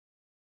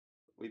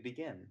we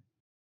begin.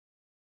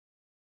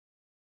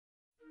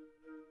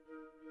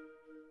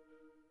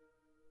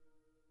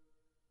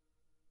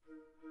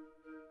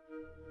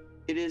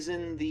 It is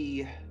in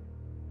the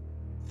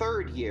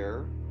third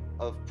year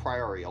of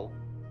Priorial,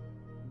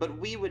 but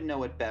we would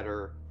know it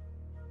better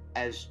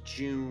as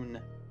June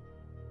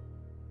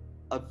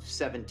of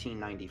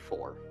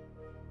 1794.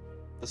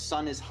 The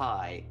sun is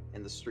high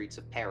in the streets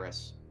of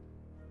Paris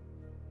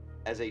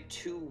as a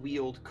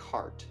two-wheeled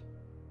cart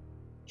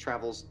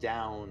travels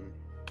down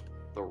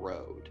the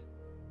road.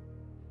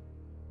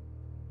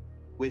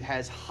 It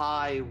has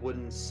high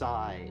wooden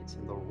sides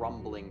and the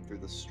rumbling through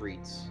the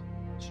streets.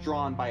 It's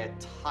drawn by a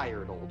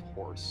tired old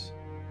horse.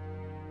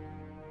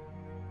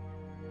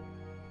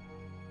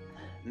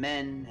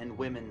 Men and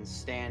women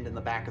stand in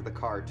the back of the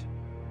cart.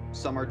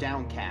 Some are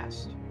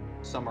downcast,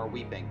 some are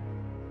weeping.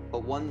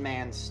 But one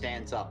man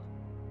stands up,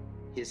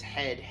 his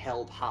head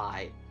held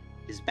high,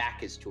 his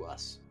back is to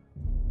us.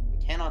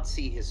 We cannot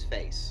see his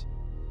face.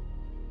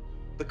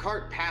 The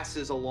cart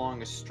passes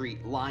along a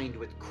street lined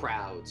with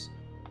crowds.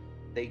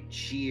 They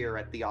jeer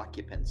at the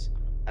occupants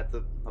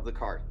of the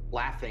cart,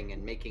 laughing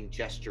and making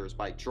gestures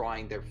by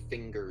drawing their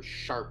fingers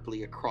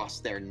sharply across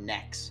their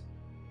necks.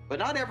 But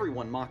not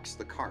everyone mocks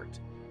the cart.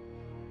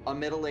 A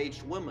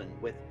middle-aged woman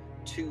with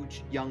two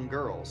young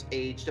girls,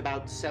 aged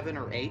about 7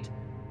 or 8,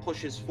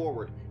 pushes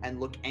forward and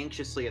looks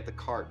anxiously at the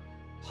cart,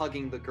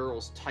 hugging the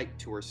girls tight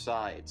to her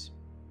sides.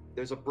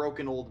 There's a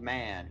broken old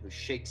man who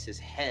shakes his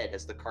head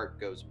as the cart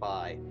goes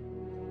by,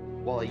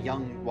 while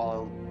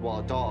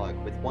a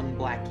dog with one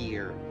black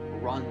ear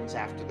runs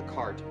after the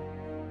cart,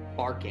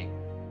 barking.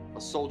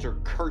 A soldier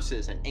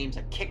curses and aims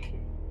a kick.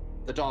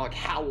 The dog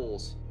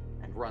howls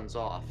and runs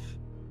off.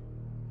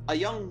 A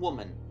young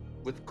woman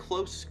with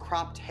close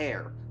cropped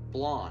hair,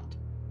 blonde,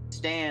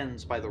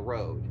 stands by the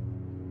road,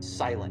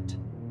 silent.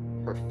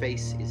 Her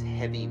face is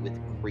heavy with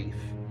grief.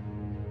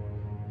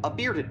 A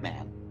bearded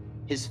man,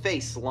 his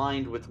face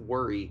lined with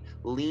worry,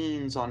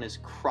 leans on his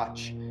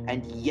crutch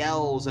and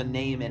yells a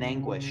name in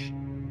anguish.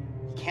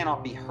 He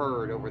cannot be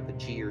heard over the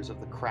jeers of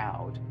the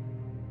crowd.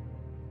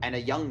 And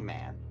a young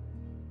man,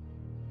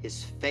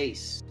 his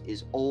face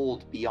is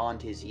old beyond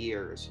his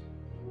years,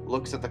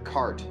 looks at the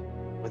cart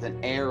with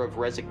an air of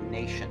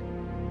resignation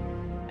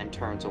and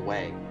turns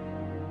away.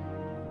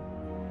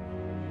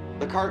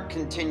 The cart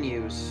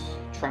continues,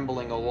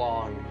 trembling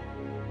along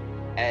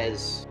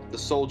as the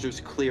soldiers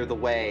clear the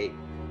way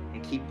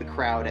and keep the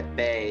crowd at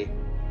bay.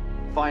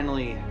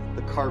 Finally,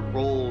 the cart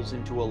rolls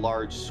into a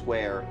large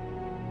square.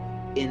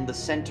 In the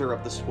center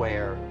of the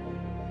square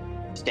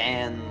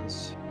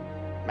stands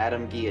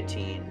Madame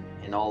Guillotine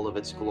in all of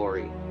its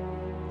glory,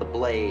 the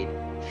blade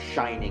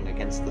shining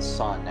against the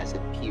sun as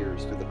it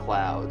peers through the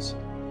clouds.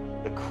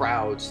 The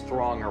crowds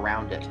throng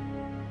around it.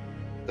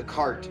 The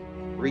cart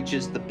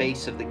reaches the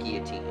base of the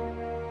guillotine.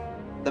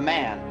 The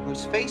man,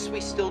 whose face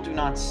we still do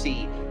not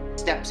see,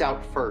 steps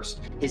out first,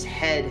 his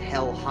head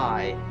held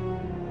high.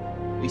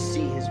 We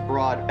see his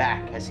broad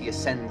back as he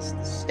ascends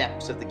the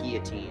steps of the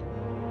guillotine.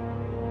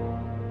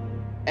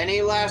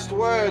 "Any last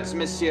words,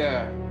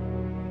 monsieur?"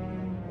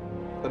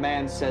 The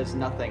man says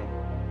nothing.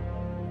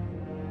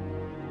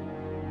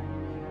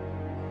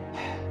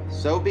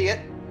 "So be it."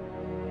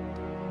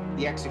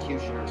 The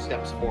executioner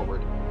steps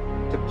forward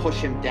to push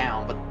him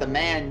down, but the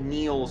man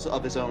kneels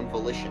of his own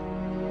volition.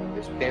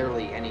 There's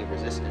barely any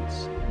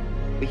resistance.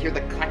 We hear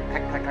the clack,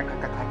 clack, clack, clack, clack,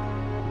 clack,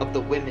 clack of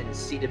the women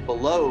seated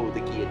below the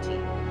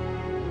guillotine.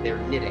 They're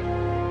knitting.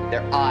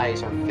 Their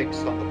eyes are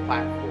fixed on the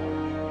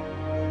platform.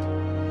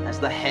 As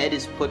the head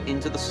is put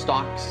into the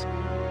stocks,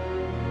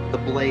 the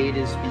blade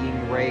is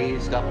being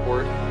raised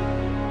upward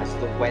as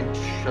the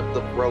wench of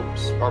the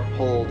ropes are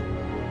pulled,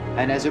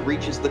 and as it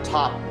reaches the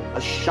top,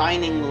 a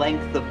shining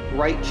length of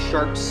bright,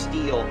 sharp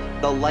steel,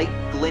 the light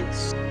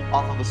glints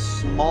off of a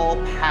small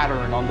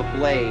pattern on the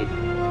blade.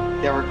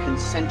 There are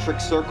concentric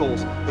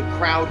circles. The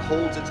crowd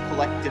holds its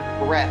collective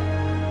breath,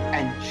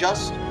 and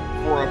just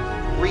for a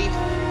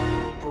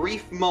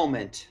brief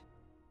moment,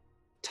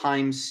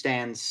 time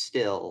stands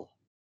still.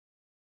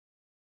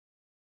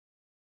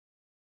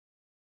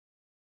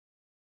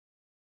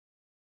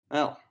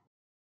 Well,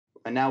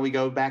 and now we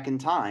go back in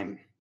time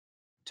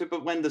to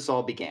when this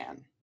all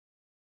began,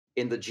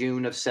 in the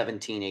June of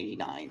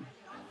 1789.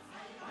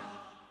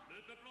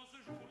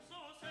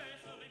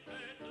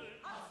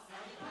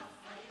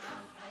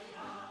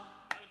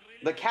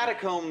 The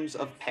catacombs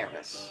of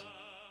Paris,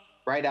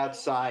 right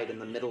outside in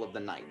the middle of the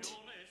night.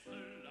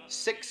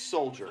 6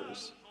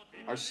 soldiers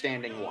are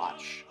standing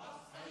watch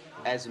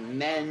as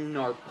men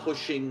are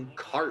pushing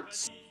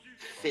carts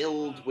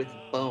filled with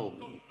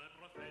bone.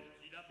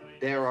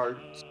 There are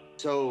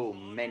so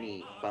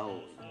many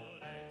bones.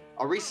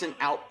 A recent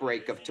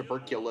outbreak of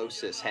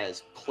tuberculosis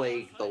has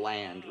plagued the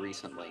land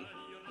recently.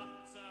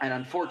 And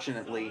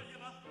unfortunately,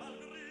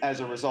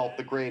 as a result,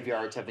 the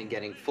graveyards have been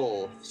getting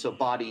full, so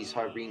bodies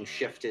are being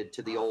shifted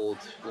to the old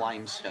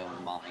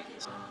limestone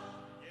mines.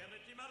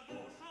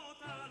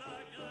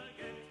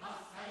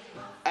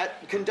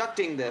 At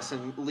conducting this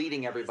and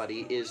leading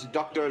everybody is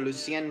Dr.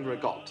 Lucien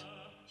Rigaud.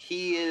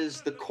 He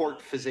is the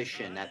court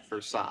physician at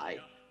Versailles.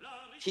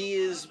 He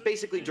is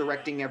basically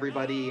directing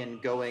everybody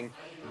and going,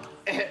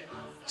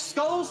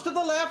 skulls to the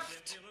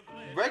left,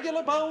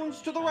 regular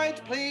bones to the right,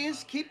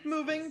 please. Keep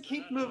moving,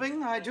 keep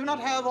moving. I do not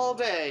have all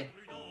day.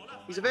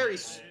 He's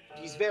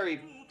very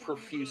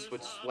profuse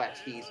with sweat.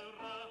 He's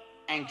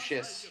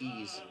anxious.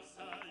 He's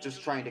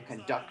just trying to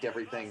conduct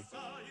everything.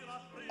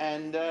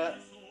 And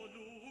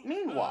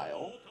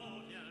meanwhile,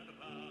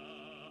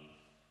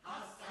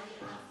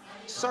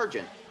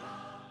 Sergeant,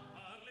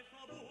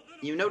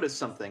 you notice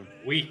something.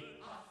 Oui.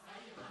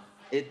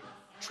 It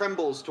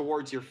trembles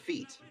towards your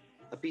feet.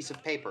 A piece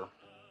of paper.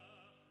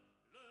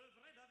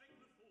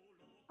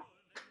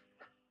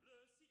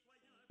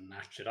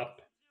 Match it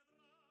up.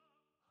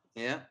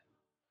 Yeah?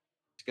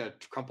 Just gonna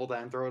crumple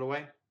that and throw it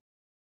away?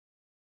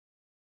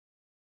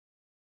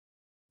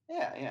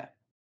 Yeah.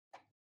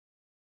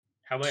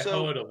 Have I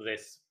heard of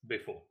this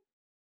before?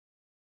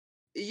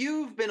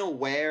 You've been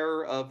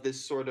aware of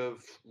this sort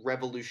of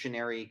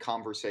revolutionary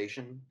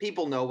conversation.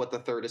 People know what the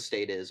Third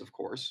Estate is, of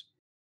course.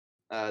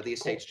 The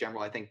Estates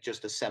General, I think,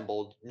 just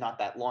assembled not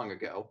that long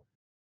ago.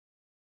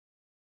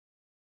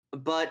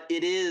 But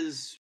it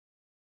is...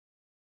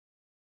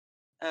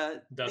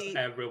 Does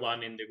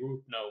everyone in the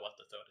group know what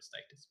the Third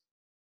Estate is?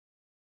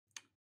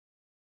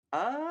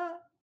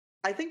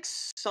 I think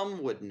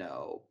some would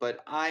know,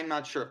 but I'm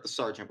not sure if the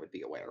sergeant would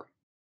be aware.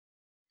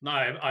 No,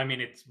 I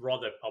mean, it's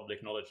rather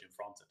public knowledge in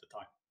France at the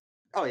time.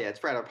 Oh yeah,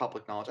 it's rather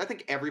public knowledge. I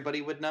think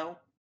everybody would know.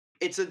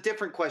 It's a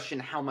different question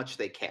how much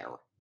they care.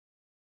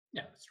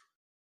 Yeah, that's true.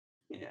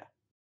 Yeah.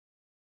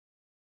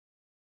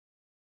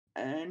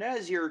 And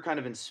as you're kind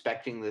of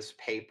inspecting this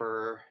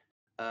paper,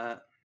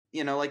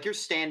 like you're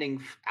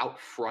standing out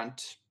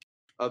front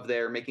of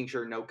there, making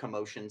sure no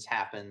commotions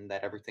happen,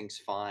 that everything's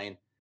fine.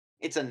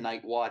 It's a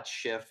night watch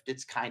shift.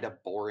 It's kind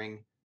of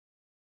boring.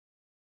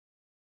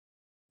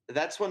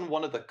 That's when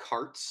one of the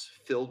carts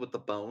filled with the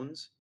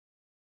bones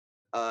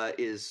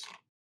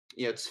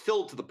it's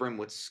filled to the brim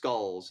with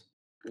skulls,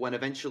 when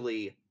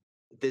eventually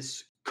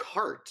this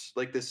cart,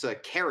 like this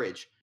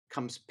carriage,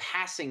 comes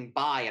passing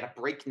by at a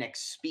breakneck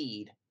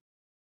speed,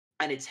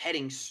 and it's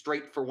heading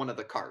straight for one of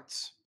the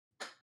carts.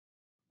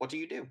 What do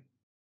you do?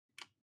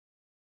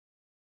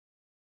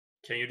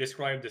 Can you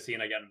describe the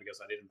scene again,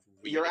 because I didn't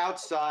read You're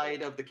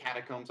outside of the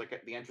catacombs,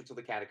 like the entrance of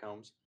the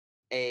catacombs.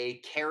 A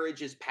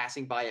carriage is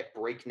passing by at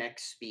breakneck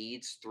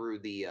speeds through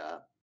the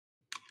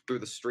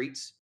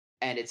streets,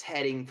 and it's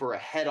heading for a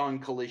head-on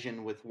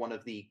collision with one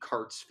of the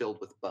carts filled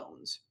with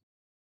bones.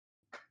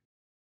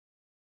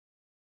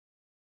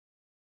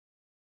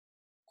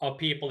 Are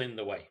people in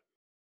the way?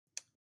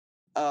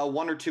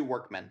 One or two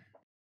workmen.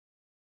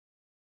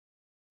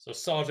 So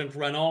Sergeant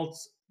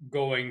Reynolds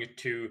going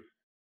to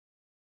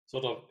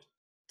sort of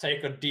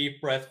take a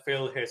deep breath,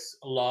 fill his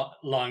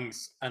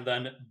lungs, and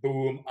then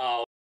boom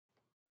out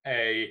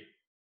a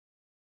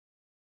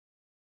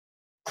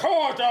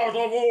 "Cart out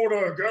of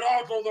order! Get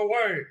out of the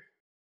way!"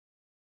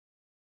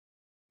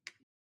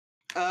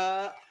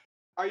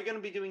 Are you going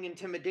to be doing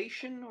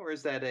intimidation, or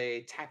is that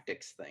a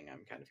tactics thing?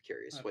 I'm kind of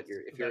curious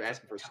if you're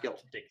asking for skill.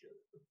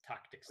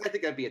 Tactics. I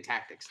think that'd be a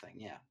tactics thing,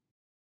 yeah.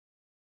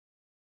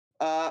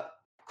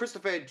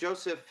 Christopher,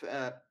 Joseph,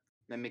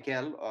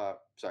 Michael,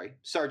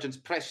 Sergeants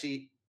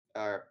Pressy,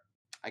 I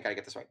gotta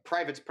get this right.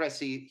 Privates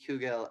Pressy,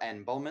 Hugel,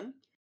 and Bowman.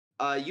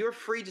 You're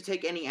free to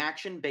take any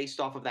action based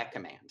off of that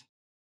command.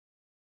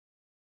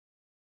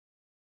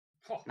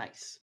 Oh.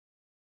 Nice.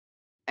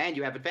 And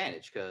you have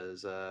advantage,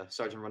 because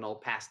Sergeant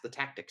Renault passed the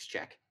tactics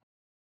check.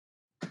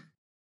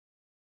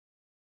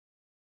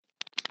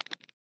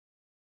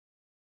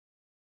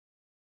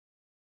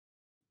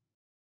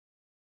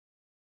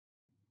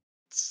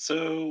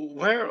 So,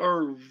 where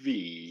are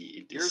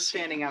we? You're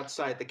standing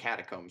outside the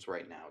catacombs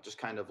right now, just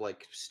kind of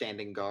like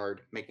standing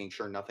guard, making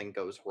sure nothing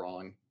goes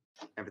wrong.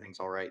 Everything's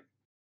all right.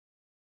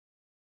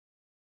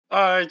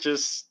 I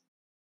just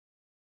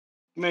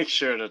make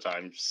sure that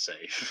I'm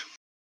safe.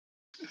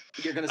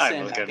 You're gonna stand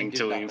I'm not getting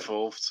too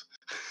involved.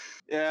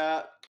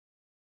 Yeah.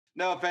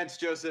 No offense,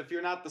 Joseph.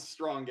 You're not the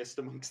strongest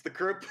amongst the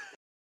group.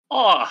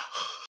 Oh.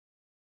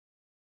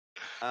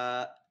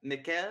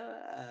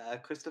 Michael,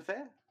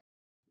 Christopher,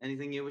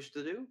 anything you wish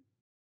to do?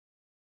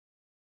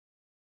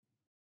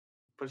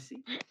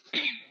 Proceed.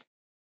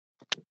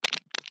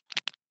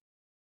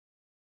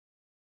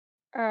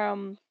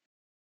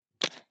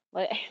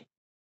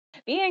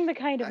 Being the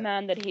kind of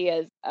man that he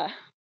is,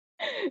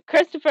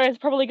 Christopher is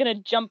probably going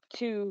to jump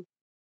to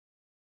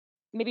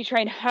maybe try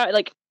and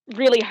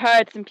really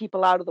hurt some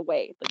people out of the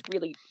way,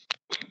 really.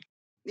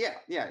 Yeah,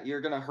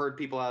 you're going to herd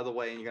people out of the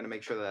way, and you're going to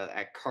make sure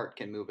that cart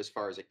can move as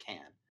far as it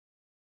can.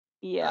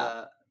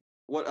 Yeah.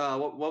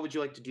 What would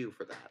you like to do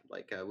for that?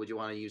 Would you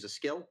want to use a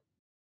skill?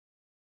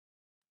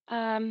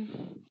 I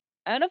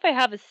don't know if I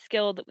have a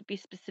skill that would be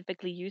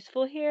specifically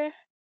useful here.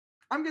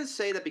 I'm going to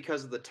say that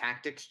because of the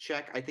tactics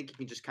check, I think you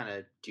can just kind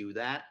of do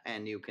that,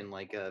 and you can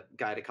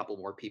guide a couple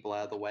more people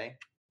out of the way,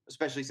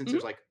 especially since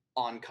there's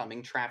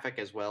oncoming traffic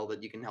as well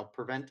that you can help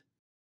prevent.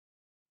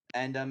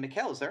 And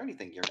Mikhail, is there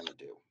anything you're going to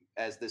do?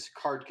 as this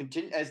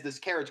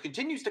carriage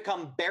continues to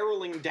come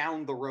barreling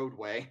down the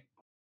roadway.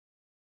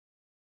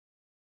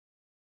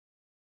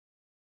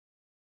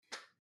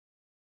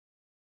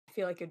 I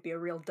feel like it'd be a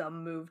real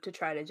dumb move to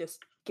try to just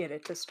get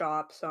it to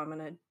stop, so I'm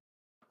gonna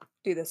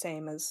do the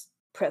same as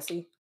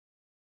Pressy.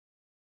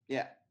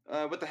 Yeah.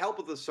 With the help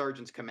of the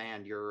sergeant's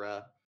command,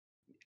 you're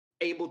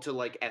able to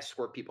like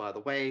escort people out of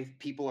the way.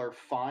 People are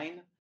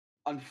fine.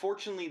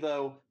 Unfortunately,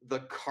 though, the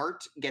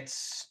cart gets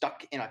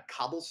stuck in a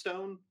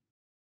cobblestone,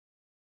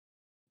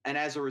 and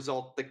as a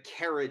result, the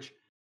carriage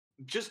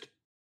just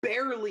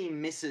barely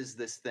misses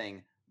this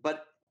thing.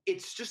 But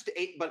it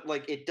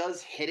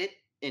does hit it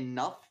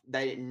enough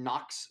that it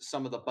knocks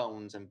some of the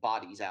bones and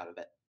bodies out of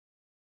it.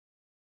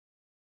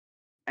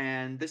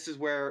 And this is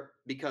where,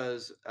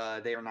 because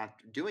they are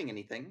not doing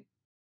anything,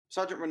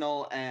 Sergeant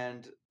Renault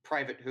and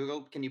Private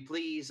Hugel, can you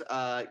please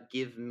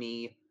give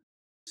me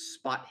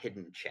spot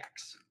hidden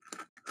checks?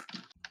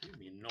 I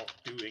mean, not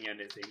doing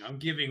anything. I'm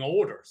giving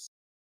orders.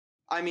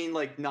 I mean,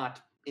 like,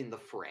 not in the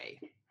fray.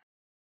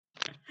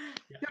 Yeah,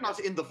 You're not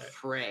in the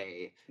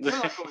fray. You're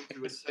not going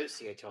to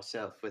associate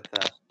yourself with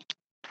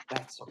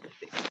that sort of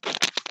thing.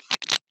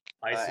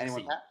 I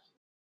Anyone succeed. have?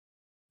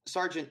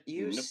 Sergeant,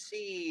 you Nope.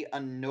 see a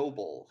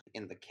noble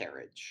in the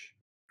carriage.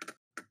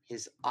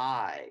 His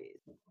eyes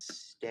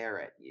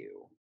stare at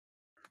you.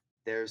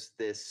 There's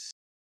this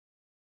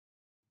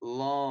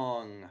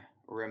long,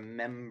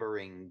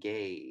 remembering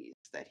gaze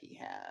that he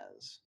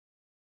has.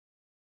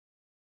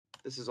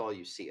 This is all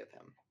you see of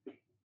him.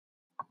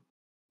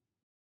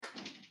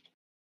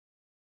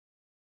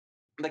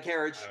 The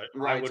carriage I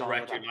rides would on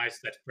without- recognize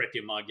that pretty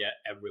mug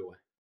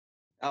everywhere.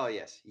 Oh,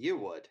 yes, you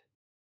would.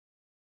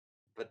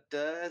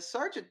 But,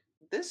 Sergeant,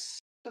 this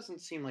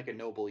doesn't seem like a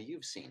noble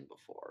you've seen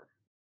before.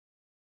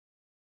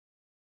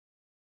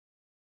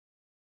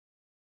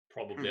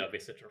 Probably a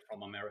visitor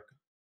from America.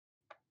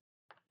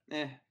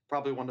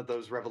 Probably one of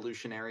those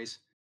revolutionaries.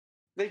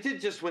 They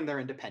did just win their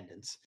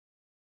independence.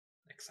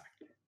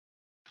 Exactly.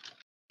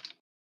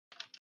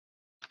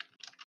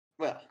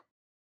 Well,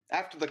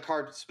 after the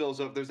cart spills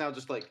over, there's now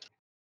just like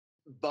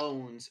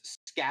bones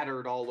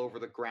scattered all over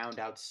the ground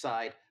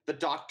outside. The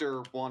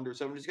doctor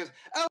wanders over and just goes,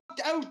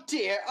 "Oh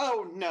dear!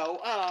 Oh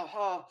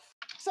no!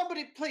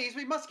 Somebody, please!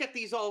 We must get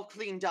these all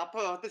cleaned up.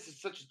 Oh, this is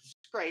such a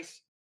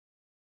disgrace."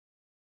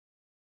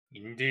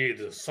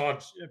 Indeed,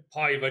 Sergeant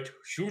Private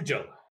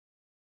Hugel.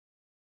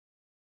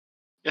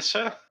 Yes,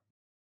 sir.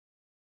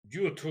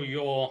 Due to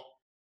your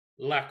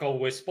lack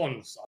of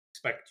response, I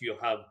expect you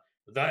have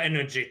the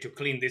energy to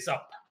clean this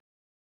up.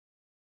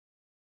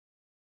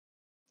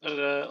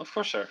 Of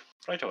course, sir.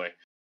 Right away.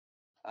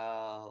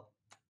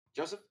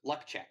 Joseph,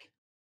 luck check.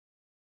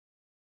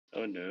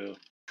 Oh no.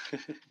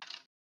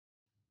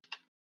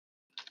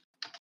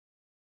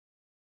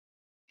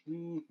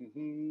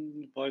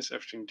 Why is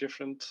everything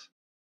different?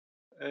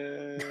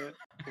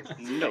 It's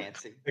Nope.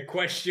 fancy. The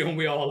question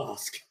we all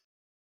ask.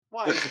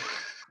 Why is it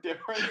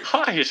different?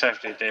 Why is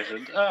everything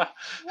different?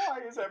 Why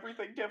is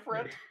everything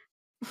different?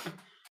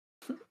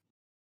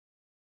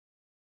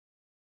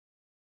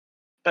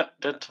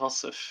 That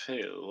was a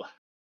fail.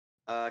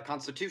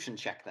 Constitution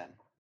check then.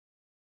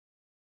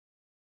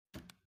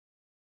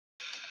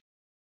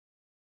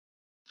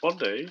 One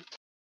day,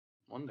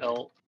 One day.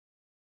 I'll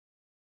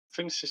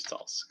finish this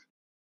task.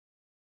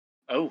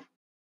 Oh,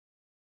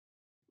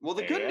 Well,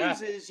 the good Yeah.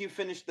 news is you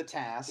finished the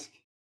task,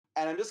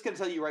 and I'm just going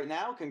to tell you right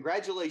now,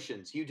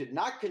 congratulations. You did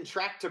not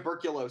contract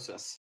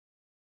tuberculosis.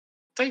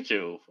 thank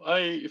you.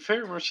 I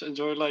very much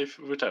enjoy life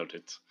without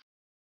it.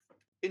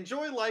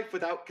 Enjoy life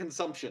without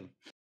consumption.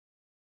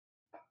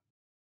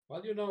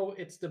 Well, you know,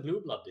 it's the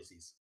blue blood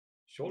disease.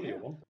 Surely Yeah.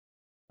 you want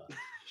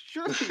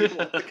Surely you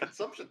want the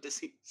consumption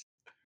disease.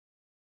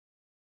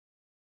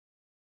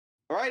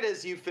 All right,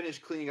 as you finish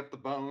cleaning up the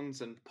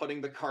bones and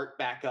putting the cart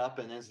back up,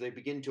 and as they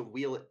begin to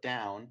wheel it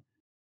down,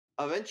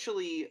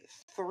 eventually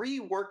 3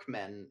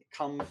 workmen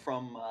come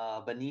from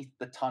beneath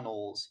the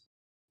tunnels,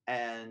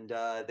 and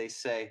they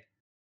say,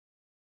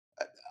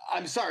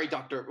 "I'm sorry,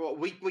 Doctor.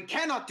 We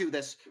cannot do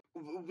this.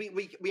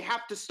 We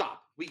have to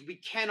stop. We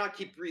cannot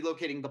keep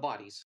relocating the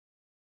bodies."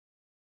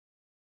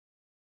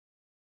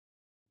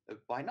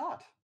 Why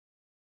not?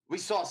 We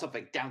saw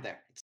something down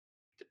there.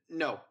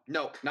 No,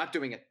 not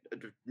doing it.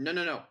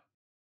 No.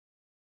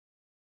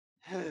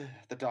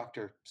 The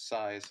doctor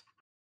sighs.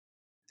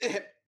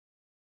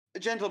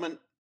 Gentlemen,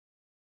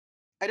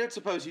 I don't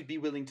suppose you'd be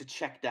willing to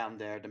check down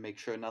there to make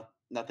sure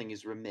nothing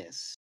is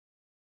remiss.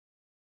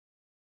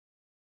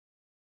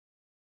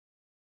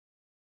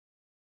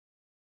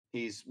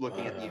 He's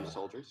looking at you,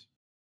 soldiers.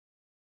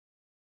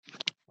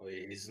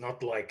 It's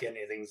not like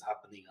anything's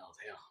happening out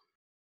here.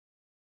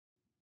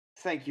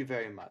 Thank you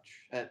very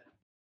much.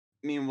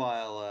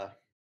 Meanwhile,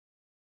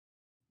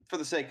 for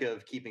the sake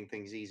of keeping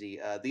things easy,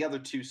 the other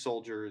 2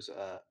 soldiers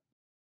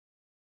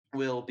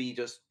will be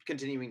just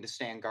continuing to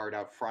stand guard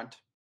out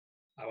front.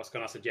 I was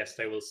gonna suggest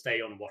they will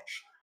stay on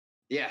watch.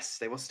 Yes,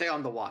 they will stay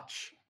on the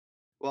watch,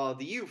 while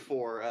the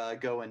U4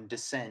 go and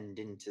descend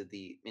into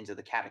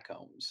the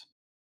catacombs.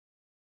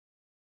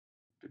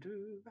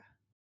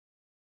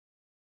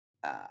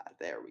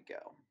 There we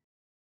go.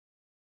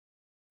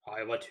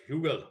 I what you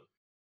will.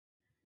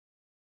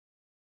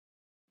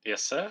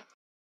 Yes, sir.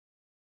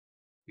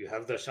 You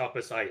have the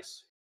sharpest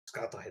eyes.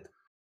 Scatterhead.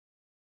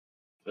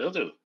 Will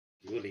do.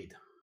 You lead.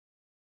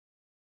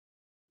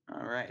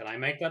 All right. Can I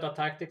make that a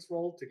tactics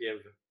roll to give?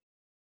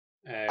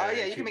 Yeah,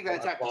 you can make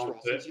that attack roll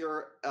since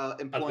you're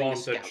employing a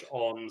advantage scout.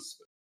 on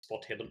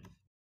spot hidden.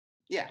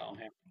 Yeah, Down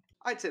here.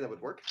 I'd say that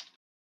would work.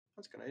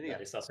 That's a good idea.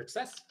 That is a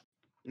success.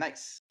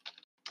 Nice.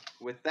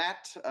 With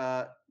that,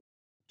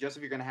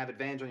 Joseph, you're going to have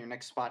advantage on your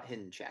next spot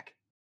hidden check.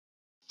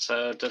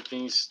 So that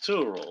means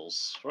 2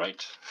 rolls,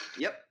 right?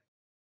 Yep.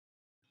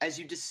 As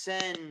you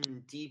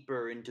descend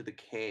deeper into the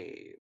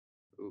cave.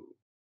 Ooh,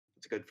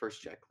 that's a good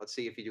first check. Let's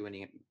see if you do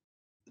any.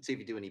 Let's see if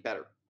you do any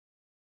better.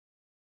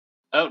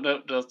 Oh no,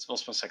 that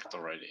was my second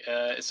already.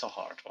 It's a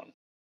hard one.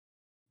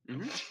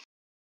 Mm-hmm.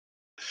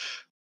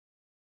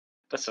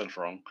 That sounds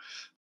wrong.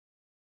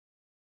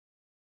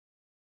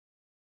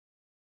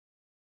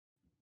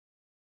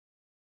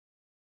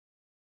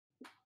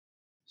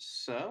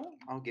 So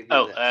I'll give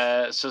you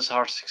this. So it's a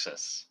hard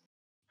success.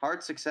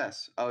 Hard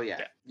success. Oh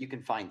yeah, you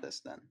can find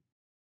this then.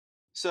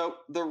 So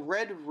the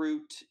red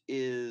route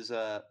is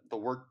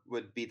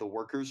would be the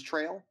workers'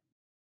 trail.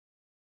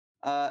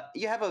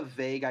 You have a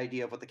vague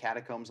idea of what the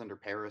catacombs under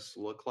Paris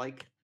look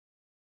like,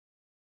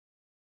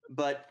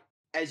 but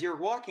as you're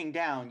walking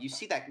down, you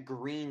see that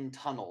green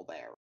tunnel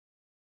there.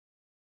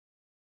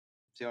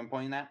 See what I'm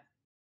pointing at?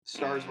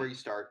 Stars where you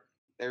start.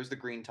 There's the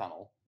green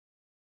tunnel.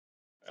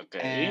 Okay.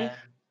 And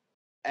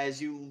as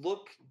you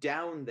look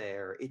down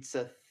there, it's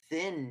a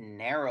thin,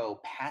 narrow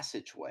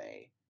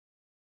passageway.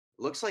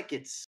 Looks like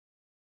it's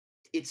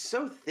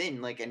so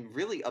thin, like, and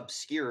really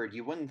obscured.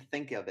 You wouldn't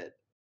think of it.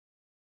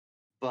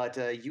 But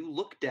you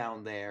look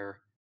down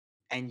there,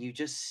 and you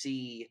just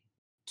see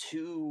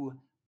 2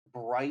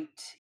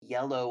 bright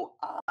yellow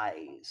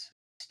eyes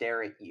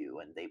stare at you,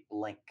 and they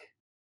blink.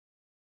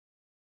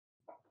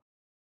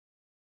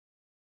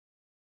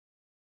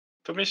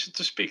 Permission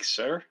to speak,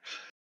 sir.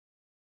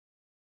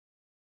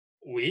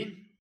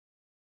 We?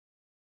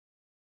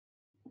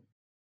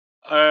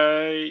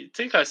 I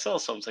think I saw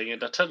something in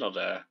the tunnel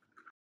there.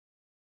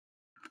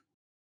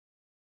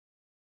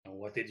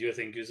 What did you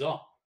think you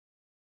saw?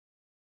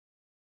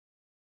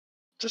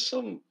 Just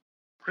some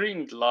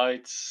green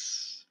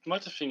lights.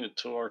 Might have been a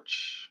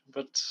torch,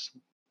 but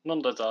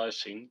none that I've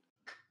seen.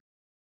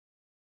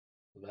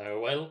 Very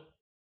well.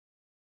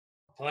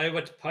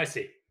 Private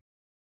Pricey.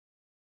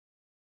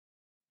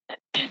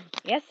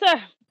 Yes,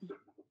 sir.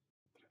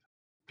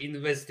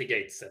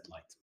 Investigate said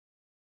light.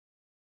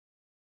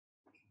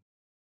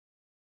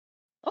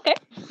 Okay.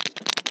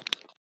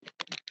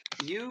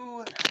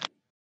 You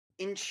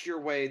inch your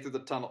way through the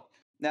tunnel.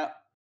 Now,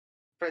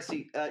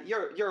 Pressy,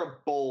 you're a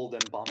bold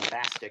and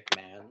bombastic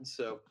man,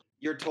 so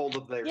you're told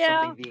that there's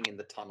something being in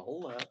the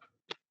tunnel.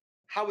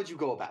 How would you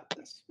go about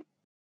this?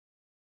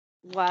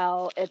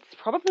 Well, it's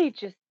probably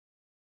just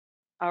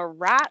a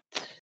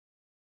rat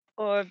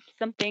or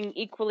something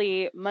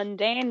equally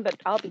mundane, but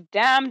I'll be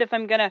damned if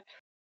I'm gonna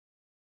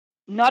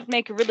not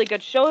make a really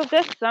good show of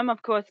this. So I'm,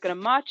 of course, gonna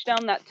march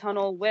down that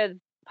tunnel with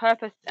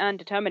purpose and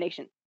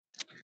determination.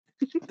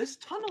 This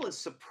tunnel is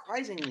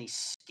surprisingly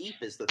steep,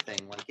 is the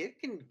thing. Like, it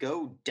can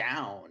go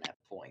down at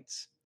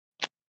points.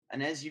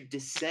 And as you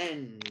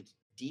descend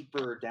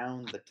deeper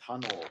down the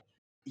tunnel,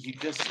 you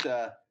just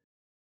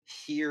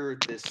hear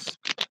this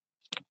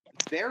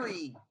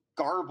very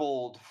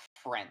garbled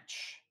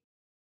French.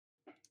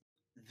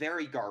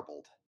 Very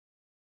garbled.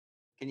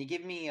 Can you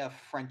give me a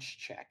French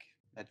check?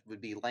 That would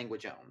be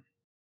language own.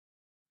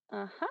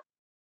 Uh-huh.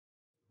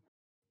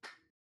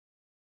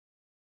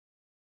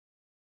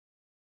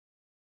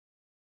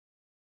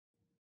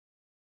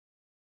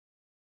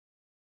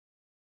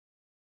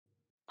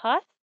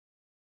 Pass?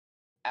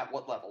 At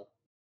what level?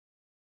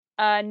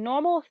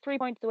 Normal, 3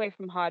 points away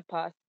from hard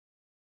pass.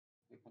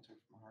 3 points away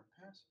from hard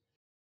pass.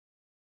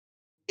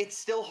 It's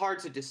still hard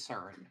to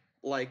discern.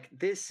 Like,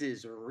 this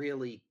is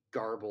really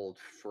garbled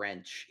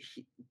French,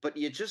 but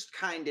you just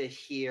kind of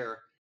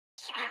hear.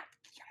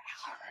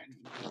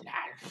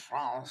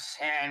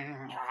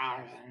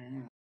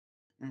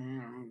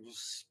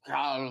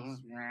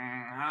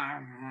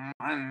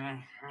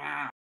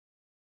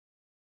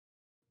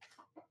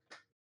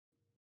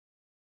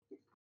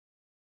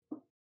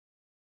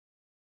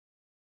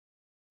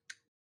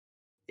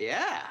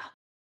 Yeah.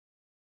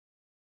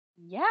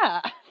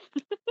 Yeah.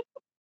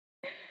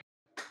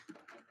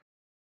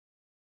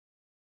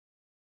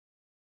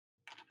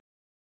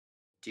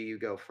 Do you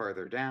go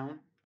further down,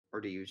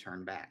 or do you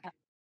turn back?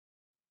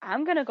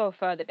 I'm gonna go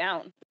further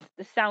down.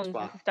 This is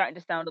starting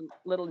to sound a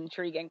little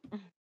intriguing.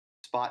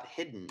 Spot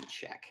hidden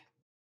check.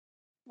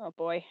 Oh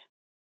boy.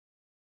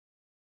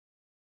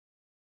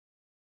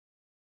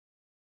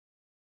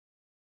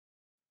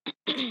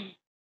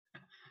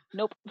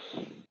 Nope.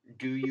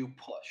 Do you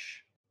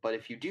push? But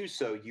if you do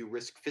so, you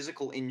risk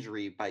physical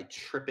injury by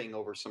tripping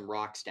over some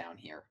rocks down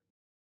here.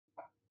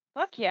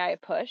 Fuck yeah, I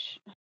push.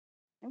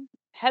 I'm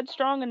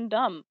headstrong and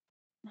dumb.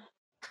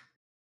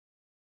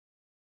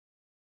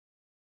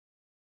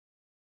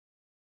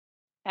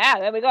 Ah,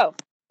 there we go.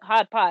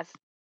 Hard pass.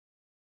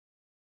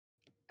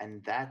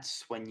 And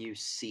that's when you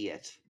see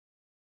it.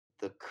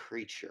 The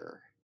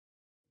creature.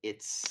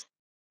 It's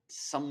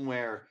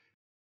somewhere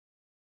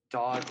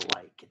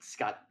dog-like. It's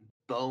got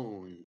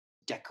bone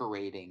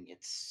decorating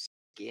its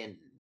skin.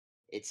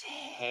 Its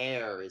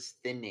hair is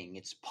thinning.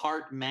 It's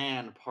part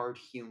man, part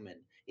human.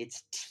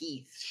 Its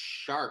teeth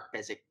sharp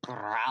as it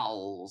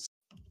growls.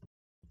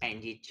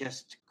 And it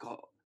just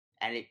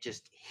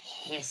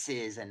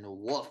hisses and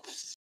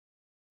woofs.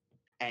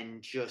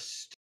 And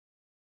just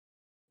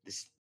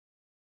this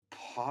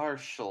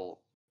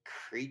partial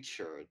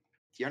creature.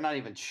 You're not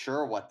even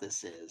sure what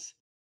this is.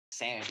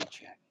 Sanity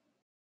check.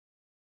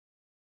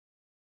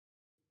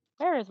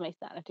 Where is my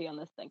sanity on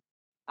this thing?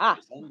 Ah,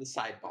 It's on the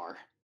sidebar.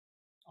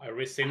 I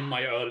rescind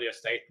my earlier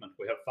statement.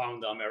 We have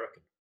found the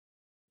American.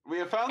 We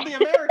have found the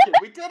American.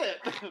 We did it.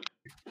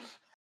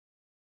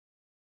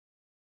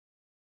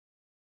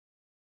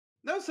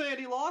 No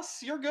sanity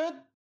loss. You're good.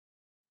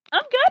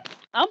 I'm good.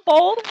 I'm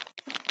bold.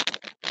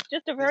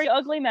 Just a very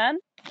ugly man.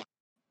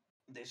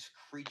 This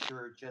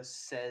creature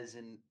just says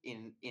in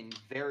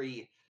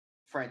very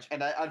French,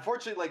 and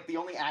unfortunately, like the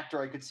only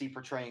actor I could see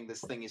portraying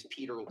this thing is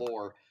Peter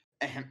Lorre.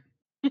 And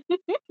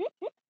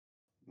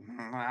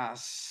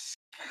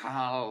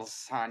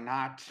skulls are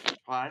not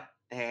what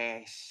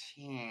they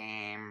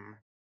seem.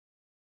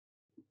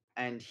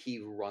 And he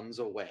runs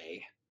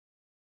away.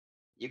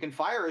 You can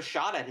fire a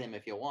shot at him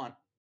if you want.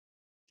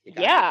 You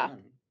got Yeah. your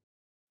gun.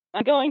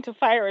 I'm going to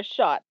fire a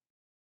shot.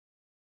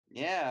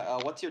 Yeah.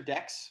 What's your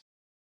dex?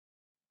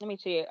 Let me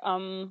see.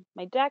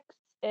 My dex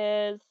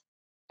is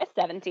a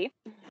 70.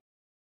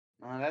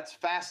 That's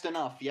fast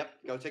enough. Yep.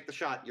 Go take the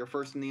shot. You're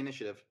first in the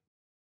initiative.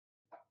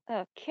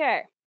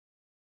 Okay.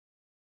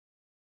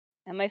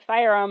 And my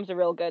firearms are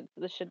real good,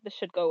 so this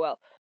should go well.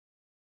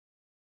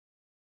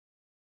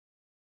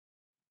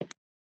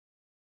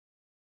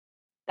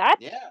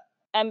 That's Yeah.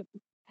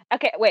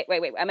 okay, wait.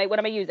 What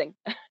am I using?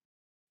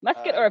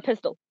 Musket or a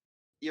pistol?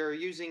 You're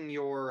using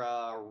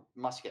your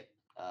musket.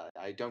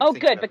 I don't. Oh,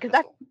 think good, you have a because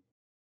pistol.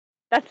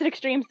 that's an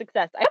extreme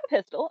success. I have a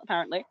pistol,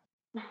 apparently.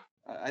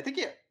 I think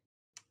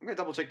I'm gonna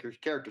double check your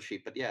character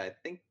sheet, but yeah, I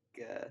think.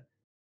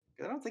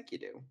 I don't think you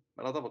do,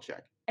 but I'll double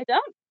check. I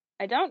don't.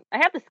 I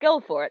have the skill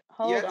for it. You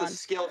Hold have on. the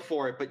skill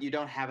for it, but you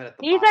don't have it at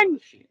the These bottom are of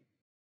the sheet.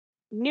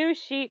 new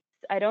sheets.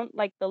 I don't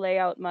like the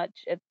layout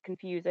much. It's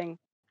confusing.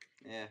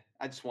 Yeah,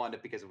 I just wanted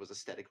it because it was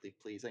aesthetically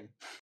pleasing.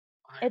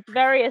 It's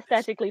very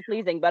aesthetically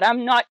pleasing, but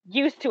I'm not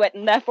used to it,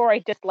 and therefore I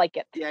dislike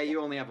it. Yeah,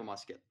 you only have a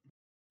musket.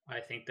 I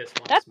think this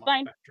one That's is much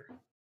fine. better.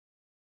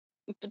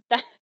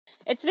 But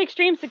it's an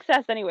extreme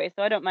success anyway,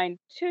 so I don't mind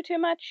too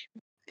much.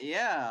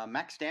 Yeah,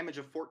 max damage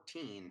of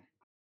 14.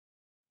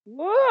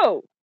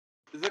 Whoa!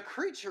 The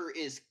creature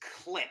is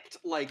clipped,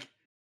 like,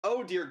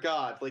 oh dear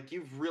god, like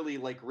you've really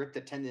like ripped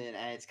a tendon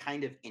and it's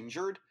kind of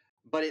injured,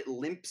 but it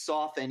limps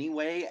off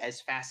anyway as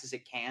fast as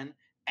it can,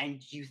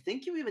 and you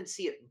think you even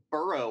see it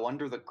burrow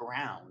under the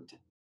ground.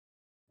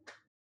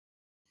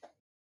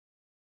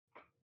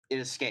 It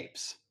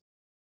escapes.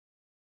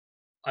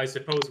 I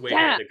suppose we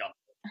Yeah. hear the gun.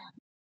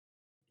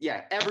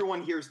 Yeah,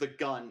 everyone hears the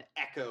gun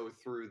echo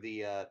through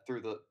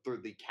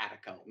the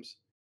catacombs.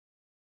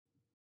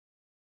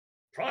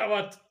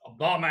 Private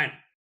Barman,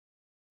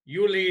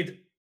 you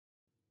lead.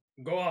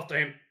 Go after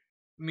him.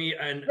 Me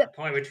and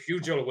Private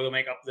Hugel will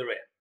make up the rear.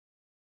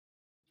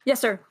 Yes,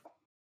 sir.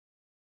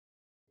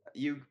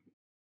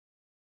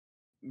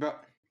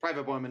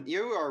 Private Boyman,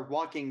 you are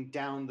walking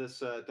down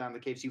this down the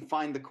caves. You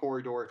find the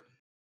corridor.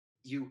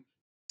 You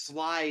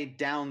slide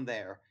down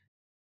there,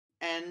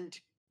 and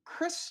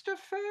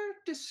Christopher,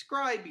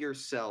 describe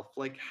yourself.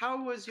 Like,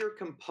 how was your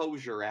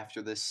composure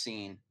after this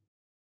scene?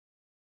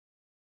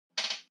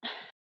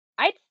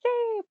 I'd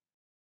say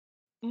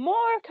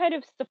more kind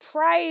of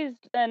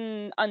surprised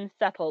than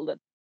unsettled.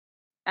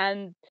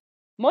 And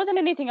more than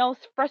anything else,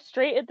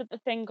 frustrated that the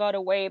thing got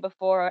away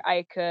before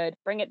I could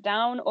bring it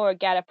down or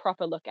get a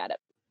proper look at it.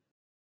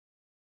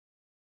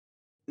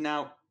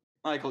 Now,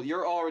 Michael,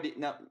 you're already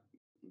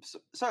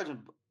Sergeant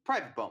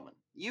Private Bowman.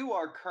 You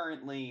are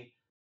currently.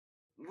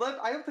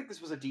 I don't think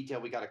this was a detail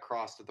we got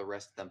across to the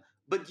rest of them,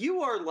 but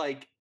you are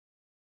like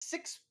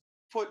 6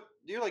 foot.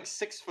 You're like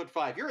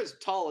 6'5". You're as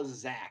tall as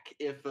Zach,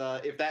 if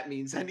that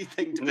means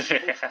anything to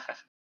people.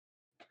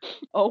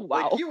 Oh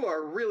wow! Like, you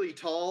are really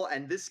tall,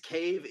 and this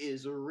cave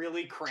is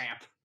really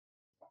cramped.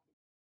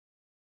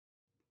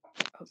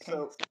 Okay.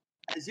 So,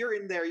 as you're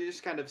in there, you're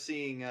just kind of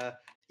seeing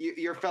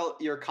your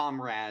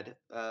comrade,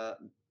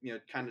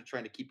 kind of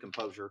trying to keep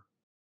composure.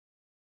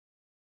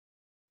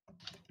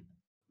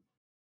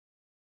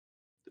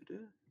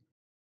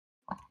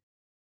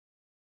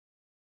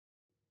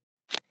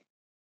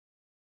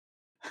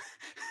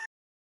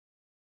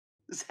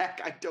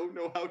 Zach, I don't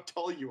know how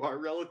tall you are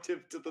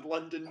relative to the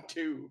London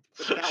Tube,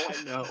 but now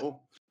I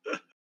know.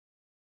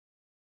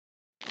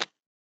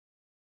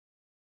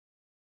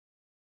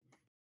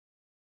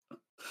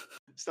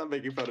 Stop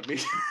making fun of me.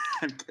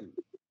 I'm kidding.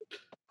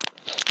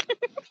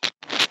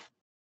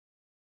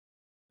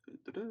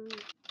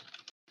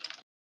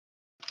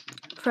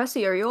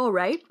 Pressy, are you all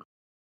right?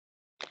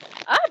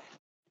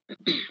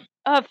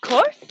 Of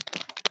course.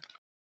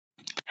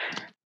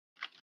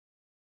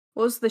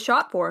 What was the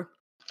shot for?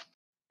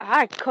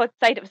 I caught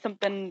sight of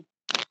something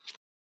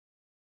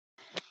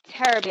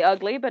terribly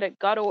ugly, but it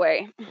got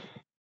away.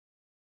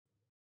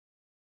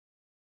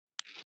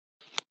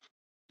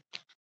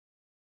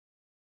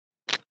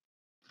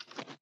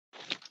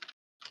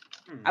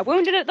 I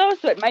wounded it though,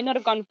 so it might not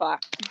have gone far.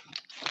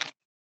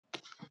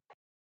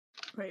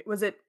 Right,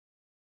 was it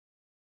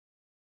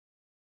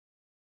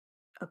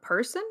a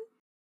person?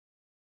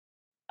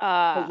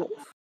 A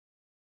wolf?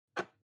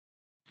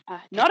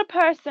 Not a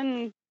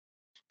person,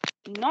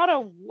 not a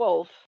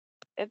wolf.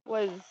 It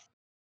was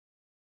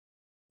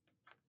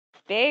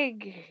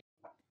big,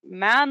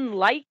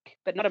 man-like,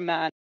 but not a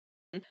man.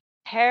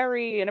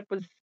 Hairy, and it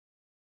was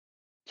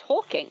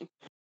talking.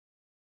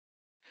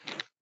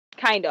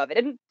 Kind of. It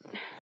didn't.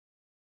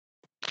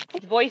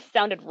 His voice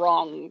sounded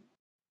wrong.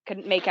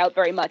 Couldn't make out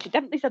very much. It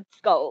definitely said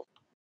skull.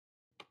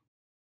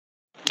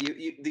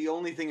 The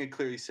only thing it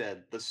clearly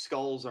said, the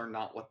skulls are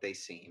not what they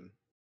seem.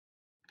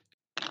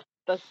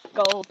 The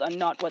skulls are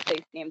not what they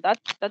seem.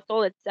 That's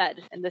all it said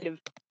in this sort of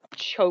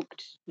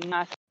choked,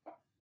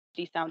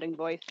 nasty sounding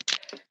voice.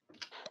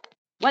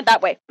 Went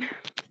that way.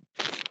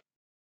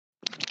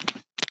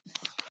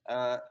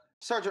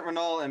 Sergeant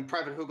Renault and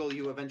Private Hugel,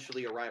 you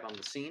eventually arrive on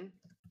the scene.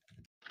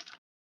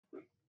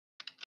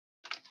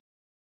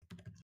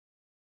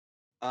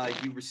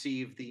 You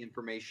receive the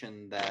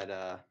information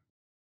that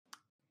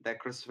that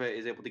Christopher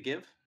is able to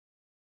give.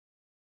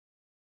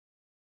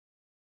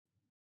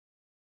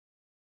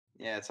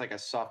 Yeah, it's like a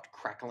soft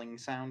crackling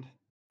sound.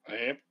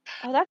 Yep.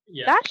 Oh, that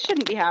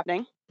shouldn't be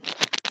happening.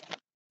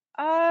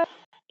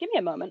 Give me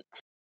a moment.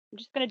 I'm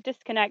just gonna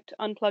disconnect,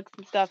 unplug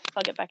some stuff,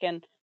 plug it back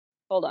in.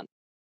 Hold on.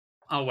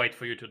 I'll wait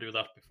for you to do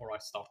that before I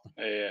start.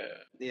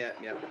 Yeah.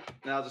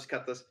 Now I'll just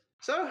cut this.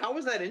 So, how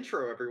was that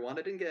intro, everyone?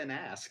 I didn't get an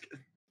ask.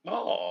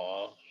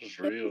 Oh, it was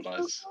real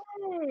nice.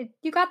 Good.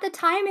 You got the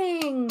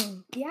timing.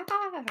 Yeah.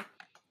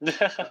 Just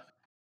had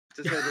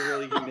to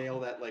really nail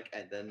that,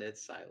 and then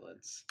it's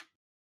silence.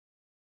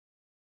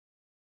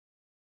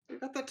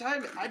 At the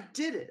time, I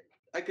did it.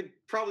 I could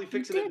probably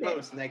fix it in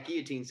post, and that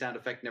guillotine sound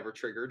effect never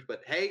triggered,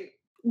 but hey.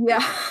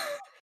 Yeah.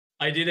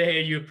 I did hear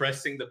you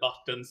pressing the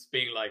buttons,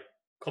 being like,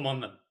 come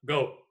on then,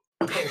 go.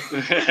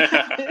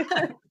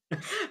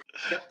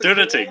 Do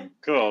the thing,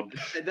 go on.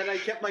 And then I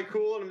kept my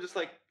cool, and I'm just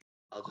like,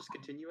 I'll just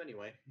continue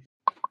anyway.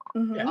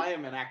 Mm-hmm. Yeah, I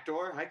am an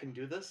actor. I can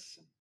do this.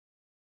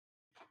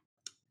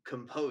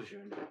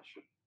 Composure.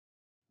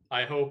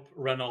 I hope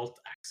Renault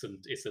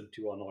accent isn't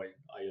too annoying.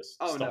 I just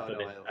started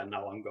it, and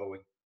now I'm going.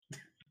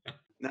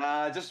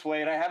 Nah, just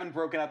wait. I haven't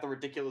broken out the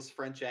ridiculous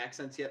French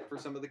accents yet for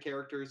some of the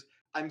characters.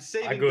 I'm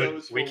saving good.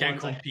 those for we can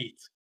ones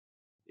compete.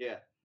 Yeah.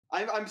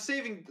 I'm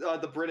saving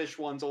the British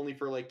ones only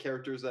for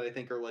characters that I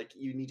think are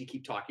you need to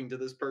keep talking to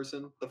this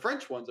person. The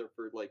French ones are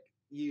for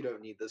you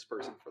don't need this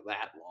person for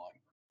that long.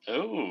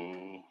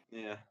 Oh.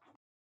 Yeah.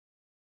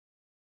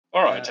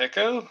 All right,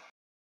 Echo.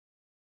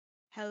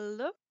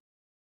 Hello?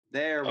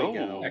 There we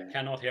go. I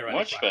cannot hear any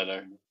Much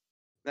better.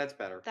 That's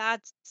better.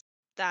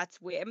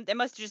 That's weird. It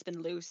must have just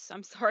been loose.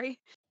 I'm sorry.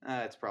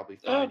 It's probably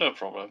fine. Oh, no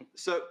problem.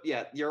 So,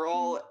 yeah, you're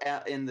all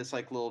in this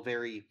little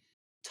very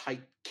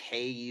tight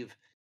cave.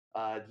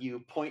 You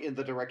point in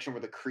the direction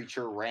where the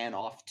creature ran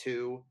off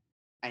to,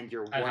 and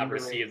you're wondering... I have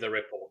received the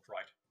report,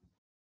 right?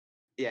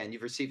 Yeah, and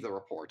you've received the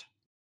report.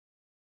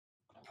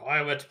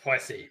 Private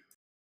Poissy.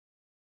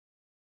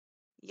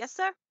 Yes,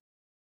 sir?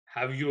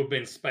 Have you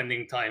been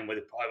spending time with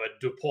Private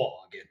Dupont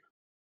again?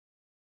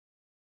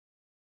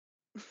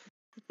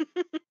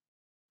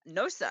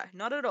 No, sir.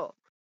 Not at all.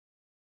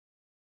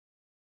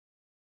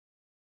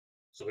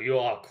 So you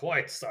are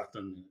quite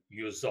certain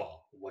you saw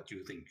what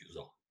you think you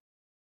saw?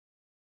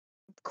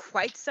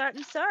 Quite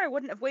certain, sir. I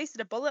wouldn't have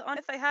wasted a bullet on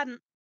it if I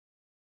hadn't.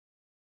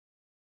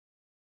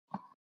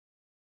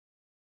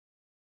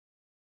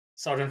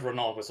 Sergeant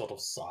Renault will sort of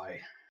sigh.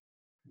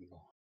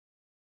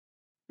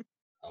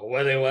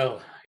 Very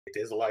well. It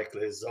is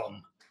likely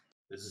some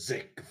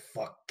sick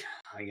fuck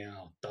hanging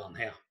out down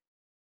here.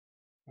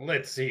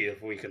 Let's see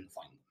if we can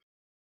find them.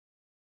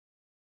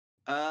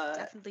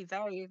 Definitely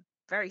very,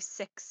 very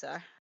sick,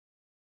 sir.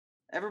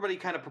 Everybody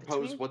kind of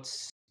propose what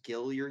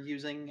skill you're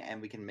using,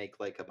 and we can make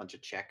a bunch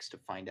of checks to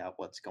find out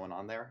what's going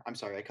on there. I'm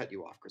sorry, I cut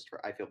you off, Christopher.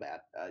 I feel bad.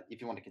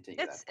 If you want to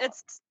continue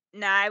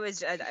I was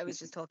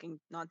just talking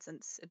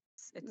nonsense.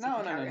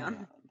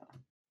 No.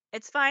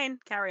 It's fine.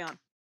 Carry on.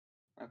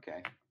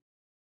 Okay.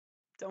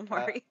 Don't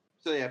worry.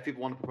 So yeah, if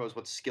people want to propose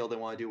what skill they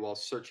want to do while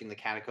searching the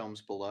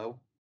catacombs below.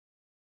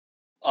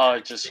 I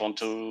just want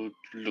to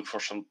look for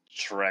some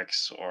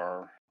tracks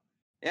or...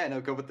 Yeah,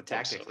 no, go with the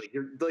tactics.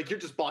 You're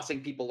just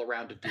bossing people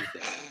around to do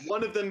things.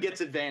 One of them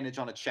gets advantage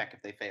on a check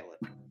if they fail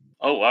it.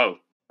 Oh, wow.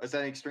 Is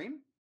that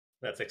extreme?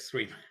 That's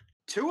extreme.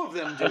 Two of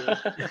them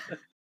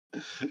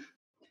do.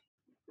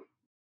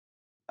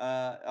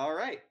 All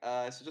right.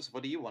 So just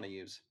what do you want to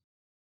use?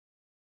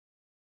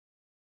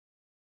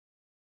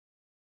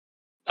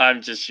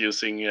 I'm just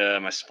using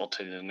my spot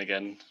hidden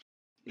again.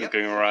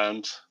 Looking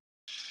around.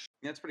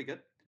 Yeah, that's pretty good.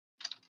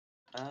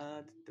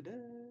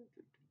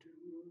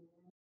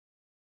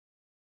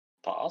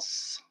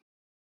 Pass.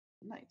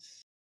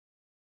 Nice.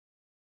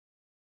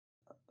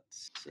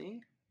 Let's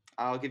see.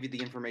 I'll give you the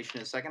information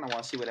in a second. I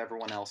want to see what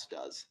everyone else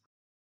does.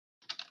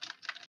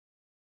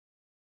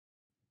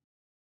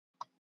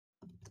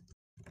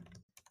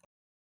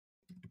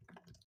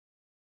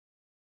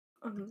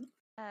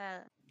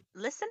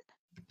 Listen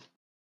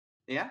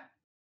Yeah?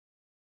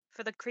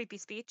 for the creepy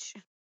speech.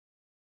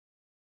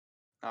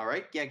 All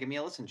right. Yeah, give me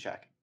a listen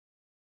check.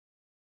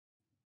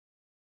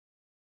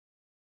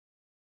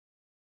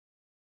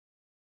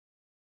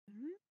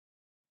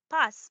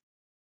 Pass.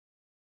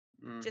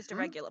 Just a Mhm.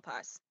 regular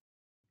pass.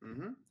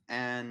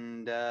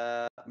 And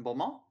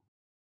Beaumont?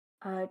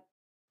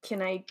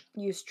 Can I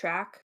use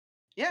track?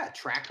 Yeah,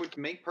 track would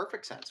make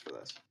perfect sense for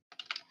this.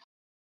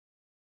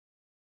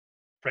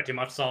 Pretty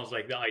much sounds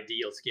like the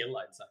ideal skill,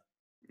 I'd say.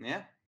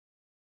 Yeah.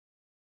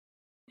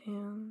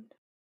 And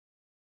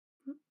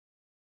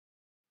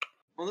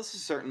Well, this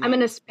is certainly. I'm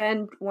gonna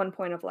spend 1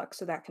 point of luck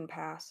so that can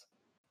pass.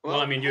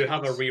 Well, I mean, you hang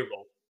have on. a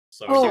reroll,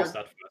 so Oh. use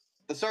that first.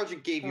 The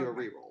sergeant gave you a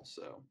Okay. reroll,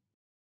 so.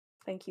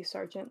 Thank you,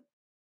 Sergeant.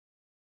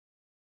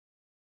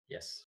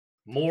 Yes.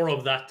 More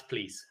of that,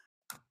 please.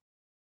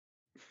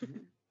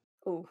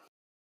 Oh,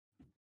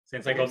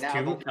 Since I Okay, got now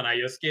 2, the- can I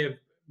just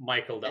give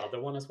Michael the other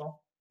one as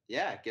well?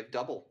 Yeah, give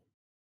double.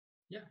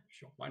 Yeah,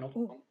 sure. Why not?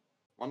 ooh,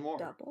 One more.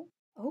 double.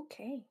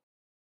 Okay.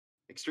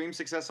 Extreme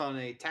success on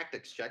a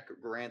tactics check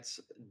grants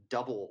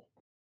double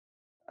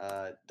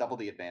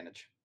the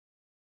advantage.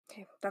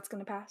 Okay, that's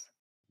gonna pass.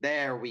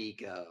 There we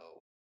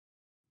go.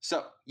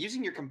 So,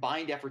 using your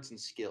combined efforts and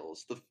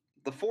skills,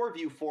 the four of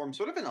you form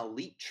sort of an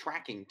elite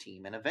tracking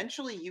team, and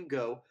eventually you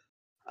go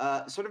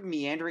sort of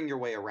meandering your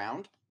way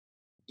around.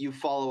 You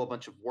follow a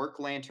bunch of work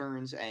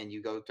lanterns, and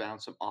you go down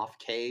some off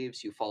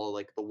caves. You follow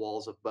like the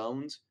walls of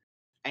bones,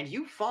 and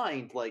you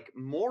find like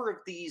more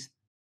of these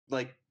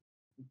like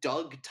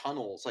dug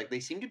tunnels. Like they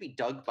seem to be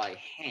dug by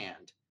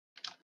hand.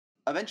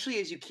 Eventually,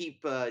 as you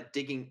keep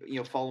digging,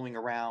 following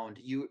around,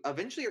 you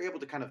eventually are able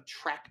to kind of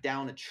track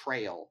down a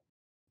trail,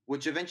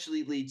 which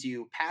eventually leads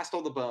you past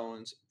all the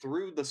bones,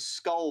 through the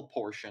skull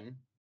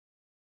portion,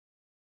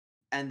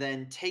 and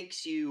then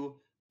takes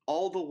you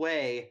all the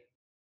way,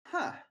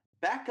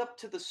 back up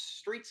to the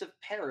streets of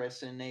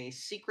Paris in a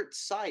secret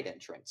side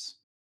entrance.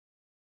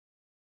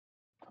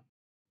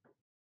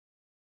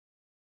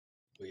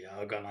 We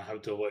are gonna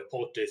have to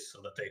report this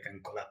so that they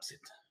can collapse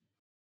it.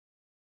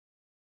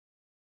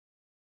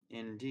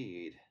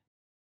 Indeed.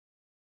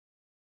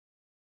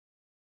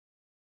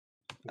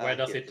 Where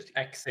does here. it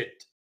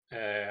exit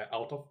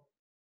out of?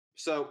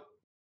 So,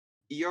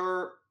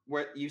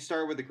 where you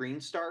started where the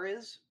green star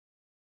is.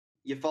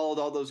 You followed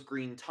all those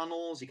green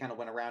tunnels. You kind of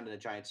went around in a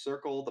giant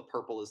circle. The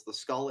purple is the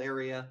skull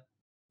area,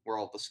 where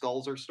all the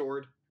skulls are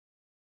stored.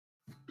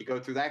 You go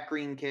through that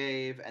green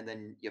cave, and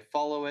then you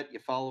follow it,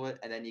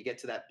 and then you get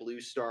to that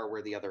blue star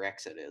where the other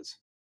exit is.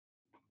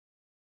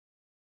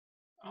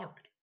 All right.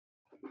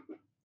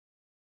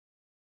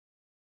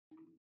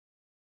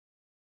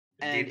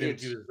 And Didn't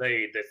it's- you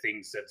say the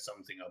thing said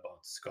something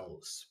about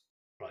skulls,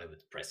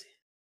 Private Pressy?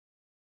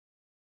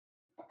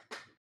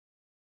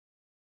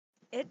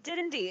 It did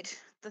indeed.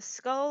 The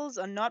skulls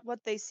are not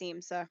what they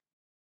seem, sir.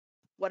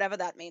 Whatever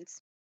that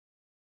means.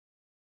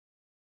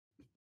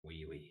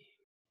 Oui.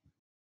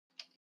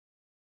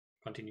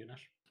 Continue,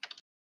 Nash.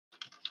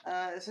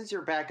 Since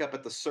you're back up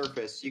at the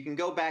surface, you can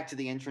go back to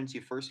the entrance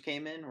you first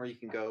came in, or you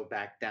can go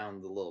back down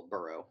the little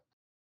burrow.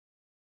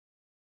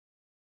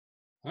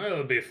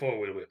 Well, before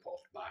we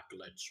report back,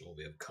 let's sure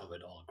we have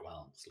covered all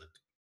grounds.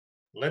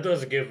 Let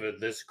us give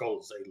the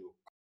skulls a look.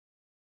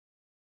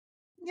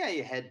 Yeah,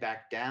 you head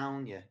back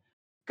down. You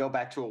go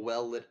back to a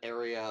well-lit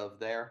area of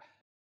there.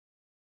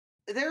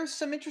 There's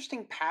some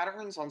interesting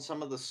patterns on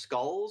some of the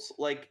skulls.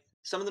 Like,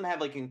 some of them have,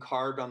 like,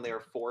 carved on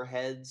their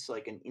foreheads,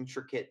 like, an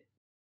intricate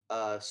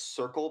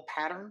circle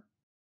pattern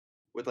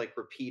with, like,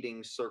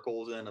 repeating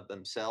circles in of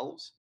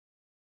themselves.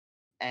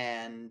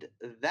 And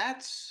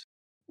that's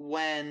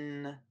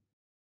when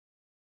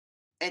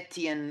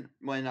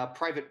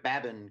Private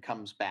Babin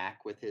comes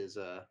back with his,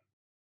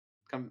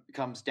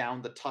 comes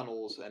down the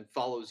tunnels and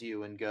follows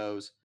you and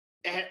goes,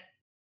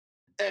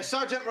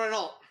 Sergeant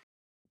Renault.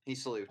 He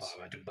salutes.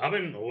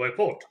 Babin,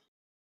 report.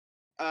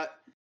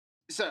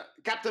 Sir,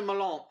 Captain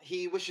Malone,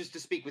 he wishes to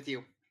speak with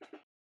you.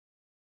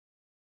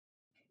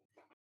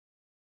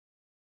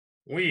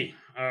 Oui,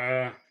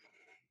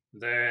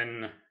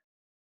 then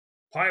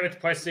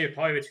Private Pressy,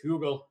 Private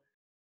Hugel,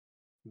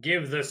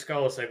 give the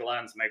skulls a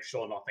glance, make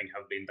sure nothing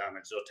have been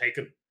damaged or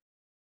taken.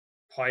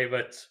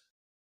 Private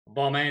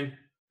Bowman,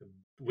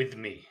 with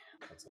me.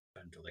 That's a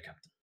turn to the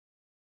captain.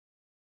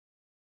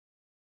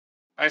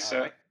 I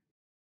sir. Right.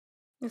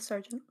 Yes,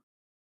 Sergeant.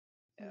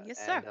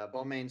 Yes, sir. And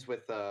Bowman's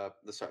with the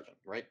sergeant,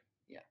 right?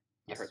 Yeah,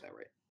 Yes. I heard that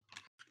right.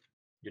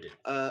 You did.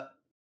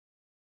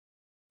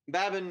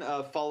 Babin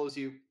follows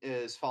you,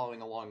 is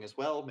following along as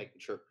well, making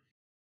sure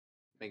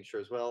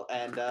as well.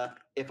 And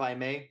if I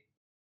may,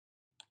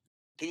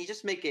 can you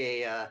just make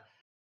a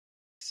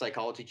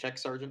psychology check,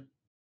 Sergeant?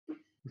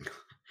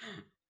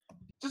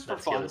 Just for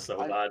That fun. feels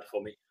so bad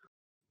for me.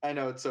 I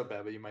know it's so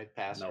bad, but you might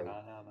pass or No.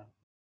 not. I don't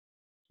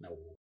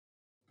know.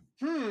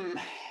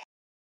 No.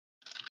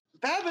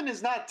 Babin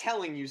is not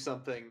telling you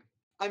something.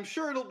 I'm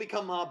sure it'll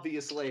become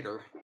obvious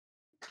later.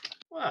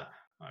 Well,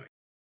 I mean,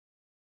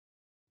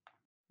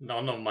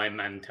 none of my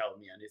men tell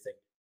me anything.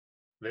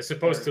 They're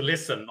supposed to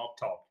listen, not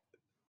talk.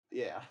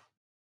 Yeah.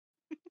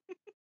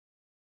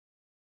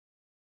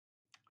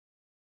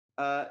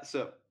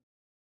 So,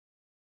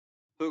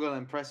 Hugel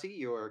and Pressy,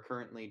 you are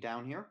currently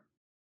down here,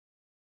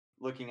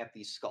 looking at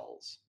these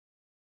skulls.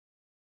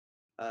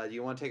 Do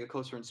you want to take a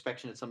closer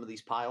inspection at some of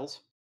these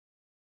piles?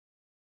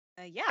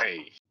 Yeah.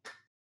 Hey.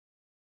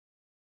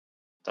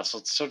 That's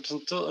what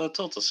Certain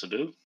told us to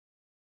do.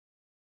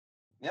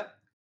 Yep.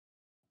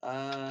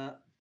 I'll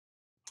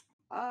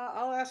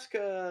ask.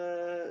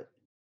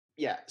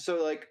 Yeah.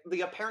 So, like,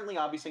 the apparently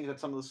obvious thing is that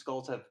some of the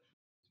skulls have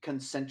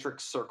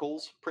concentric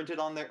circles printed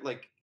on their,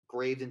 like,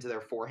 graved into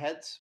their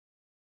foreheads,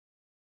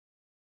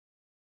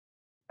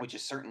 which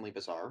is certainly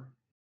bizarre.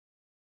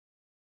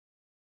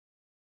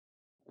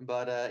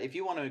 But if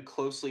you want to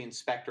closely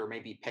inspect or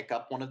maybe pick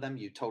up one of them,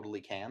 you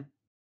totally can.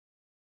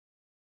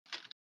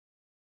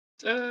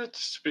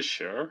 Just to be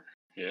sure,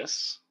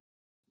 yes.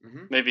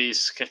 Mm-hmm. Maybe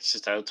sketch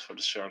it out for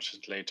the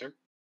sergeant later.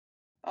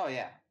 Oh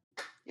yeah,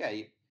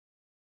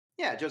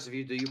 yeah. Joseph,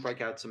 you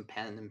break out some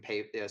pen and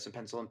paper, some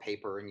pencil and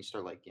paper, and you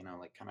start like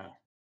kind of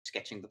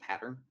sketching the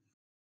pattern.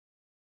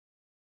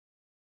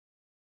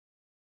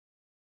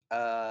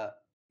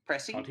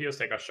 Pressy. Can't you just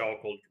take a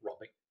charcoal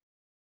dropping?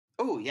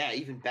 Oh yeah,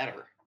 even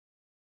better.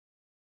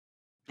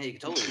 Yeah, you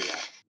can totally do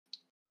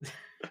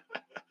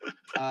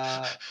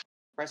that.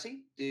 Pressy,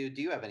 do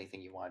you have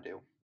anything you want to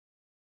do?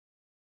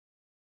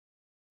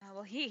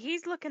 Well,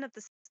 he's looking at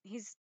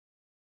he's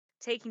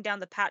taking down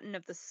the pattern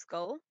of the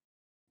skull.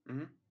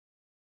 Mm-hmm.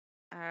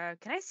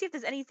 Can I see if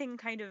there's anything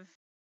kind of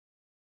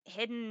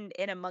hidden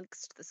in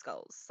amongst the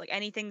skulls? Like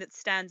anything that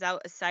stands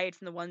out aside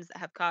from the ones that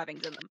have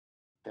carvings in them?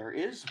 There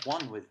is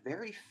one with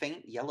very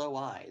faint yellow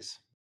eyes.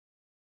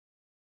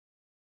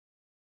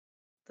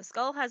 The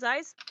skull has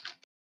eyes?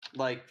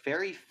 Like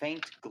very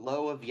faint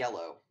glow of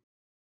yellow.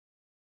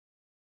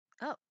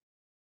 Oh.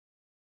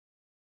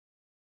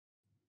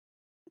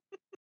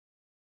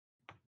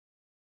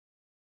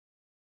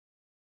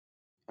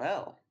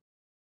 Well,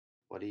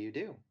 what do you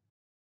do?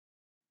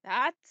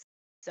 That's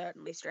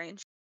certainly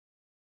strange.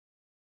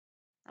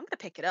 I'm gonna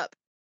pick it up.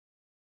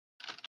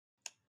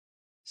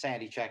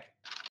 Sandy check.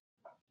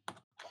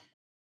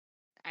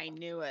 I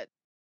knew it.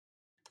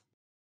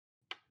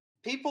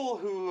 People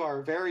who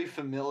are very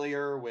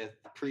familiar with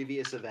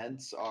previous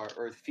events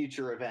or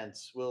future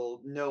events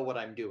will know what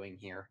I'm doing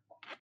here.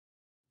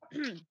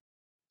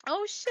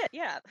 Oh shit,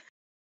 yeah.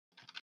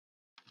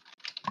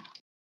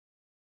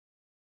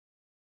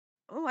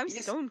 Oh, I'm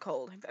Yes. stone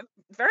cold. I'm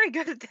very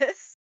good at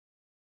this.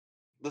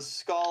 The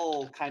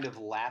skull kind of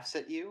laughs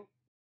at you.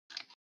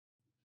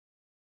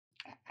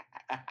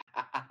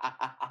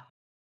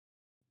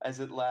 As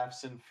it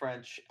laughs in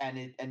French,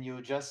 and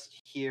you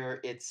just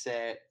hear it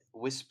say,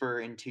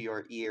 whisper into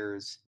your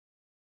ears.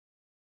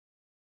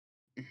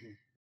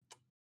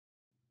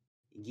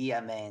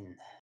 Guillemette,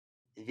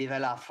 vive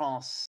la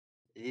France,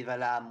 vive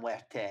la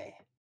muerte.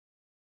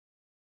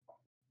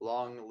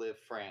 Long live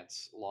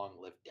France, long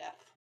live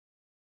death.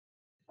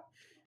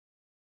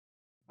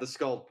 The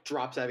skull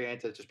drops out of your hand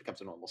until it just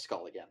becomes a normal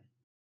skull again.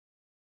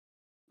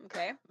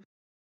 Okay.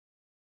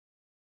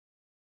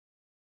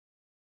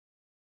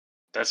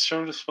 That's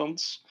your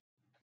response?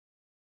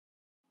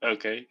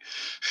 Okay.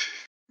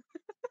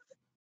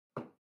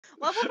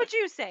 Well, what would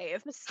you say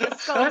if the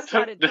skull I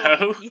started don't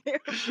talking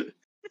know. to you?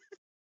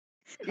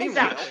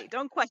 Meanwhile- Exactly.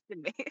 Don't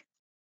question me.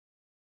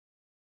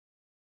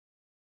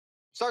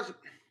 Sergeant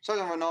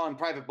Renault and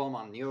Private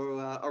Beaumont, you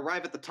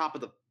arrive at the top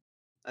of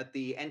at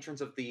the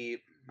entrance of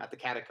the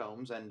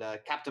catacombs, and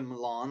Captain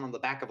Milan on the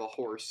back of a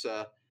horse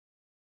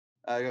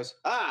goes,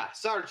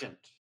 Sergeant,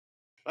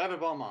 Private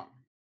Beaumont.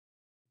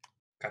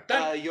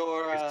 Captain,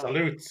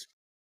 salutes.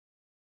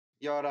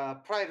 Your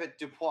Private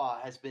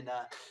Dupois has been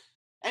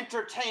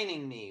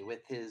entertaining me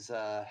with his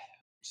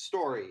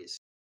stories.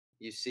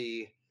 You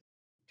see,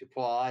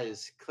 Dupois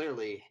is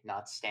clearly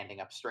not standing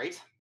up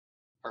straight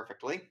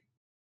perfectly.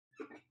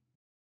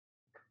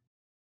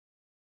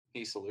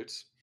 He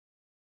salutes.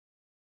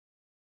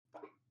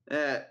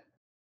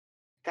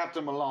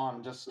 Captain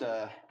Milan just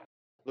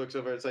looks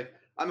over. It's like,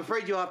 I'm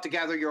afraid you'll have to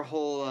gather your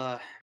whole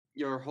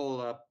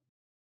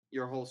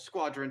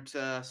squadron,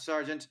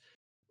 Sergeant.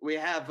 We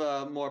have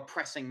a more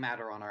pressing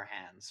matter on our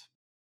hands.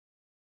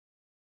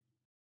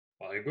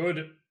 Very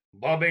good.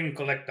 Bobbin,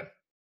 collect them.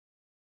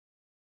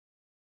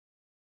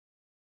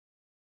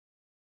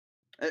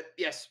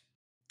 Yes.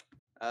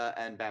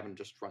 And Babin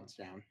just runs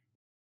down.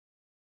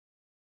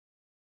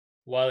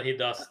 While he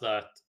does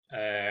that,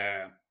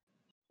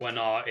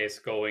 Wenar is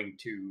going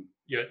to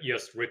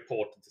just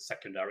report the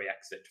secondary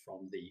exit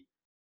from the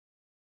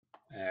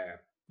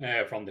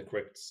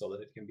crypt so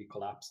that it can be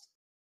collapsed.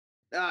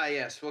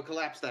 Yes, we'll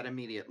collapse that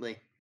immediately.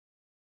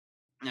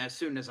 As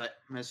soon as I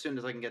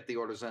can get the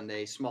orders on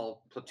a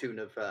small platoon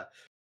of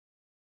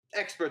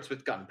experts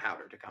with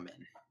gunpowder to come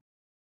in.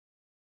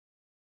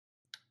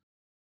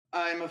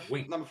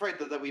 Wink. I'm afraid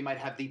that we might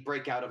have the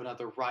breakout of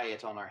another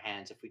riot on our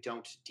hands if we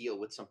don't deal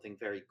with something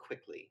very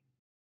quickly.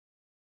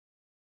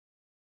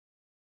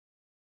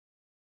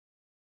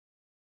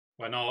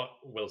 Renault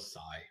will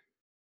sigh.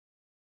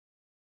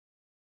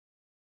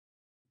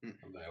 Hmm.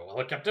 Very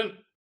well, Captain.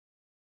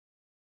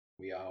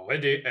 We are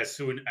ready as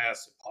soon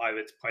as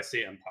Private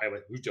Pressy and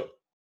Private Hujo.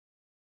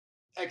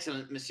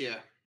 Excellent, monsieur.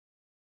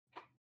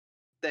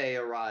 They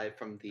arrive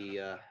from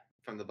the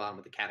bottom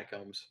of the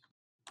catacombs.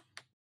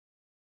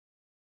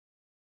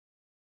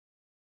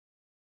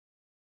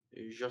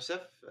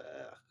 Joseph,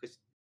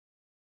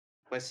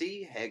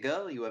 Pressy,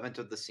 Hegel, you have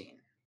entered the scene.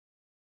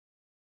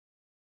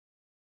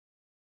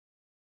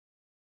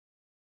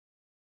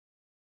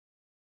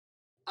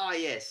 Ah,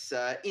 yes.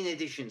 In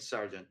addition,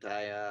 Sergeant,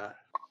 I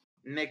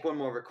make one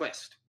more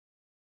request.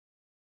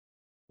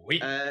 Oui.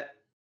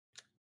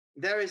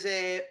 There is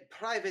a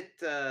private.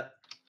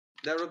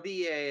 There will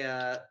be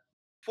a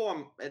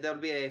There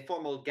will be a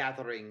formal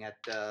gathering at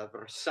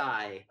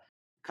Versailles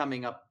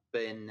coming up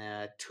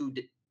in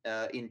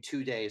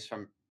 2 days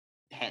from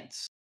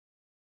hence.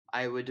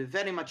 I would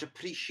very much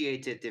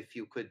appreciate it if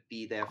you could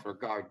be there for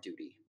guard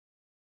duty.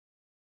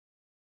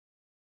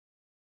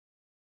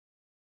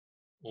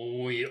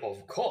 Oui,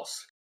 of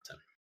course.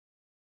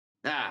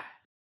 Ah,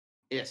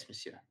 yes,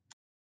 monsieur.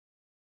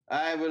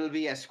 I will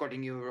be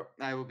escorting you.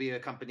 I will be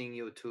accompanying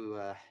you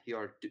to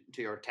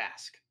your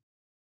task.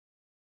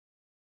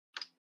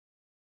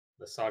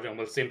 The sergeant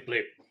will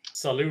simply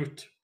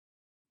salute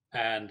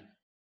and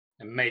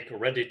make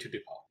ready to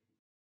depart.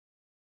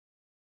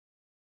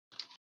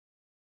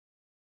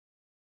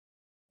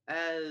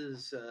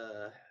 As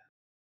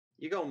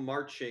you go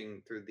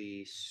marching through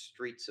the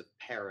streets of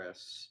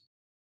Paris,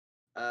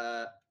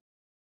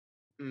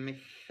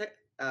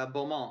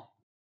 Beaumont,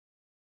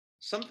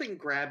 something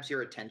grabs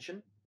your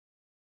attention.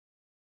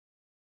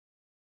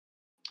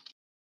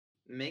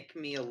 Make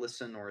me a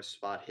listen or a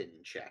spot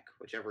hidden check,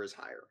 whichever is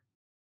higher.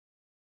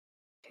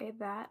 Okay,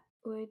 that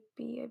would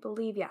be, I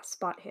believe, yeah,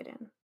 spot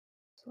hidden.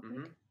 So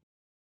Mm-hmm.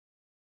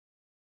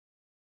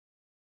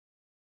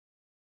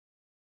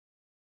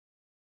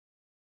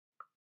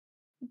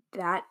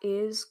 that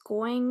is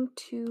going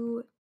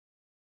to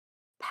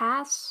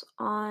pass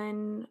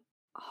on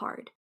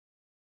hard.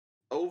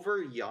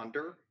 Over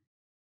yonder,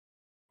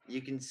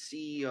 you can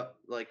see,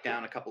 like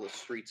down a couple of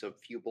streets a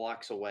few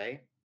blocks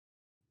away,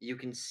 you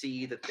can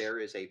see that there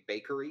is a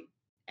bakery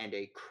and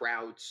a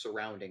crowd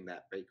surrounding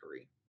that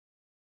bakery.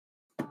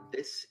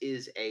 This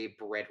is a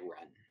bread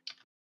run.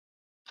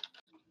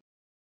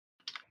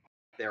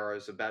 There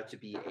is about to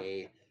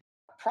be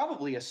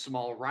probably a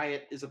small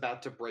riot is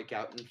about to break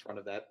out in front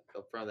of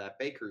that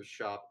baker's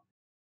shop.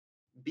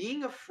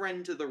 Being a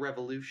friend to the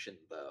revolution,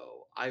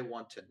 though, I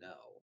want to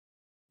know,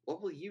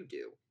 what will you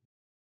do?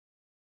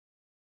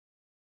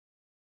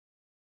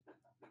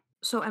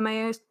 So am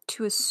I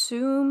to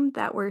assume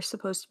that we're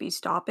supposed to be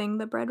stopping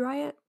the bread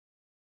riot?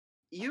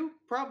 You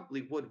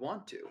probably would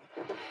want to,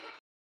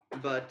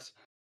 but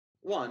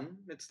one,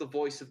 it's the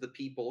voice of the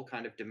people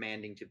kind of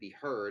demanding to be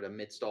heard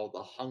amidst all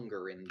the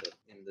hunger in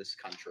this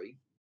country.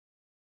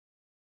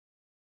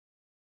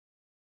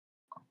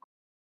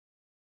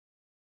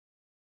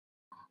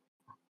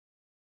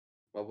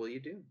 What will you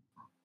do?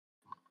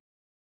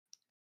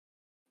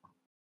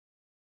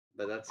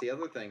 But that's the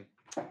other thing.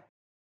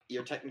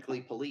 You're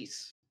technically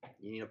police.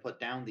 You need to put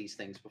down these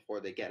things before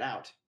they get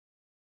out.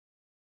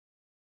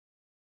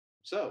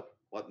 So,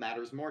 what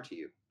matters more to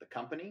you, the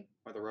company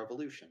or the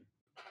revolution?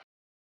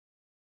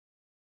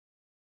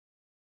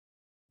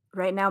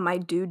 Right now, my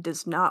dude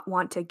does not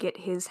want to get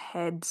his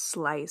head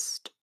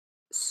sliced.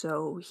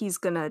 So he's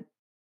gonna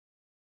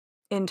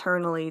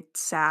internally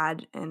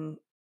sad and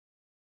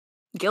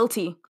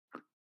guilty.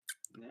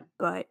 Yeah.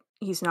 But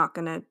he's not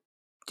gonna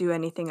do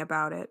anything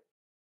about it.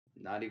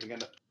 Not even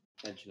gonna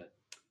mention it.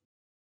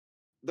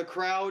 The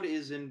crowd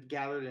is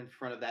gathered in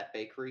front of that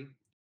bakery.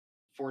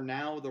 For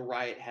now, the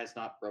riot has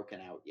not broken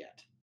out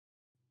yet.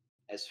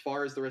 As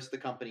far as the rest of the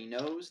company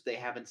knows, they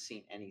haven't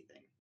seen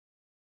anything.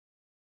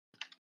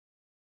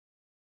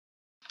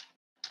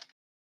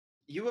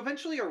 You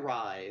eventually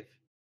arrive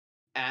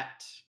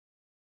at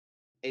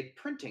a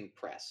printing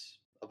press,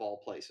 of all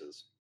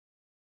places.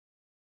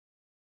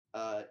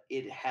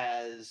 It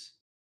has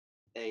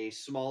a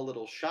small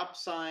little shop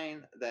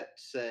sign that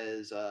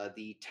says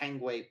the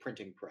Tangway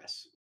Printing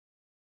Press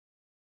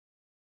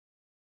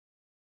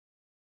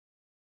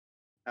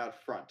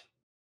out front.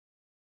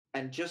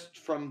 And just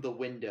from the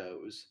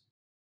windows,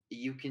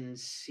 you can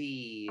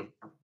see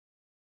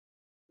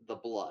the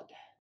blood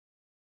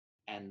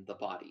and the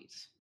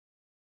bodies.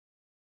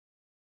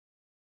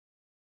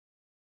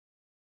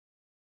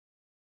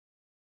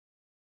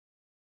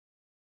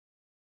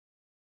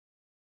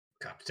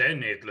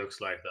 Captain, it looks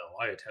like the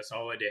riot has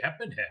already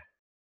happened here.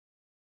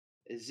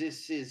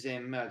 This is a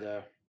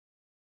murder.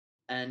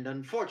 And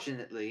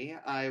unfortunately,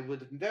 I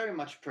would very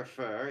much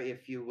prefer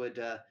if you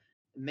would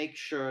make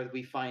sure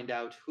we find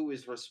out who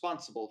is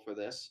responsible for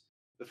this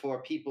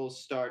before people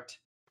start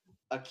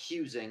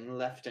accusing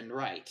left and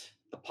right.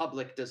 The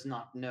public does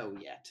not know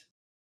yet.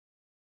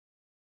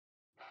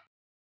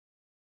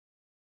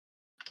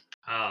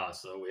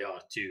 So we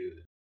are to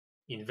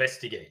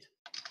investigate.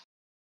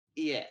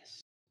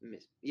 Yes,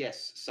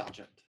 yes,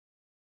 Sergeant.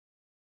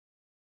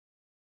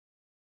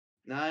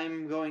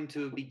 I'm going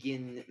to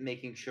begin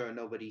making sure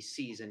nobody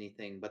sees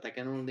anything, but I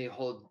can only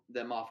hold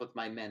them off with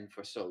my men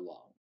for so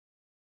long.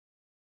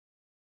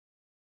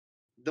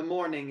 The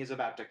morning is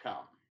about to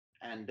come,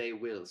 and they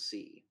will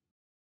see.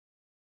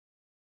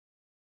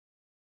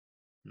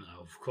 No,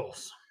 of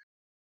course.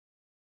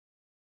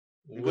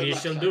 Good We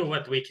luck, shall do Sergeant.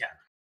 what we can.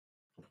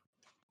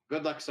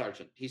 Good luck,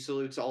 Sergeant. He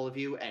salutes all of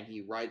you, and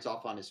he rides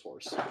off on his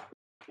horse.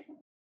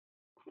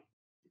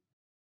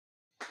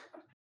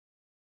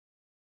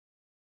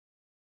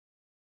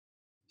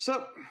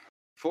 So,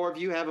 4 of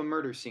you have a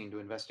murder scene to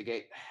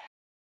investigate.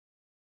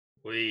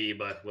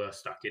 But we're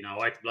stuck in a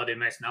white bloody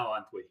mess now,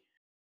 aren't we?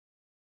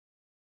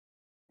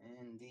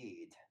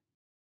 Indeed.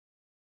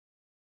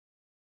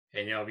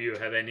 Any of you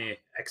have any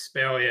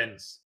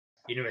experience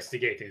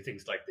investigating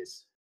things like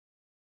this?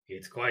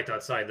 It's quite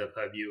outside the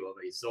purview of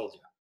a soldier.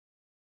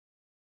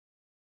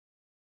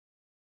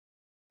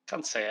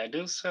 Can't say I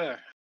do, sir.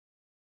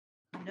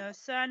 No,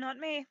 sir, not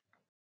me.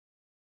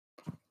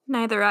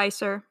 Neither I,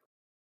 sir.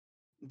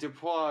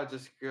 Dupois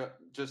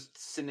just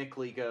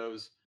cynically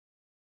goes,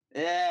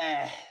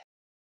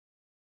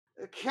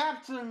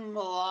 Captain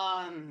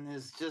Milan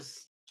has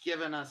just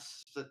given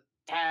us a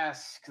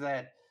task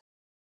that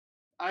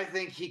I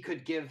think he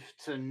could give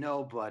to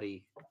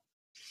nobody.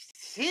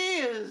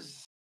 He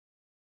is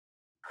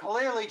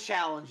clearly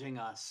challenging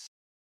us.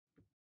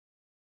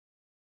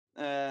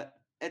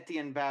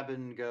 Etienne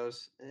Babin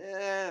goes,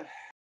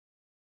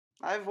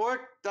 I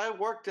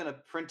worked in a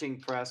printing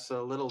press a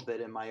little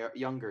bit in my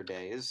younger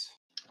days.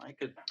 I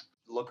could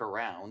look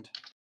around.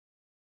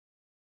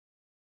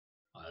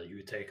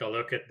 You take a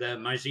look at the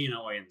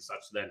Maginot and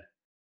such then.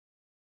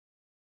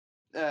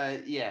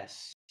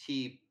 Yes.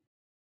 He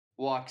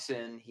walks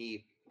in,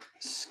 he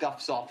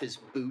scuffs off his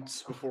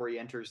boots before he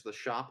enters the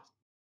shop.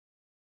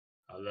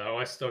 The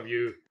rest of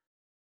you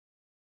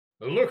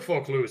look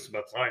for clues,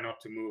 but try not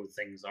to move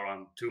things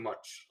around too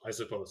much, I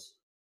suppose.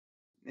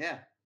 Yeah.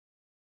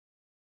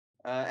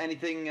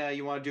 Anything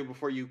you want to do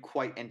before you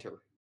quite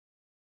enter?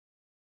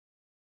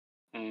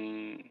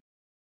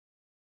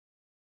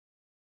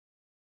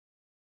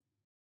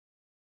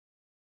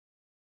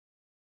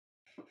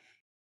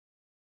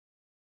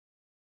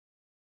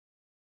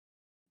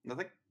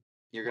 Nothing?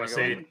 You're going to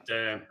go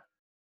in?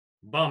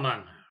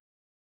 Barman,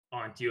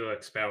 aren't you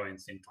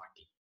experienced in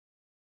tracking?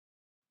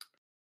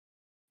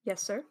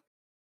 Yes, sir.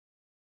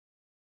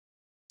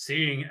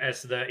 Seeing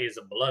as there is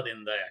blood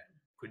in there,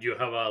 could you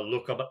have a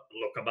look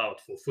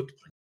about for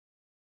footprints?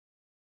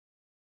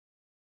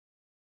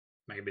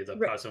 Maybe the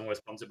person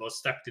responsible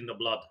stepped in the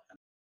blood and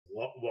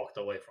walked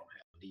away from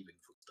here, leaving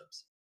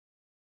footsteps.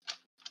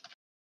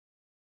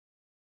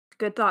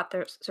 Good thought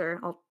there, sir.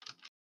 I'll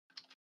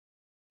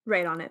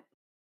write on it.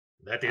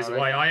 That is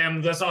why I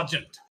am the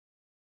sergeant.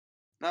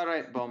 All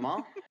right,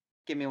 Beaumont.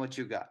 Give me what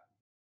you got.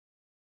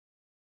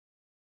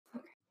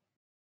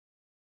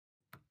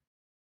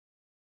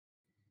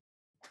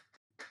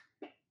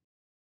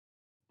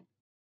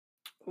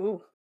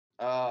 Ooh.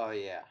 Oh,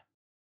 yeah.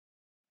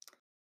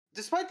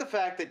 Despite the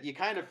fact that you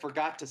kind of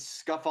forgot to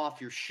scuff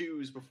off your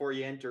shoes before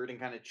you entered and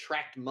kind of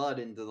tracked mud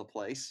into the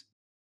place,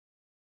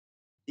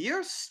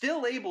 you're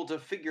still able to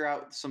figure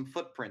out some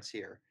footprints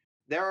here.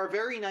 There are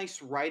very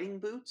nice riding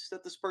boots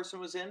that this person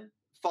was in,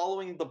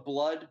 following the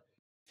blood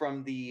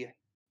from the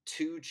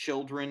 2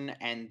 children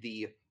and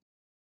the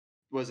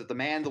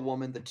man, the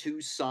woman, the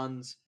 2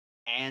 sons,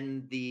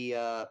 and the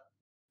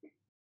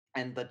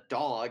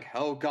dog.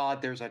 Oh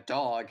God, there's a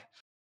dog.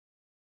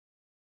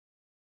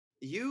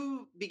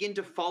 You begin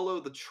to follow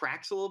the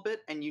tracks a little bit,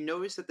 and you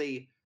notice that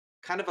they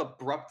kind of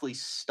abruptly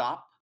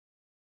stop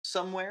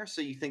somewhere,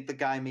 so you think the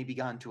guy maybe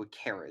got into a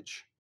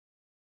carriage.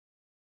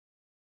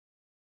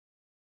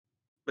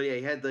 But yeah,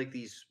 he had like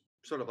these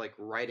sort of like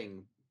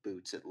riding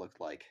boots, it looked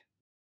like.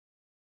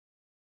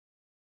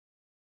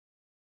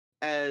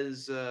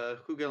 As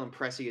Hugel and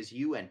Pressy, as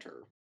you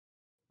enter,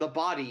 the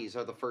bodies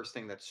are the first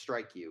thing that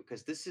strike you,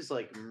 because this is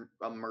like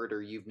a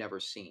murder you've never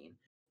seen.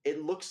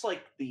 It looks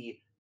like the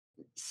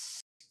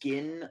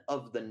skin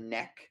of the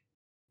neck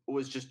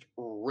was just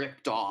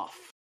ripped off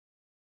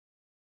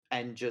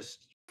and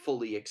just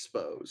fully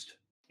exposed.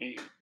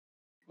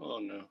 Oh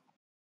no.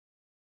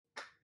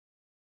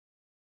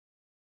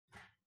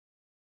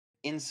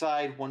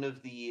 Inside one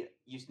of the,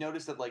 you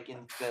notice that like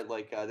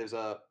there's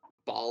a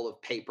ball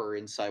of paper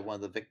inside one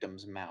of the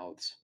victims'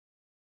 mouths.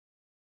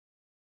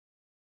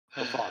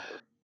 The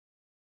father.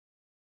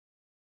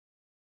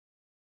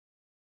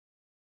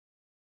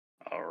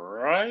 All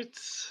right,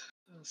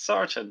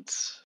 Sergeant.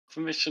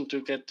 Permission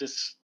to get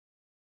this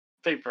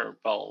paper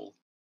ball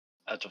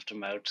out of the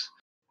mouth.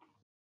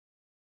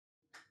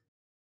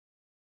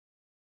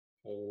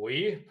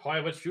 Oui,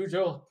 Private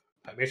Hugel.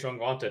 Permission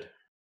granted.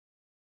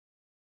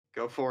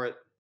 Go for it.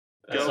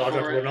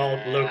 Sergeant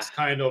Renault looks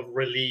kind of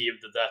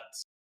relieved that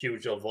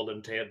Hugel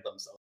volunteered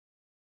themselves.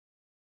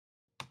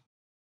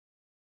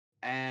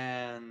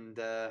 And,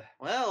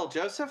 well,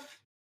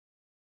 Joseph,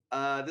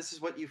 This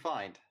is what you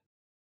find.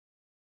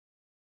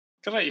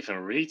 Can I even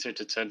read with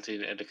the 20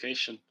 in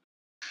education?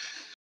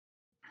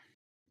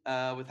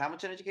 With how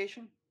much in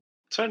education?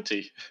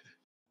 20.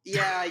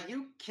 Yeah,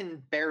 you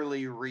can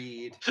barely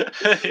read.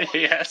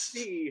 Yes.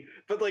 See,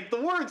 but like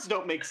the words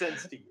don't make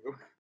sense to you.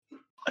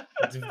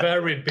 It's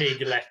very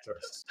big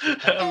letters.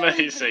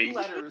 Amazing. Big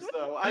letters,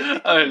 though. I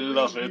think I you can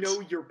love read it.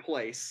 Know your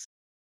place.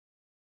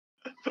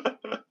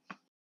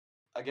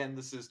 Again,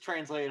 this is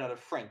translated out of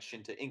French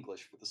into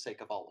English for the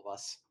sake of all of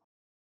us.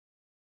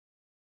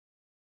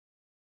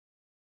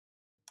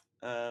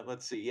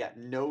 Let's see. Yeah,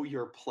 know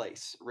your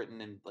place, written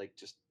in like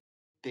just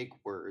big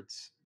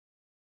words.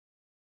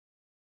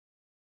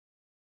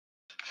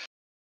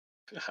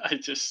 I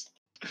just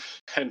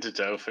hand it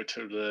over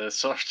to the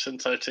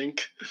sergeant, I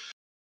think.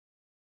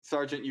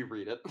 Sergeant, you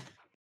read it.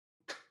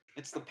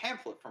 It's the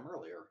pamphlet from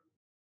earlier.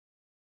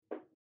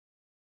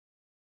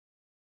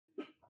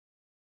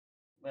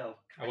 Well,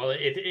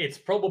 It's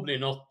probably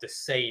not the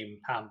same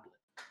pamphlet.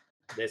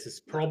 This is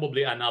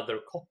probably another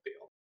copy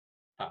of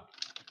pamphlet.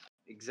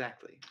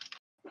 exactly.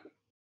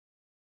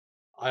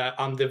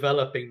 I'm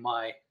developing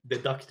my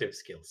deductive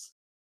skills.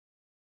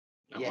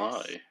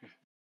 Yes.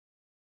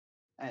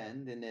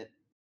 And in it,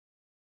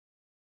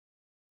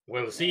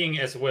 Well, seeing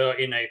as we're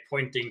in a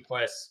pointing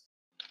quest,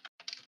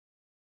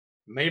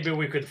 maybe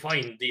we could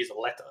find these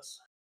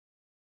letters.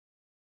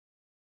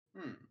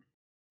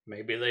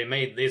 Maybe they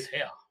made this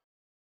here.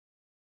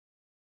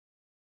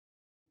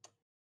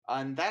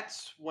 And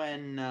that's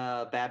when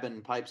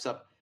Babin pipes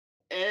up.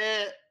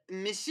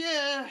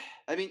 Monsieur,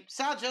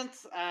 Sergeant,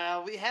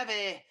 we have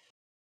a...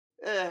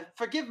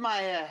 forgive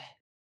my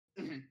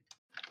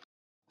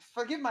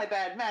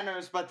bad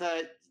manners, but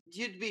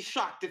you'd be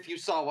shocked if you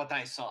saw what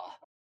I saw.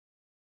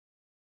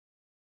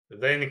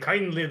 Then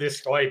kindly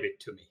describe it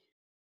to me.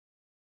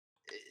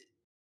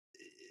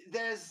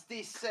 There's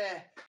this...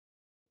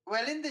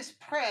 well, in this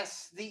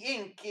press, the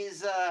ink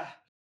is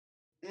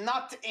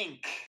not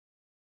ink.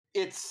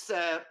 It's...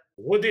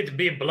 Would it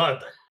be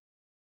blood?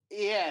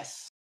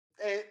 yes,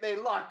 a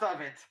lot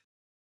of it.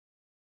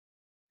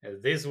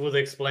 This would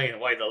explain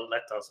why the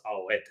letters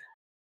are red.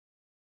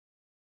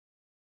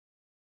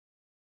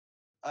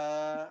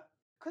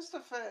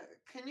 Christopher,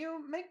 can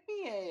you make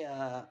me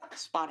a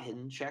spot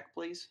hidden check,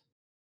 please?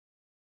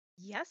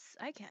 Yes,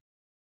 I can.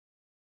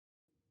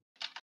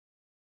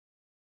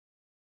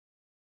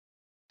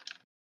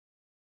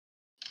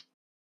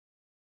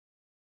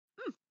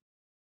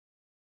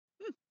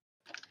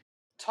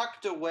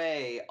 Tucked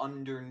away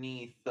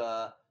underneath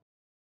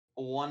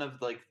one of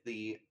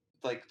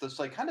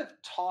kind of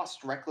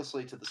tossed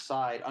recklessly to the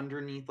side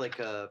underneath like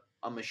a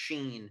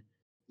machine,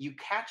 you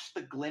catch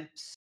the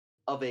glimpse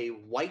of a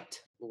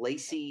white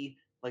lacy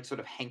like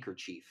sort of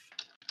handkerchief.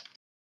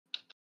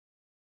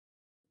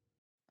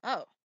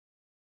 Oh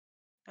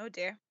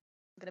dear.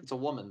 It's a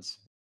woman's.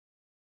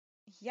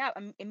 Yeah,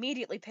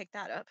 immediately pick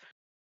that up.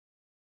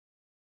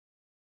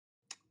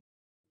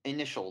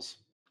 Initials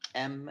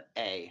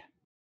M.A.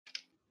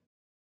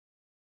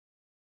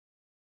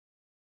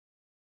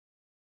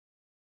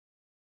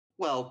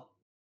 Well,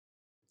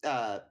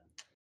 I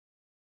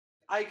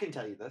can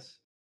tell you this.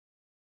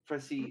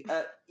 Tracy,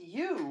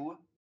 you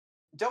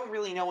don't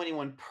really know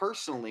anyone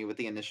personally with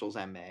the initials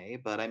M.A.,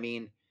 but I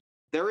mean,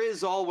 there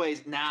is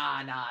always...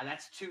 Nah,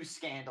 that's too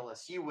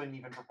scandalous. You wouldn't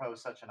even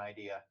propose such an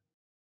idea.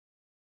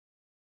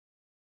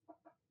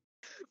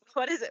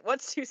 What is it?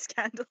 What's too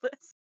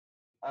scandalous?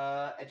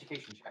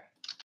 Education check.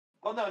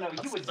 Oh, no,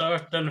 A you would...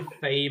 certain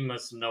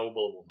famous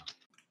noblewoman.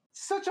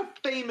 Such a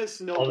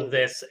famous noblewoman. Of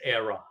this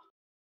era.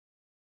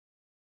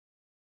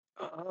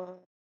 No.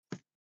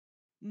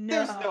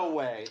 There's no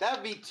way. That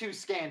would be too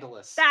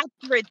scandalous.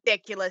 That's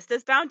ridiculous.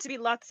 There's bound to be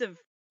lots of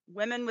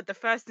women with the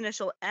first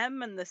initial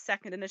M and the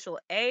second initial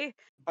A.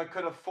 But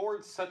could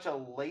afford such a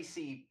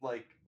lacy,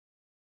 like,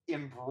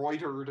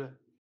 embroidered...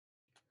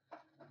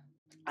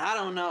 I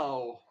don't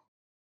know.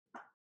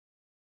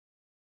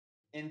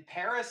 In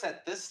Paris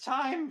at this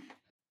time?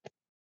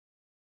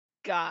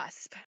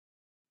 Gasp.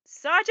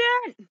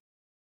 Sergeant!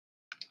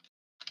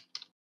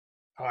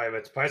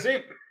 Private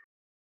Percy.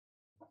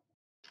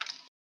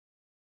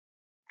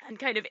 And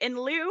kind of in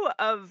lieu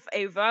of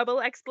a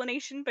verbal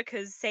explanation,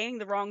 because saying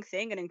the wrong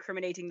thing and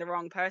incriminating the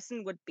wrong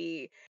person would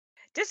be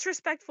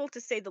disrespectful to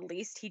say the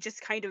least, he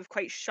just kind of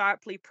quite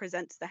sharply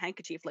presents the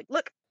handkerchief like,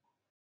 look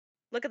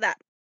at that.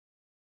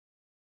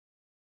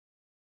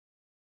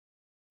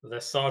 The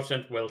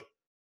sergeant will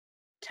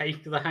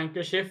take the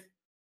handkerchief,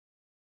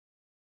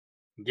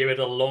 give it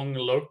a long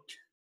look,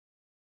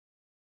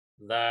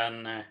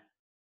 then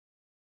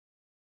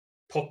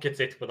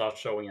pockets it without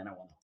showing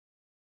anyone.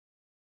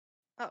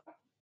 Oh.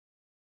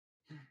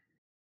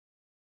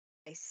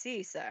 I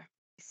see, sir.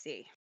 I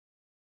see.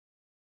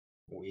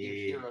 You We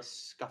hear a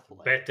scuffling.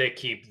 better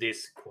keep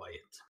this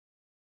quiet.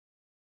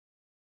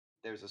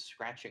 There's a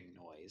scratching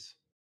noise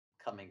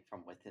coming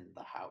from within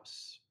the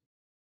house.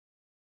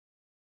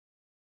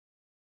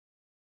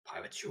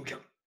 Private Hugo,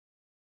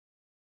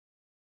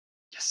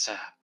 Yes, sir.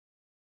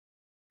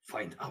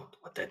 find out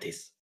what that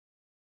is.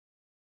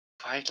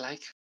 Quite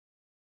like.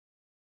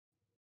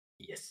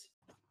 Yes.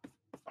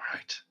 All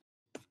right.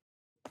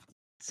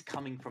 It's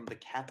coming from the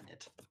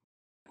cabinet.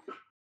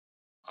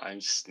 I'm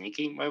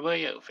sneaking my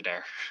way over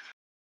there.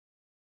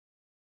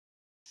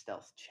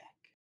 Stealth check.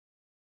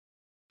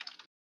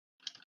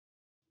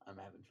 I'm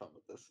having fun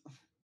with this.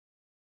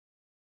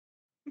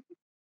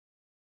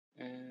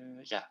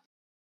 Yeah.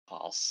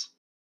 Pass.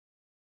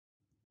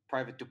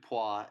 Private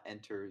Dupois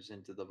enters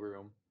into the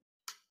room.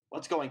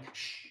 What's going?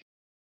 Shh.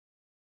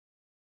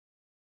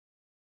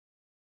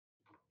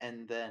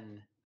 And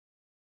then,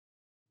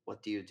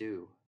 what do you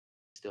do?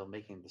 Still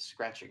making the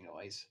scratching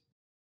noise.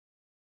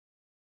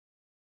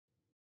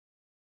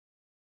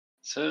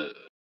 So,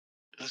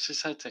 was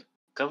inside the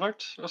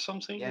cupboard or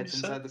something? Yeah, it's you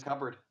inside said? the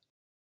cupboard.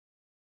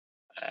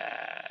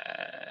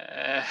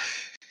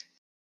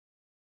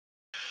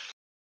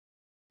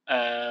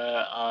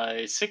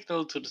 I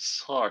signal to the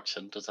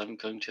sergeant that I'm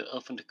going to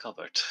open the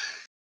cupboard.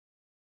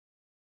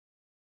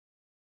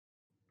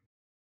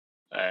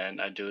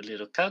 And I do a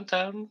little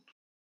countdown.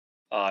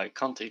 I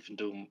can't even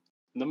do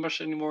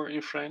numbers anymore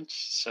in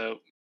French, so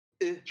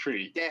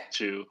 3, yeah.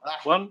 2, Ah.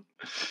 1.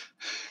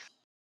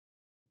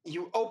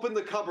 You open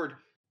the cupboard,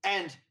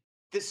 and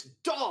this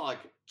dog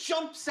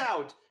jumps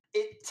out.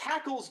 It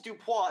tackles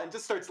Dupois and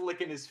just starts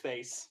licking his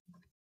face.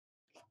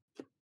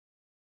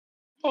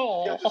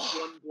 Oh, Got just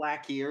one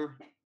black ear.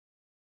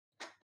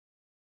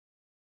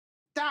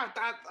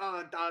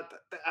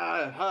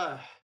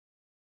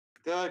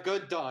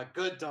 Good dog,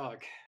 good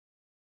dog.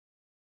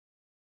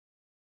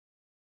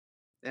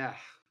 Yeah.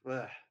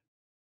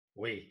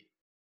 Oui.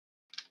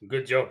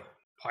 Good job,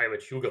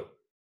 Pirate Hugo.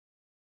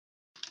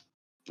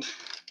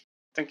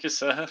 thank you,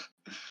 sir.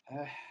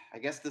 I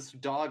guess this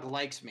dog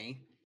likes me.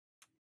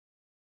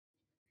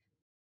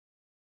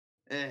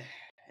 If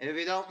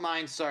you don't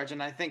mind,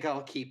 Sergeant, I think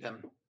I'll keep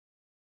him.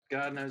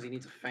 God knows he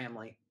needs a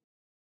family.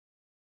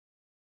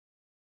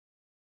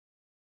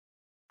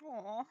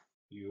 Aw.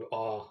 You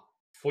are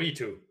free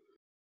to.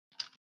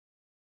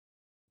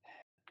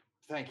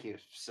 Thank you,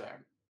 sir.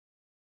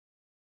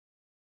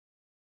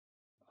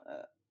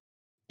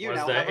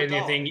 Was there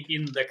anything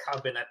in the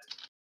cabinet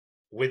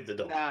with the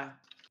dog? Nah,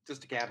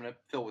 just a cabinet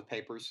filled with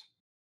papers.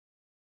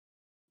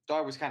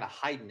 Dog was kind of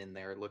hiding in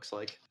there, it looks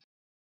like.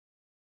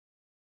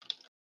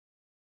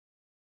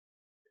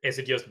 Is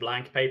it just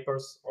blank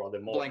papers, or are there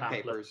more Blank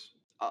pamphlets? papers.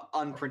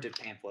 Unprinted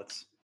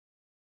pamphlets.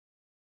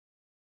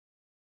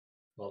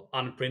 Well,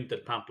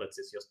 unprinted pamphlets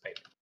is just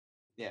paper.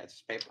 Yeah, it's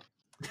just paper.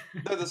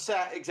 They're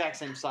the exact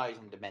same size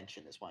and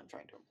dimension, is what I'm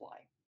trying to imply.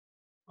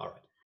 All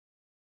right.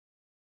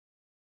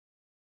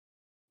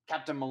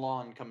 Captain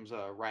Milan comes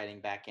riding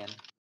back in.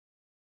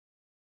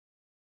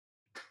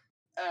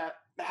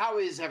 How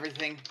is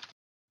everything?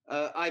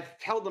 I've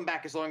held them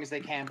back as long as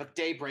they can, but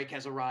daybreak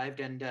has arrived,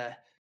 and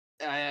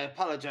I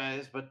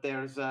apologize, but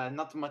there's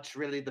not much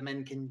really the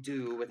men can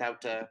do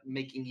without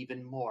making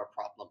even more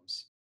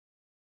problems.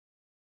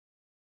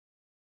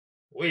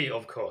 We,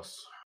 of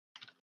course.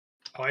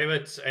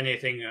 Pirates,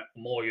 anything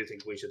more you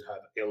think we should have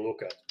a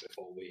look at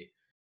before we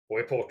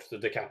report to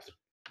the captain?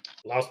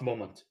 Last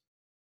moment.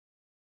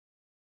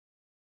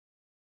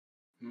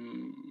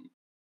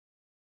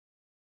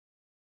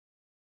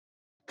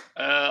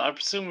 I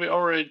presume we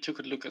already took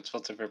a look at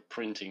what they were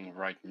printing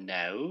right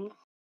now.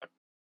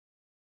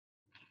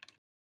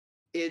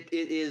 It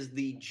is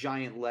the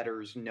giant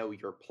letters, "Know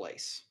Your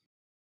Place."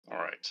 All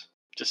right,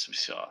 just to be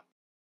sure.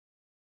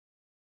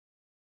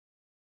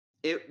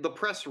 The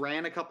press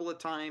ran a couple of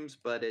times,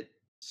 but it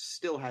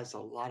still has a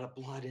lot of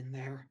blood in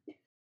there.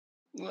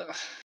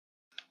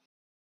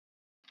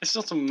 It's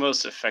not the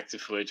most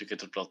effective way to get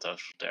the blood out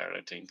of there,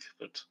 I think,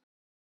 but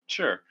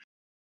sure.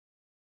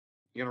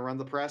 You gonna run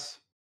the press?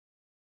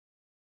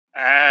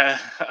 I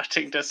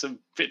think that's a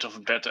bit of a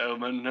bad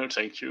omen. No,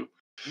 thank you.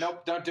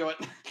 Nope, don't do it.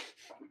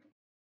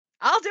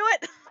 I'll do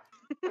it.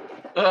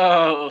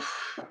 Oh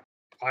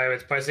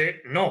Pirates, Percy,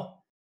 no.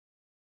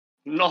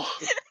 no!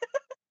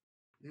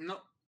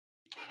 No.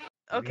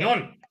 Okay.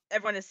 None.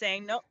 Everyone is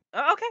saying no.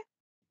 Oh, okay.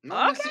 No,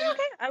 Okay. monsieur,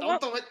 Okay. I don't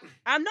won't. do it.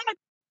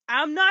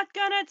 I'm not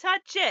gonna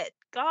touch it.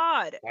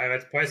 God.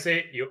 Pirates,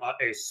 Percy, you are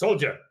a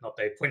soldier, not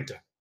a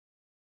printer.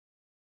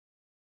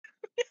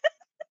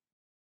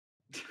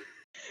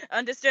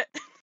 Understood.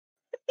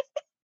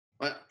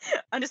 What?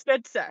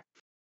 Understood, sir.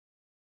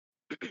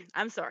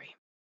 I'm sorry.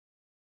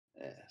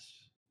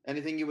 Yes.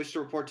 Anything you wish to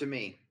report to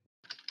me?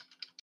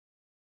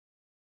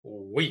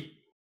 We.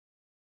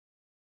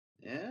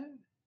 Yeah?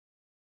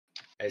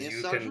 As Yes,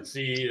 you Sergeant? can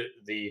see,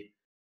 the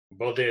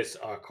bodies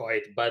are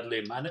quite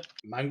badly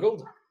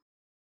mangled.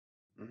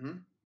 Mm-hmm.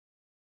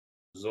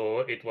 So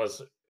it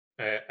was,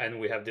 and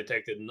we have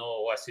detected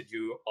no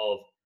residue of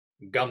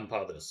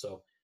gunpowder.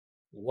 So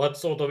what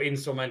sort of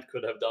instrument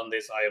could have done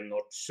this, I am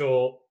not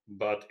sure,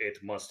 but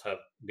it must have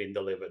been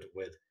delivered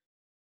with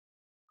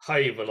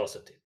high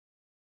velocity.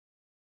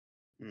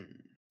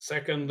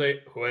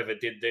 Secondly, whoever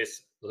did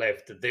this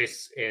left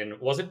this in.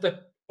 Was it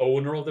the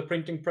owner of the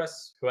printing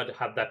press who had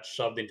that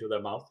shoved into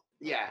their mouth?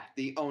 Yeah,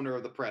 the owner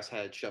of the press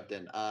had it shoved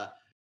in.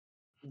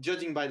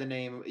 Judging by the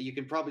name, you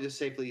can probably just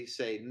safely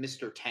say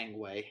Mr.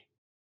 Tangway.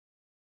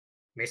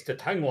 Mr.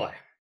 Tangwai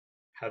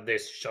had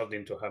this shoved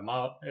into her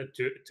mouth,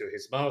 to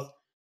his mouth,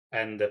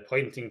 and the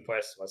printing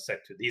press was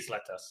set to these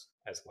letters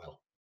as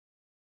well.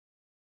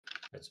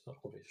 Let's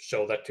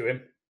show that to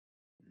him.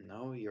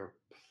 Know your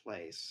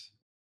place.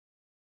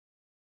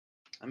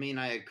 I mean,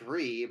 I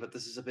agree, but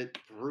this is a bit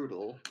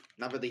brutal.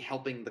 Not really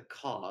helping the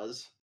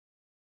cause.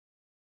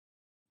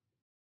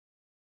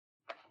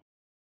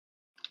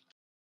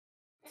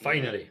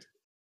 Finally.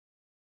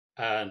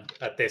 And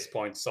at this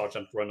point,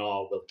 Sergeant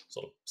Renard will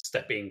sort of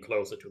step in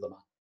closer to the man.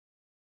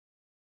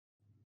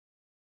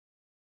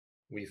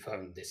 We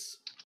found this.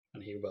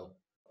 And he will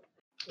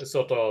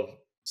sort of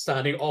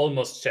standing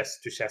almost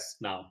chest to chest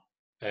now,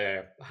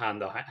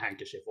 hand a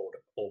handkerchief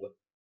over.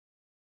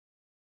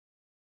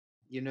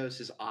 You notice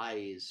his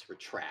eyes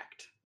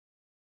retract.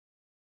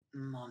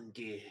 Mon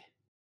Dieu.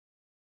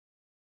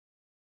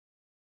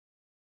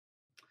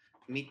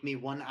 Meet me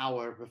 1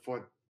 hour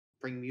before.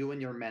 Bring you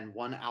and your men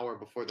 1 hour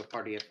before the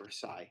party at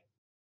Versailles.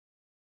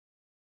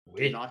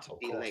 Do not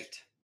be late.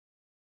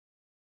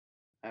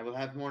 I will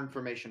have more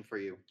information for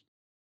you.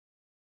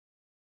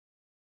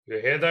 You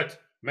hear that,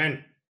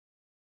 men?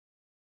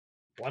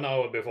 1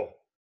 hour before.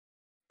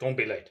 Don't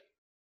be late.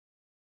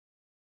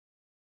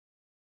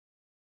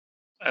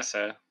 I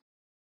say.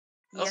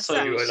 Yes, Also,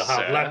 sir. You will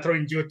have sir.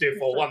 latrine duty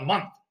for 1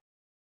 month.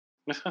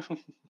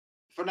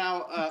 For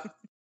now,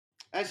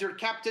 as your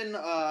captain,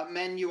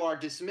 men, you are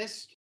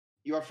dismissed.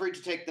 You are free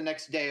to take the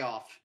next day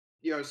off.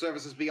 Your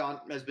service has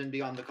been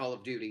beyond the call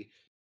of duty.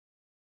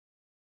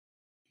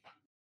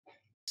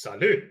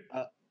 Salut.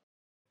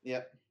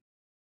 Yep.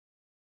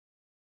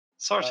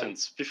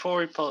 Sergeants, before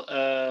we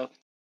part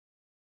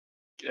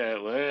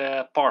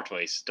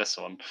ways, this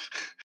one.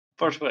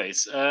 Part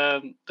ways.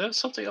 There's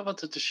something I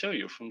wanted to show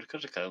you from the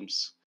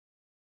catacombs.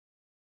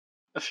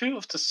 A few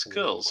of the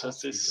skulls have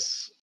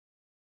this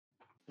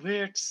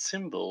weird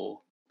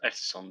symbol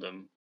etched on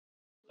them.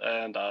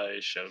 And I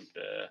showed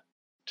the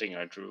thing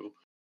I drew.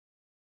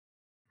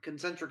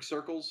 Concentric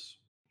circles,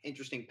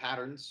 interesting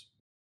patterns,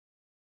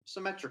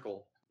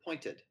 symmetrical,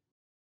 pointed.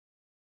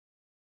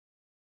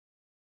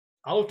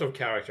 Out of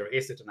character,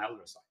 is it an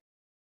elder sign?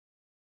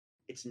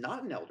 It's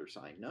not an elder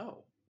sign,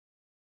 no.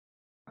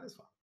 That's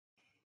fine.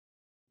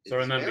 So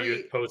It's remember, you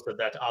very- posted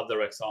that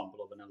other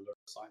example of an elder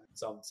sign. It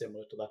sounds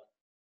similar to that.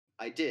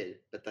 I did,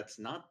 but that's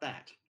not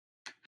that.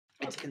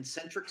 It's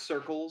concentric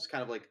circles,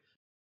 kind of like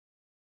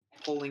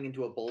pulling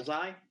into a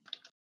bullseye.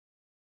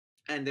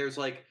 And there's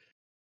like,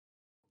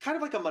 kind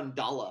of like a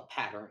mandala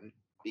pattern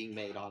being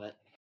made on it.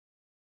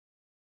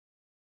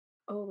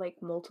 Oh,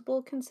 like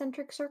multiple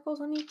concentric circles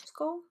on each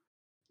skull?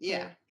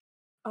 Yeah.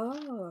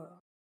 Oh.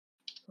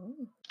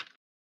 Oh.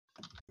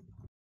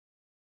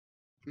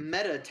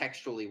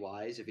 Meta-textually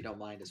wise, if you don't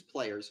mind as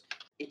players,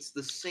 it's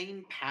the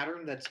same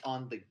pattern that's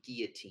on the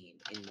guillotine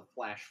in the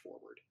flash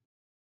forward.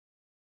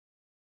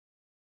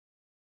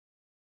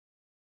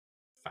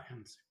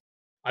 Fancy.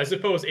 I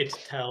suppose it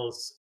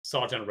tells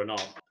Sergeant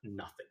Renard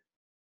nothing.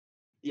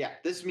 Yeah,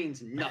 this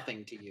means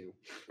nothing to you.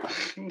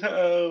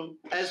 No.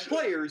 As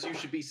players, you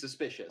should be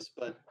suspicious,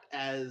 but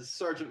as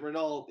Sergeant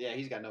Renault, yeah,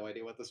 he's got no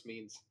idea what this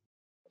means.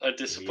 I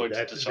disappointed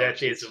That the is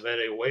sergeants.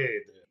 very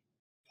weird.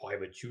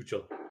 Private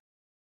tutor.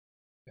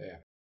 Yeah.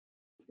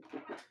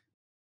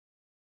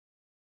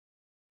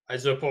 I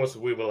suppose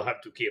we will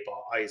have to keep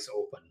our eyes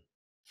open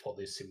for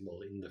this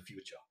symbol in the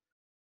future.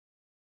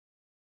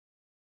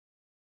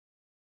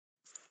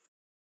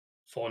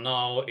 For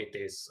now, it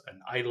is an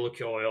idle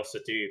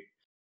curiosity,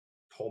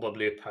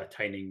 probably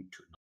pertaining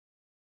to.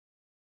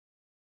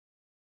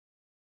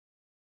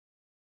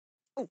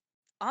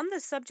 On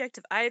the subject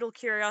of idle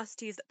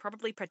curiosities that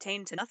probably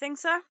pertain to nothing,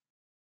 sir.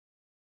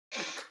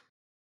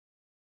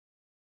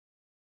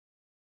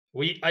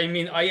 I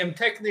am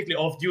technically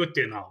off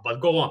duty now,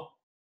 but go on.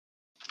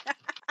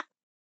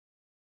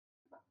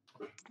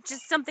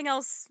 Just something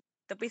else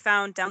that we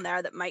found down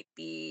there that might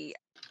be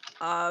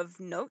of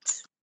note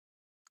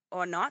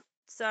or not,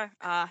 sir.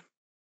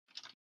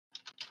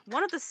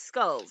 One of the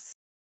skulls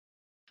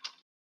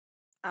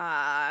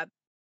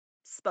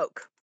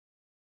spoke.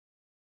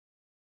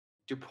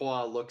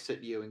 Dupois looks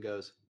at you and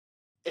goes,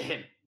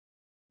 Ahem.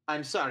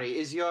 I'm sorry,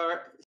 is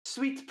your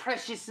sweet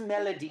precious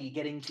melody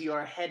getting to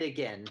your head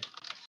again?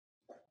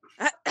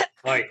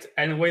 Right,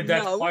 and with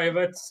that, No.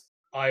 private,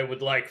 I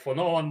would like for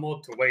no one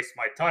more to waste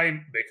my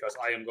time because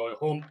I am going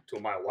home to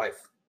my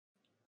wife.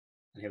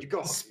 And he'll You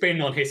go.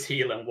 spin on his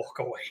heel and walk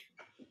away.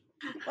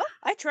 Well,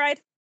 I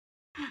tried.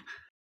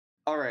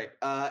 All right,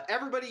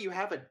 everybody, you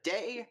have a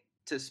day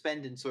to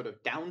spend in sort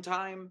of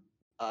downtime.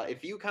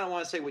 If you kind of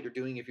want to say what you're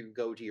doing, if you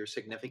go to your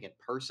significant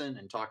person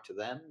and talk to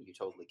them, you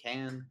totally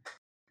can.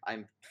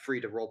 I'm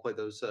free to roleplay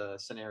those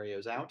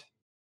scenarios out.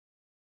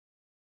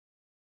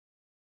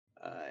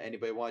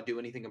 Anybody want to do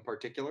anything in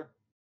particular?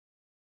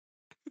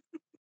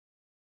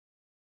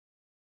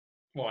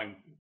 Well,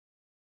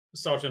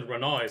 Sergeant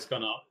Renard is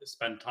gonna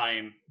spend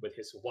time with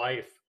his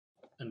wife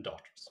and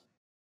daughters.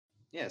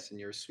 Yes, in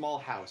your small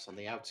house on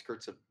the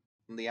outskirts of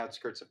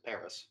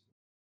Paris.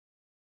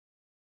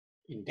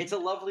 Indeed. It's a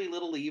lovely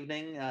little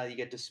evening. You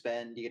get to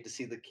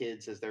see the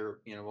kids as they're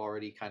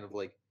already kind of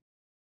like,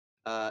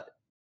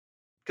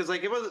 because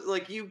like it was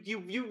like you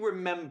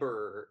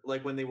remember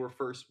like when they were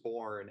first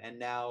born, and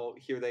now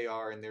here they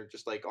are, and they're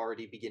just like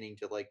already beginning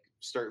to like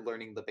start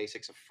learning the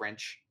basics of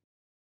French,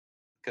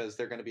 because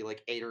they're going to be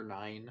like 8 or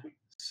 9.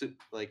 So,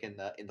 like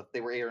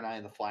they were 8 or 9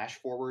 in the flash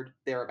forward.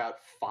 They're about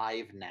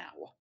 5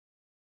 now.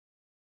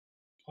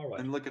 All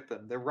right. And look at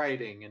them. They're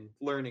writing and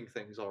learning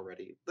things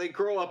already. They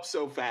grow up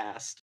so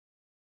fast.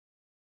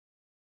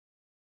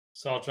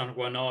 Sergeant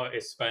Guano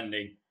is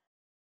spending,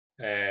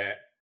 or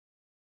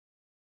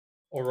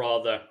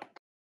rather,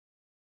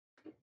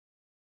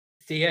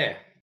 Thea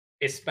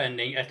is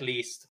spending at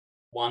least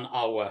 1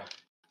 hour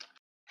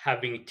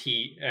having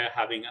tea,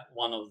 having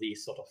one of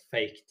these sort of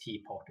fake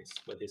tea parties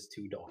with his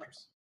 2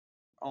 daughters,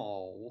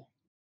 Oh.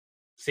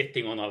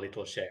 sitting on a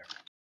little chair.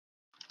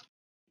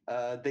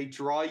 They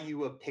draw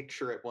you a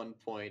picture at one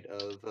point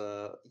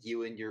of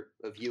you in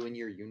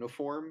your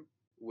uniform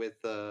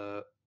with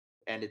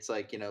and it's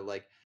like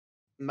like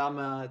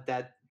mama,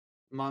 dad,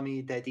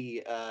 mommy,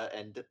 daddy,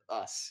 and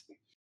us.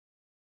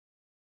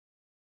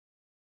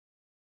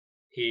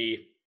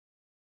 He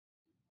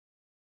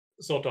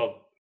sort of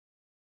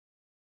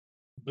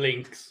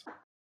blinks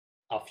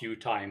a few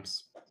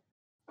times,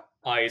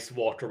 eyes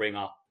watering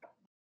up,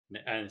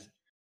 and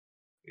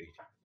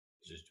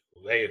just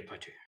very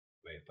pretty,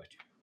 very pretty.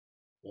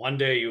 One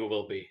day you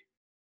will be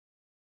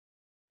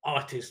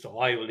artist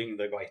rivaling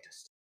the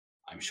greatest.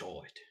 I'm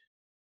sure it.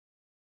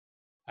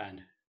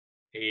 And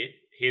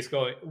he's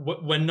going,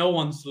 when no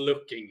one's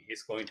looking,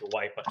 he's going to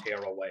wipe a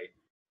tear away,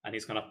 and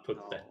he's going to put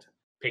that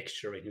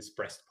picture in his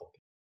breast pocket,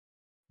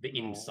 the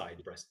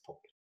inside breast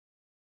pocket.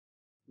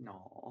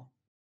 No.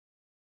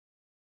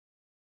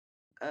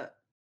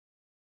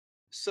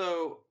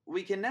 So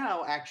we can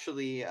now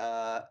actually,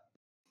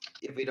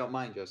 if we don't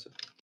mind, Joseph,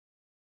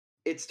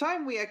 it's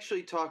time we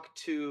actually talk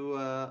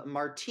to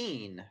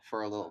Martine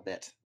for a little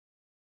bit.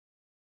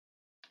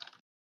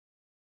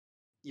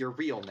 Your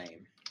real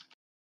name.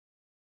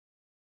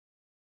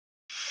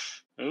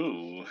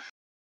 Ooh.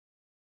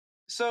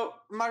 So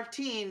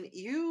Martine,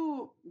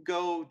 you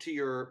go to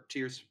your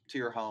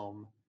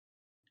home,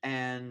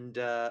 and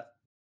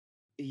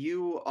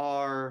you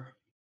are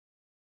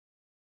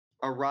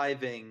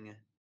arriving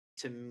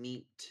to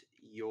meet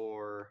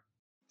your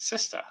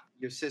sister,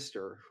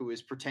 who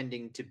is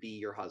pretending to be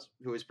your husband,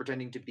 who is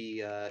pretending to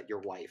be your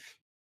wife.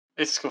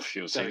 It's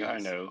confusing, I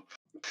know.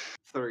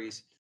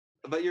 Threes.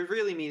 But you're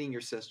really meeting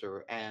your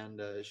sister,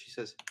 and she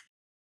says,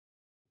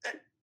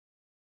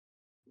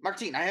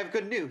 Martine, I have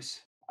good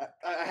news.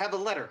 I have a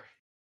letter.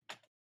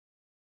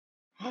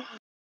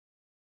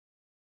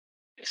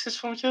 Is this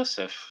from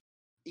Joseph?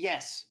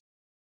 Yes.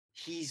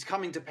 He's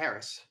coming to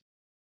Paris.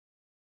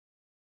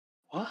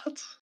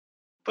 What?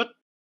 But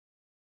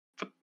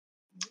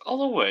all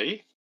the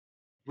way?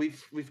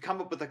 We've come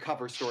up with a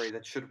cover story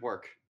that should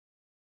work.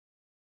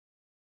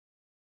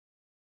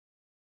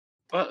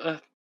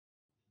 But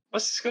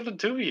what's he gonna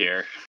do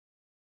here?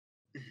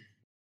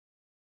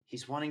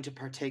 He's wanting to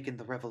partake in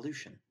the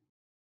revolution.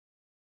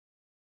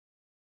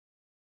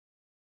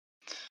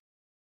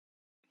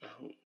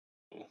 Oh.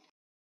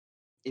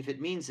 If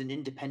it means an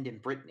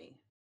independent Brittany.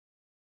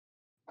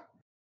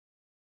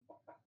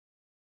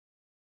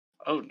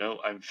 Oh no,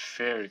 I'm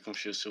very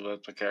confused with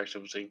what my character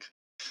would think.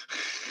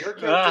 Your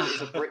character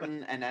is a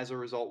Briton, and as a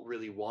result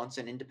really wants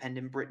an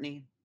independent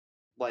Brittany.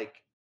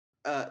 Like,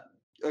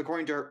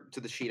 according to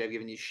the sheet I've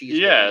given you, she's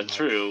yeah,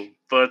 true.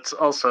 But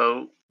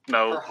also,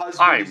 no, her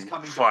husband I'm is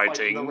coming fighting to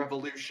fight in the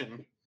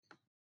revolution.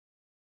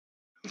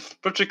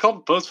 But we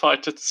can't both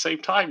fight at the same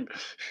time.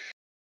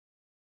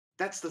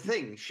 That's the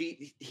thing.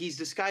 He's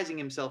disguising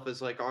himself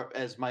as like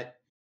my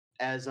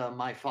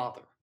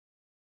father.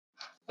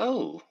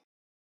 Oh,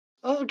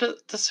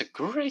 that's a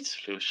great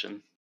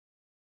solution.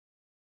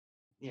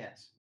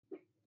 Yes.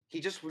 He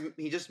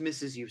just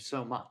misses you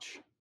so much.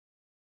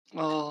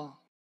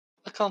 Well,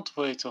 I can't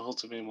wait to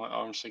hold him in my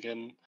arms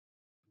again.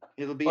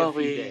 It'll be a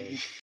few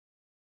days.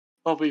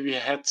 Well, we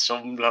had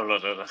some blah blah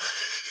blah.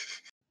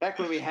 Back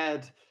when we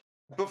had,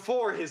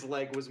 before his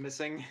leg was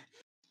missing.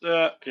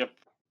 Yep.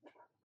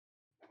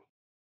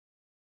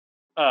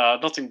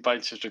 Nothing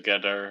binds you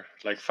together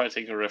like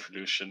fighting a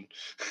revolution.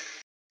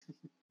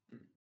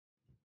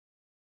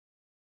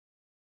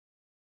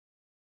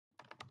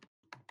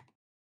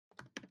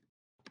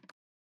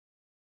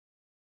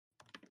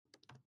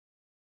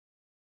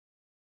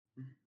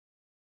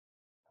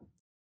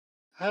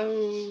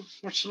 How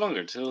much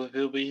longer till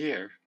he'll be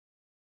here?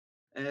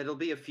 It'll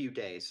be a few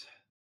days.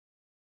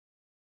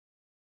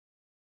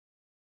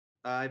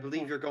 I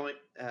believe you're going.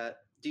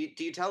 Do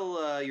you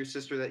tell your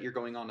sister that you're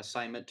going on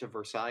assignment to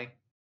Versailles?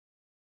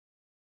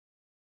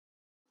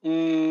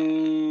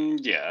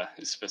 Yeah,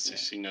 especially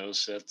she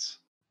knows that.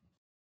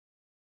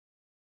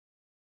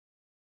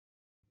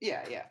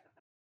 Yeah.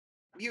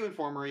 You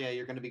inform her,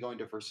 you're going to be going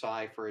to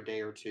Versailles for a day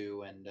or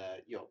two, and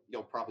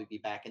you'll probably be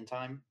back in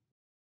time.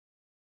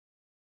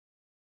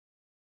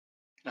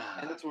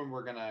 And that's when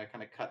we're gonna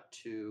kind of cut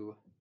to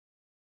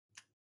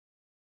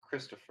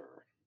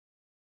Christopher,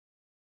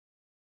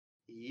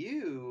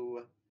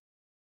 you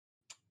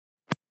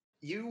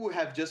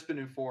have just been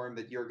informed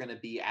that you're going to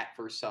be at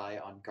Versailles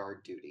on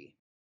guard duty.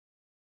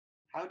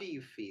 How do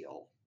you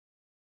feel?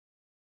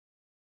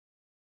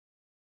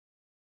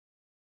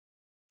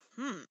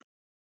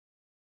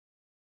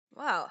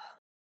 Well,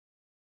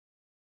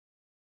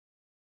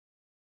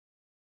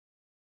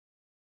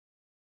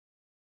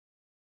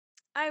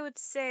 I would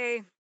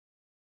say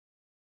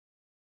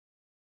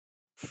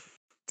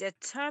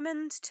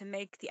determined to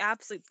make the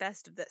absolute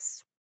best of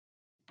this.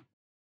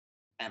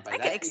 And by I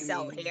could that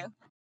excel you mean, here.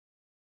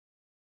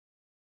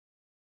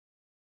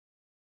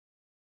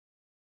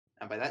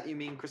 And by that you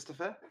mean,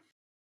 Christopher?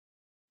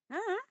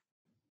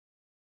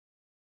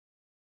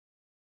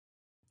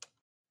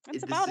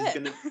 That's about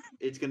it.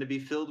 It's gonna be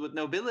filled with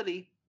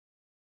nobility.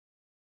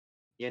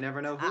 You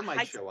never know who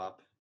might show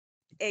up.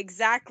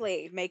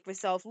 Exactly. Make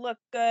myself look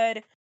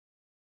good.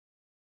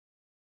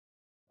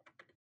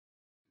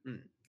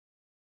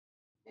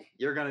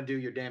 You're gonna do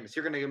your damnedest.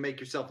 You're gonna make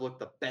yourself look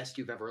the best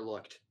you've ever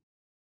looked.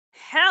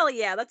 Hell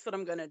yeah, that's what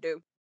I'm gonna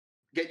do.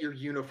 Get your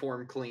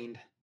uniform cleaned.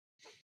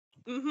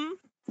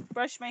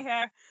 Brush my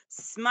hair.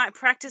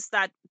 Practice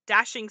that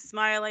dashing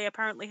smile I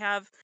apparently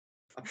have.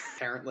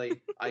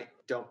 Apparently, I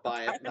don't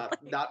buy it.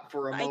 Not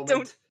for a moment. I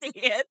don't see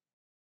it.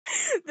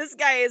 This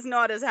guy is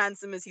not as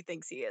handsome as he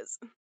thinks he is.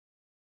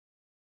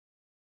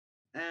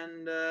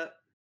 And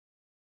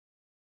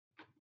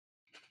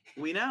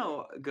we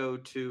now go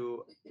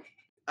to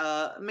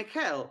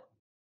Mikhail.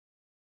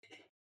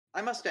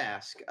 I must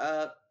ask,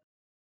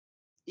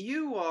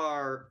 you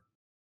are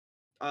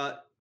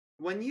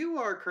when you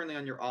are currently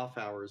on your off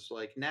hours,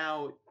 like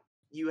now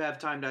you have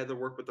time to either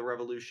work with the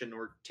revolution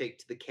or take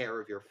to the care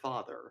of your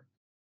father.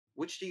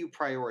 Which do you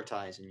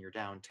prioritize in your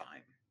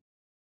downtime?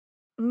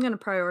 I'm gonna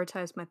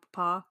prioritize my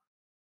papa.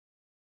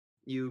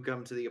 You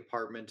come to the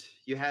apartment.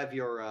 You have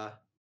your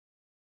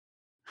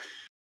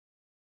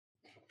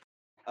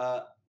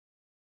I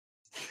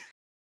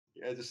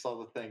just saw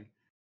the thing.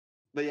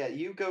 But yeah,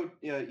 you go.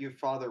 Your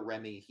father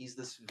Remy. He's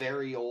this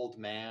very old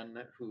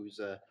man who's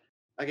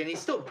again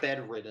he's still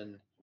bedridden,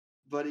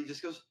 but he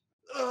just goes,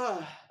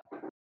 "Ugh,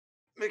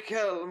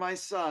 Mikhail, my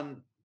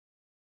son,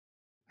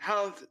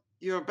 how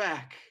you're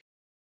back?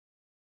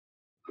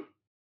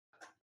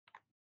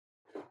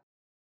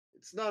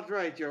 It's not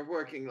right. You're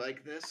working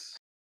like this."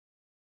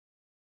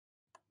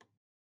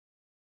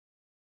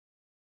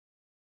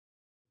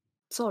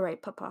 It's all right,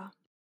 Papa.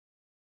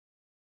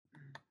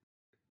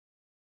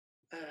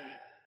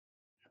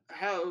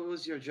 How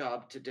was your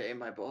job today,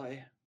 my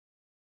boy?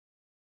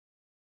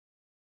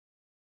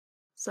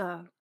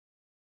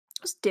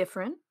 It's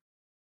different.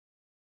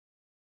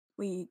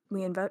 We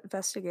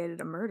investigated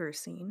a murder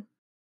scene.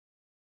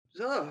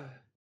 So,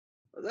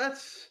 that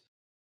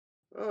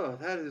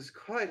is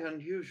quite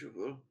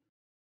unusual.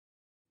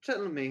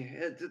 Tell me,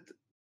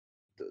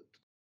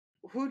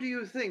 who do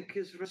you think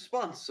is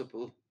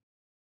responsible?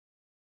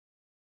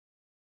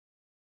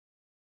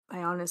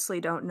 I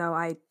honestly don't know.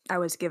 I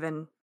was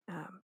given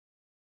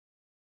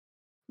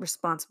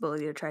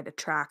responsibility to try to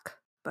track,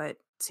 but it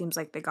seems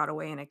like they got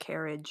away in a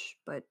carriage.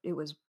 But it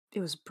was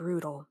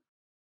brutal.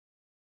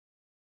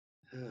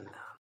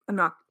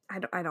 I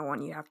don't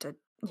want you to have to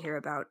hear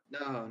about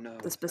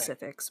the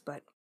specifics,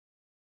 but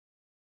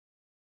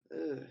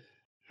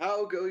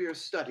how go your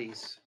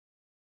studies?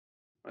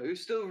 Are you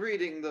still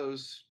reading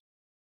those?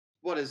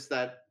 What is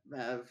that?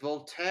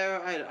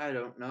 Voltaire? I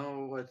don't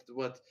know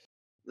what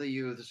the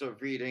youths are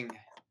reading.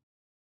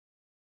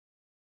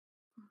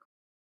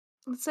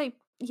 let's say,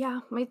 yeah,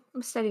 my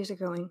studies are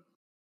going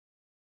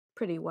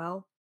pretty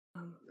well.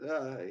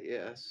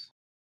 Yes.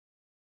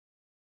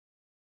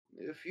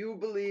 If you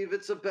believe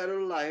it's a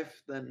better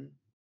life, then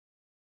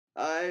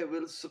I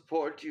will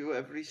support you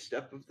every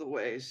step of the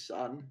way,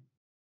 son.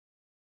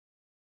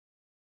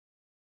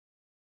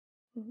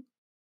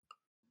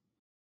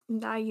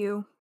 Not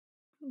you.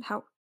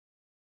 How?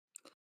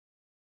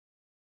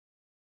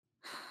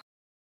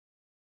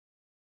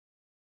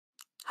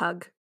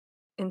 Hug.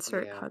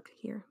 Insert hug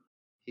here.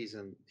 He's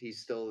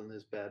still in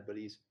his bed, but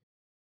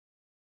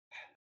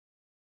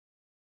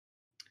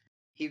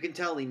you can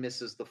tell he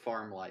misses the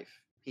farm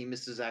life. He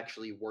misses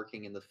actually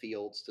working in the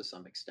fields to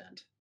some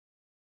extent.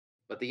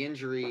 But the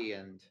injury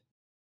and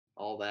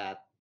all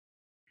that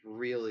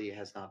really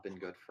has not been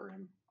good for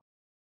him.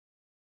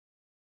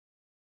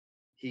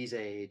 He's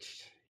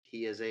aged.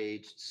 He has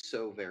aged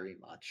so very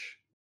much.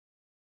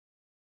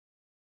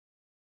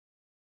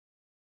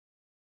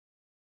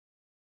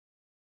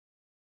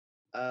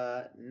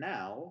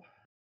 Now,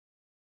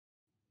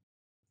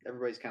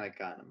 everybody's kind of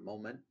gotten a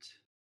moment.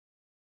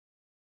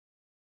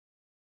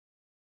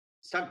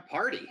 It's time to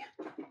party.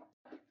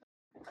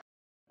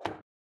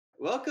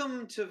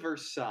 Welcome to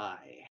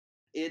Versailles.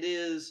 It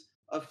is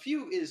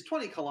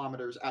 20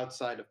 kilometers out of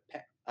sight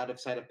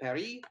of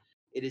Paris.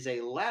 It is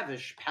a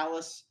lavish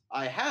palace.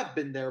 I have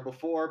been there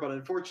before, but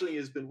unfortunately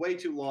it's been way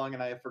too long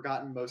and I have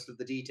forgotten most of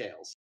the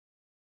details.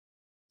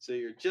 So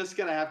you're just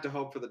gonna have to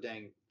hope for the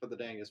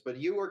dangest. But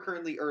you are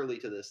currently early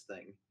to this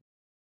thing.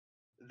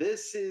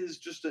 This is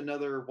just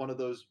another one of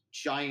those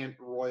giant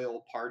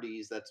royal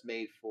parties that's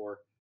made for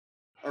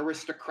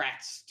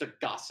aristocrats to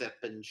gossip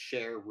and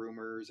share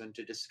rumors and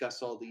to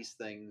discuss all these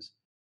things.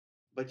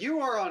 But you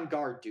are on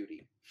guard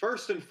duty,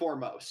 first and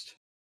foremost.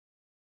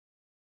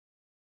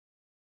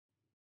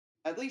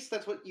 At least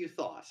that's what you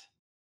thought.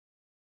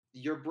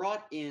 You're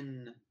brought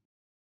in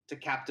to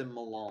Captain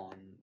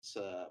Milan's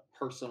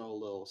personal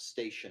little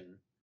station,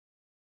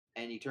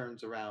 and he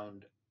turns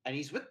around, and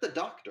he's with the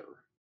doctor,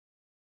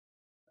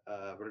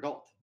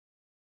 Vergalt,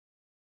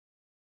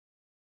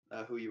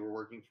 who you were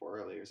working for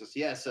earlier. He says,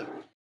 yes,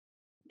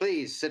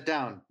 please sit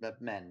down,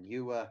 men.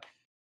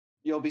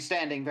 You'll be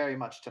standing very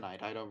much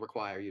tonight. I don't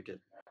require you to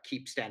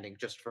keep standing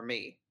just for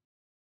me.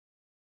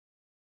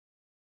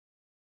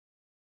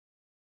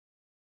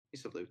 He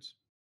salutes.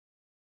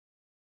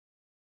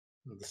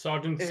 The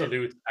sergeant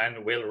salutes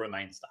and will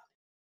remain standing.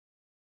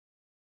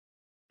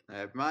 I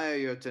admire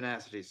your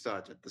tenacity,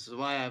 Sergeant. This is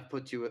why I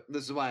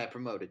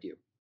promoted you.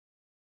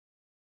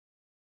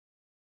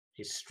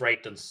 He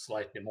straightens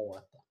slightly more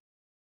at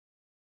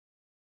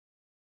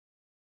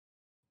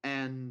that.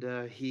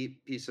 And he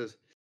says,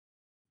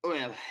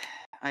 well,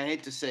 I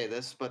hate to say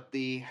this, but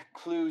the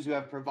clues you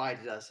have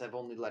provided us have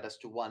only led us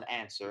to one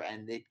answer,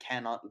 and it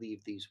cannot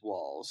leave these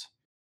walls.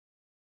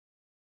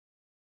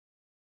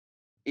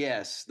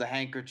 Yes, the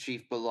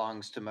handkerchief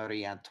belongs to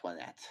Marie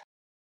Antoinette.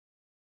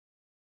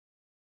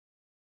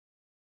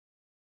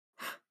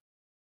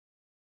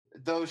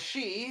 Though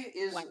she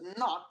is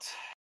not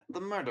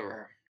the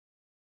murderer.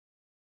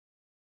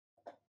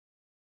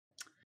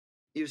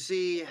 You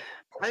see,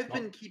 I've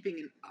been keeping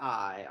an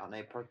eye on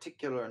a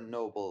particular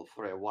noble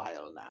for a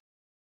while now.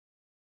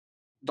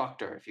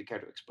 Doctor, if you care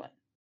to explain.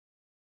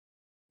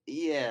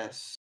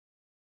 Yes.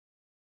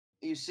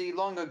 You see,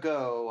 long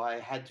ago, I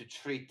had to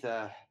treat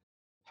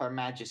Her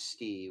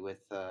Majesty with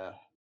a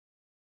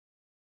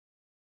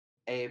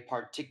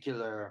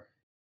particular...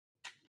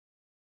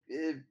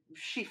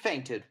 she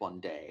fainted one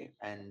day,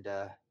 and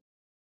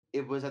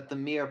it was at the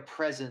mere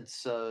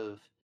presence of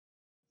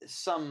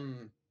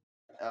some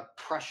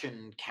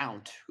Prussian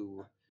count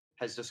who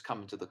has just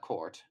come into the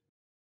court.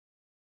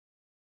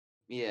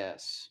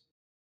 Yes.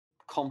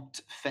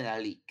 Comte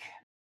Fenalik.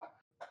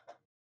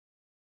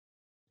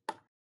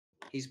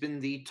 He's been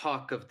the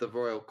talk of the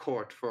royal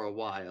court for a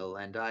while,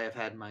 and I have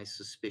had my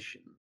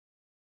suspicion.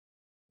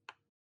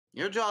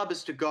 Your job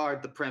is to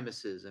guard the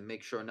premises and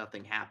make sure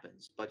nothing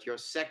happens, but your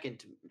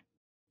second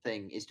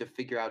thing is to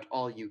figure out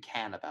all you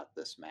can about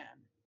this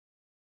man.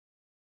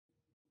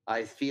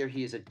 I fear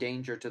he is a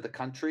danger to the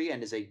country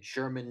and is a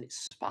German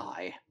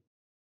spy.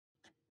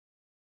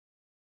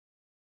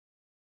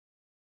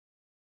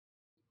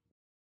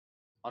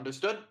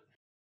 Understood?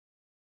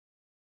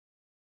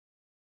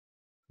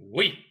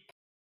 Oui.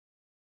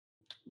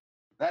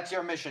 That's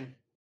your mission.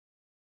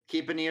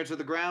 Keep an ear to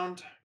the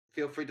ground.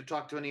 Feel free to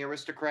talk to any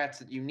aristocrats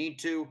that you need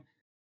to.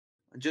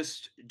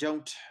 Just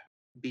don't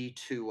be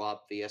too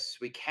obvious.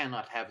 We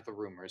cannot have the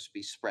rumors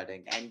be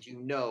spreading, and you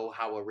know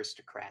how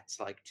aristocrats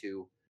like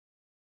to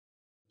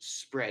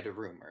spread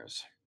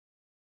rumors.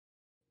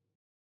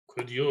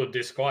 Could you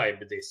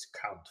describe this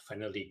Count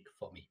Fenalik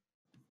for me?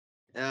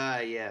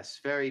 Yes.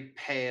 Very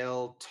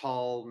pale,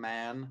 tall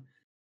man.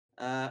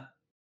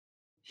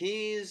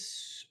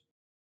 His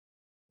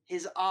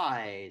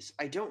eyes,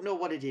 I don't know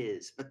what it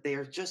is, but they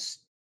are just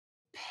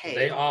pale.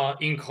 They are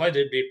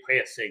incredibly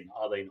piercing,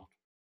 are they not?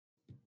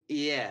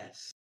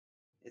 Yes.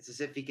 It's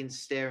as if he can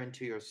stare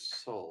into your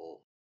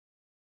soul.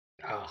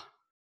 Ah.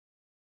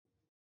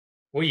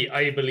 Oui,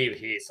 I believe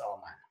he is our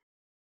man.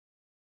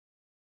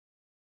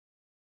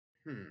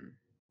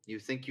 You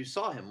think you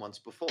saw him once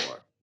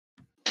before?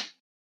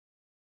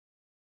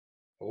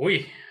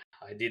 Oui,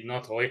 I did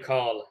not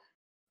recall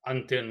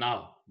until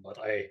now, but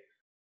I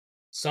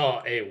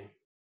saw a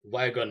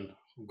wagon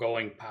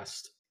going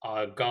past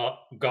our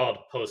guard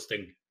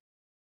posting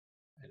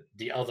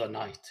the other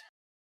night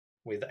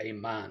with a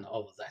man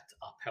of that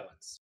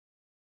appearance.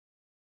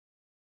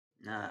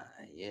 Ah,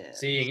 yes.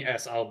 Seeing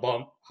as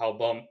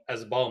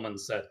as Bauman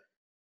said,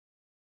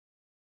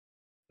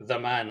 the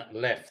man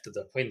left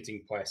the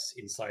printing press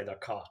inside a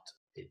cart.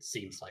 It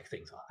seems like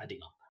things are adding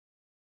up.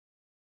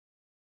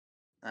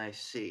 I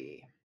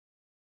see.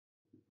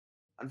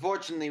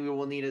 Unfortunately, we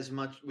would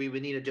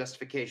need a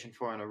justification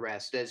for an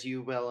arrest. As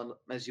you well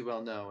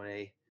know,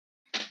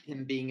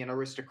 him being an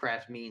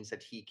aristocrat means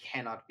that he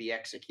cannot be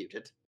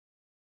executed.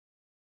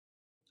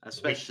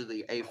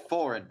 Especially a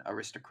foreign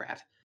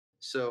aristocrat.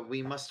 So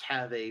we must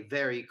have a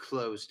very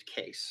closed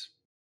case.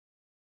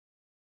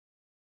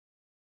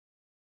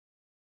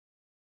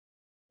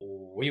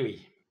 Oui,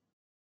 oui.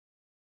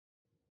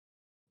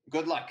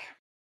 Good luck,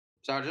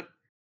 Sergeant.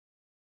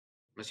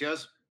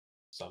 Messieurs,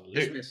 Salut.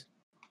 dismissed.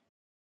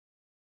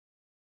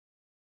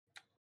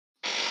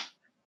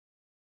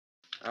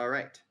 All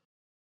right.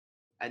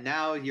 And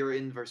now you're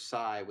in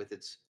Versailles with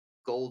its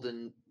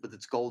golden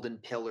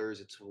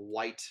pillars, its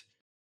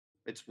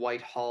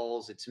white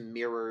halls, its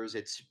mirrors,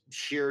 its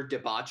sheer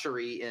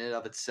debauchery in and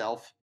of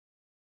itself.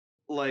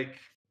 Like,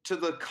 to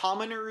the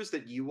commoners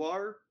that you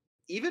are,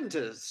 even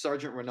to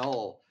Sergeant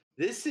Renault,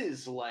 this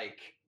is like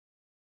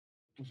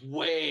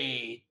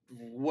way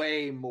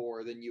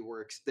more than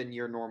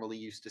you're normally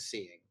used to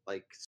seeing.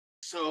 Like,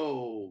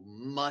 so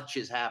much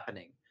is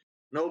happening.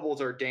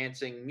 Nobles are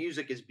dancing,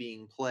 music is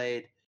being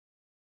played.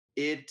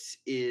 It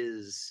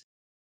is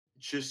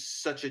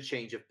just such a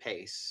change of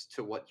pace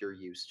to what you're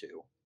used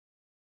to.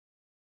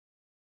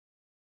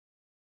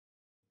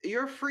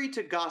 You're free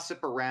to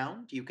gossip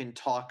around. You can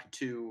talk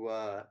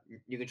to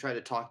you can try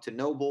to talk to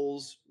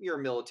nobles. You're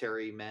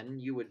military men,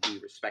 you would be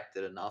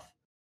respected enough.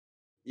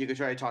 You could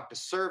try to talk to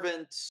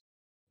servants.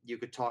 You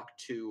could talk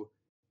to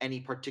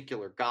any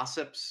particular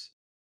gossips.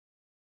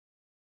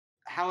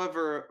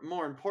 However,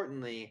 more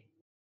importantly,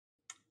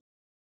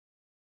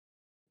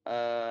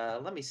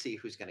 let me see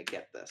who's going to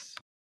get this.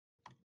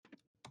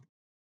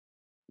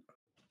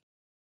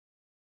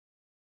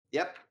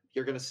 Yep,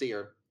 you're going to see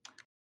her.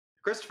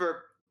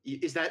 Christopher,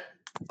 is that...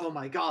 Oh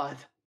my god,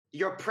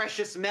 your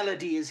precious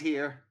Melody is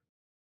here.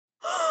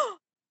 Oh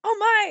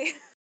my!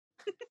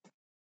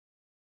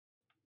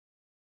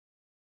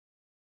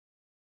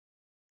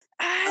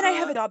 And I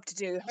have a job to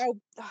do. Oh,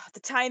 the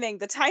timing.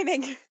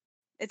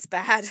 It's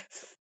bad.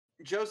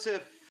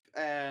 Joseph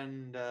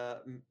and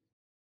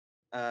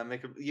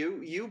Michael,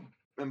 you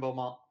and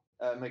Beaumont,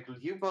 Michael,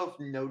 you both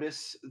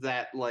notice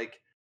that like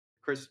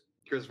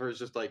Christopher is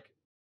just like,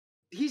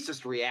 he's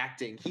just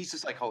reacting. He's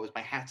just like, oh, is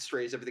my hat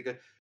straight? Is everything good?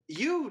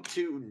 You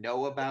two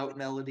know about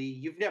Melody.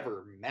 You've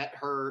never met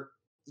her.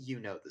 You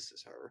know this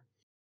is her.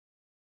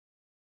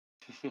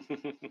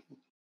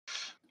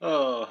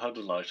 Oh, how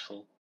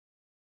delightful.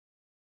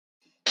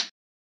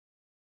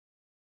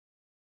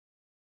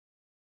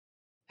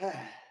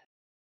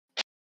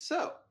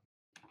 So,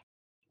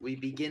 we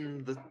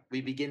begin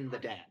the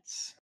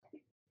dance.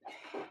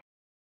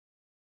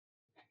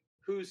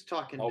 Who's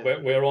talking? Oh, to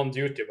we're on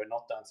duty. We're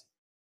not dancing.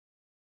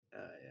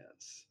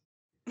 Yes.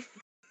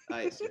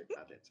 I see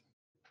about it.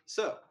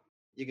 So,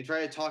 you can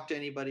try to talk to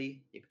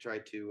anybody. You can try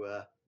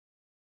to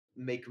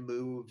make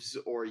moves,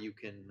 or you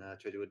can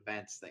try to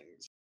advance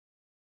things.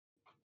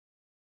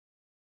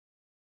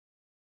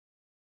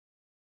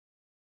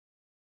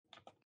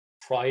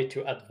 Try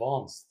to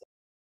advance.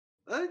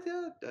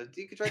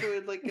 You can try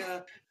to like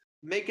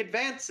make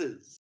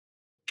advances.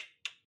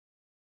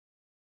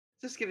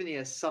 Just giving you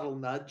a subtle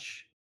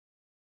nudge.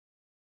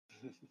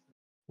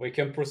 We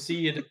can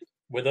proceed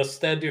with a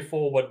steady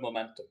forward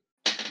momentum.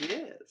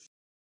 Yes.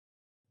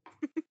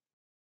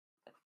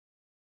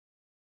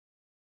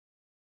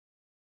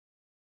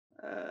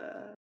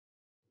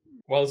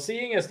 Well,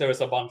 seeing as there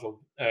is a bunch of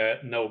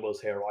nobles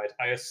here, right?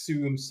 I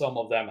assume some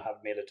of them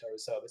have military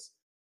service.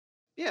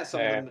 Yeah,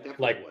 some of them definitely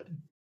like would.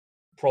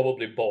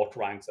 probably bought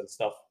ranks and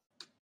stuff.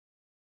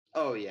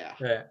 Oh yeah.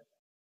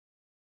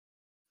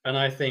 And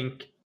I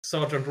think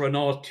Sergeant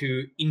Renault,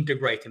 to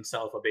integrate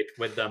himself a bit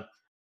with them,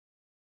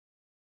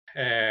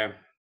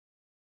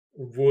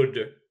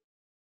 would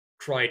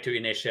try to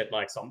initiate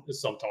like some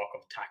talk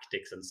of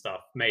tactics and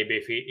stuff. Maybe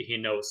if he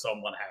knows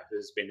someone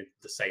who's been in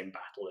the same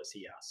battle as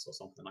he has, or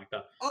something like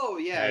that. Oh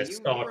yeah.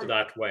 Start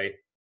that way,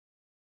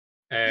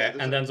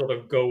 and then sort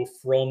of go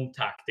from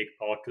tactic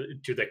part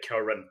to the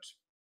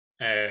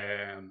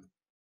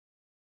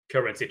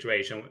current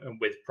situation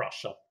with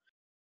Prussia,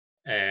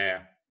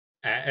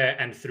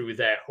 and through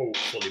there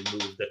hopefully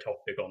move the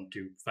topic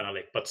onto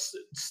Fenalik, but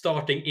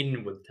starting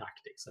in with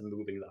tactics and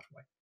moving that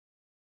way.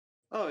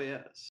 Oh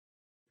yes.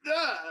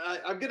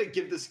 I'm gonna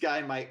give this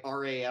guy my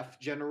RAF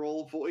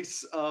general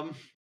voice, because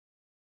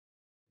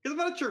I'm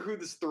not sure who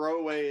this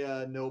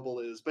throwaway noble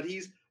is, but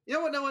he's, you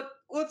know what?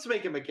 Let's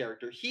make him a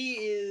character. He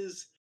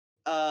is,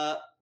 we're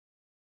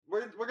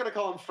gonna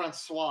call him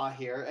Francois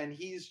here, and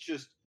he's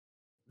just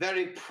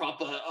very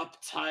proper,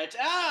 uptight.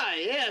 Ah,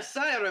 yes,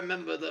 I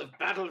remember the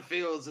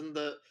battlefields in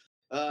the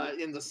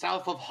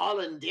south of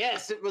Holland.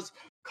 Yes, it was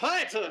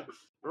quite a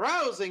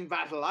rousing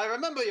battle. I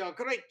remember your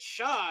great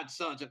charge,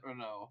 Sergeant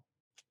Renault.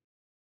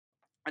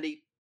 And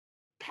he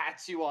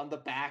pats you on the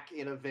back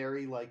in a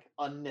very, like,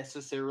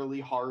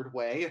 unnecessarily hard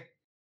way.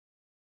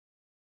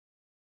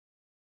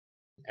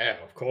 Yeah,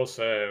 of course,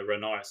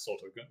 Renault is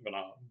sort of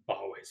gonna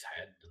bow his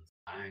head and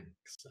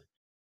thanks.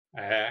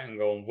 And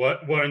going,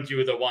 weren't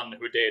you the one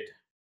who did?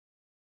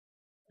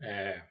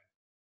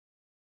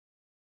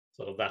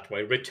 Sort of that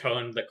way,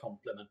 return the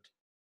compliment.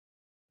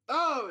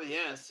 Oh,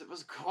 yes, it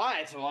was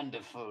quite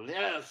wonderful.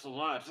 Yes,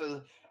 what?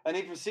 And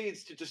he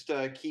proceeds to just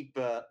keep,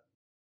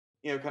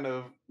 kind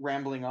of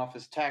rambling off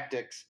his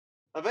tactics.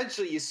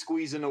 Eventually, you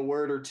squeeze in a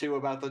word or two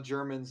about the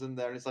Germans in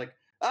there, and it's like,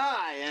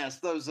 ah, yes,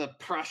 those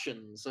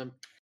Prussians.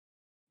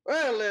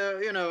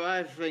 Well,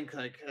 I think,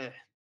 like,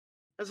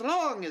 as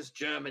long as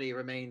Germany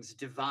remains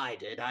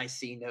divided, I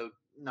see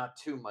not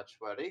too much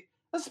worry,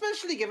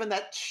 especially given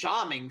that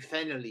charming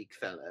Fenalik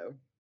fellow.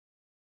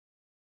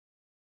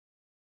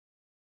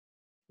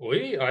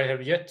 Oui, I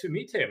have yet to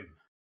meet him.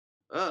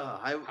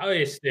 How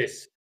is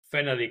this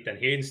Fenalik then?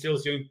 He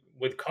instills you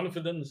with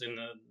confidence in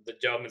the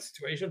German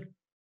situation?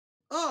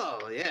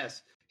 Oh,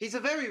 yes. He's a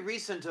very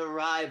recent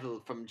arrival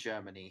from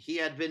Germany. He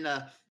had been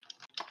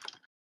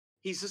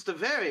he's just a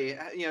very,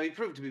 he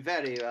proved to be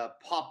very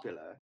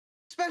popular,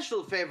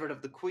 special favorite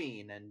of the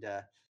Queen, and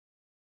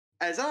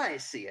as I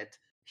see it,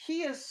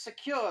 he has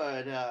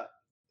secured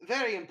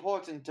very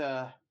important.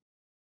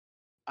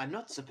 I'm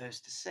not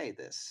supposed to say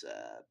this,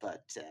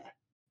 but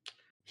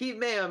he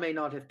may or may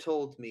not have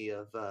told me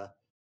of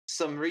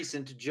some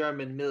recent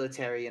German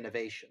military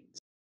innovations.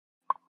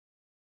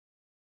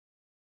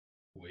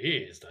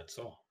 Is that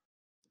so?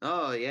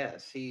 Oh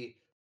yes,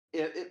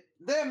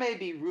 there may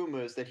be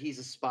rumors that he's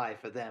a spy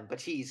for them,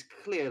 but he's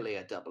clearly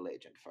a double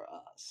agent for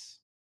us.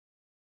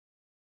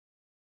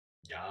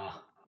 Yeah.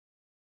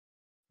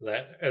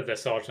 The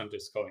sergeant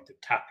is going to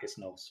tap his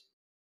nose.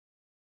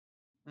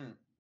 And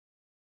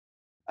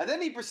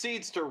then he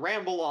proceeds to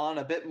ramble on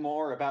a bit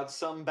more about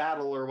some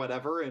battle or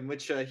whatever in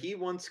which he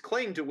once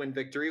claimed to win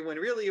victory when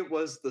really it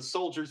was the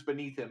soldiers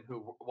beneath him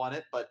who won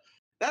it, but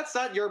that's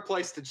not your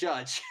place to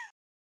judge.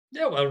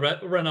 Yeah, well,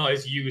 Renault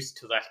is used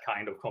to that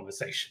kind of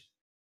conversation.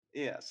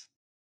 Yes.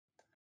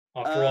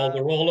 After all,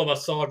 the role of a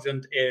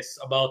sergeant is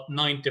about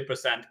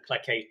 90%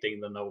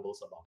 placating the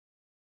nobles above.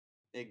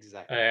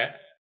 Exactly.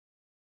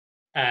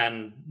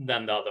 And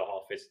then the other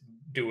half is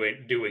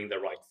doing the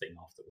right thing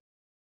afterwards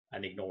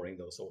and ignoring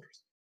those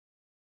orders.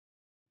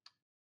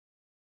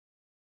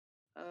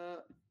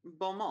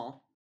 Beaumont.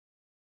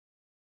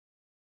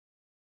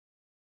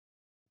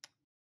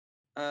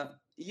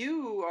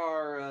 You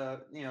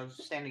are,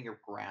 standing your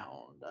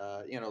ground.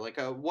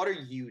 What are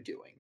you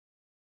doing?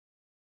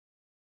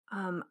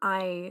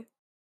 I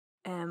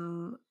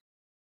am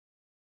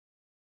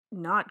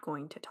not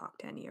going to talk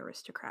to any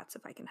aristocrats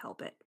if I can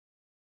help it.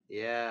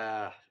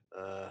 Yeah.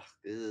 Ugh.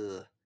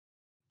 Do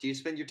you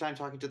spend your time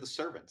talking to the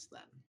servants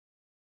then?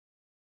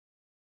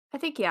 I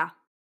think yeah.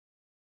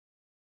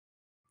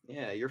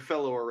 Yeah, your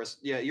fellow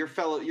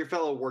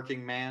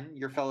working man,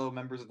 your fellow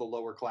members of the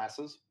lower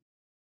classes.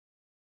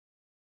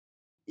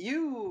 They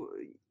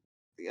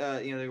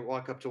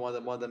walk up to one of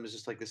them. One of them is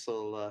just like this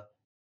little.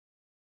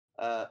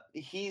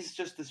 He's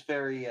just this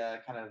very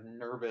kind of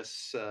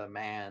nervous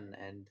man,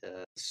 and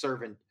the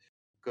servant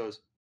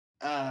goes,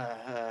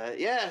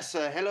 "Yes,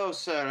 hello,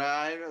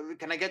 sir.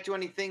 Can I get you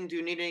anything? Do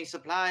you need any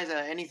supplies?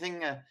 Anything?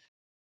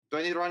 Do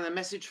I need to run a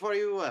message for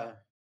you?"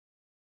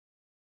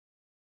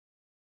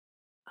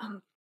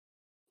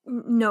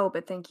 No,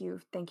 but thank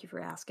you for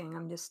asking.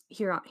 I'm just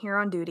here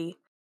on duty.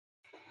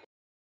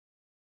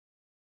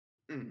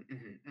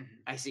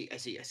 I see.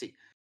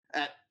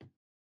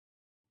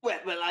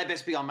 Well, I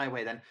best be on my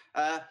way then.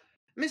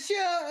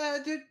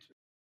 Monsieur, do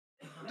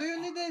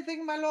you need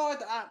anything, my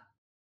lord?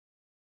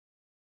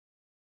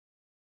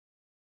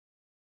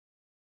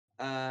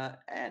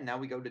 And now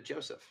we go to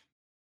Joseph.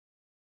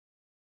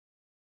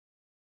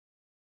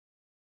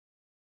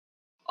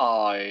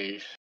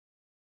 I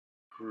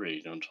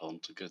really don't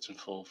want to get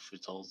involved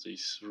with all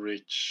these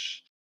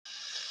rich,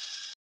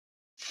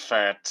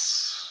 fat,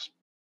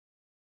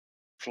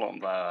 blah,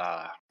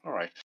 blah. All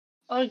right.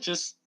 I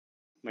just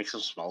make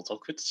some small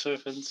talk with the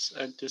servants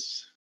and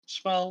just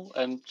smile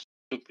and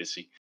look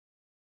busy.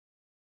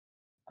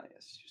 Oh,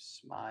 yes, you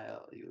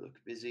smile, you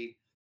look busy.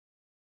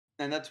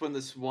 And that's when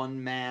this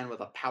one man with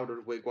a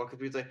powdered wig walks up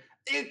to you and says,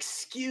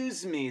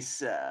 "Excuse me,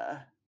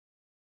 sir.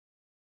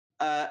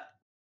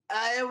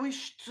 I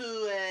wish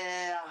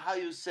to, how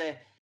you say,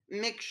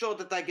 make sure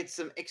that I get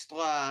some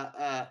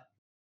extra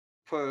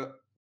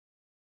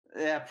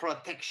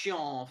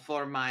protection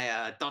for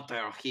my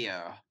daughter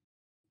here."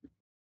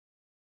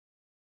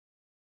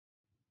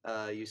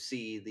 You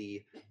see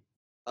the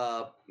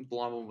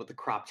blonde woman with the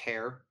cropped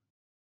hair.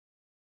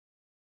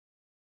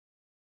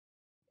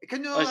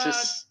 Can you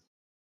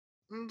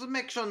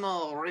make sure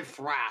no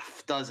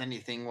riffraff does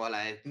anything while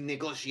I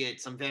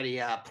negotiate some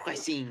very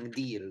pressing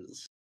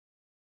deals?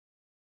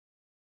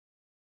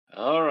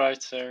 All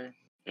right, sir.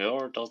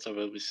 Your daughter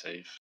will be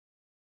safe.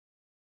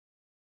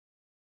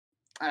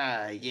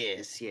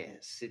 Yes.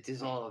 It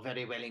is all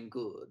very well and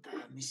good,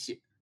 monsieur.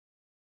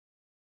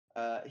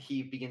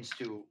 He begins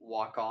to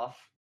walk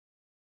off.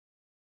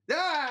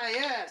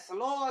 Yes,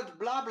 Lord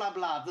blah blah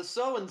blah, the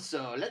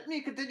so-and-so. Let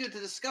me continue to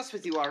discuss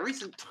with you our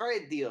recent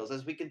trade deals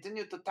as we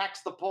continue to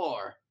tax the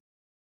poor.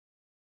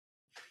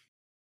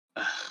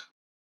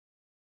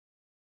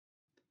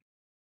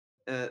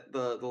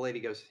 The lady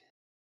goes,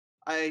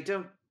 "I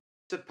don't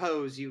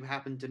suppose you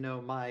happen to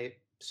know my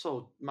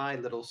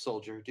little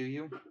soldier, do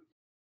you?"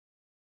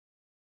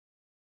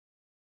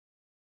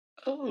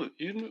 Oh,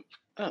 you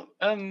know.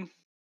 Oh,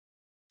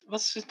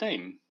 what's his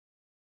name?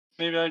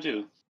 Maybe I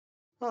do.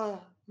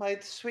 Oh, my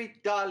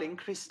sweet darling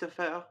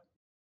Christopher.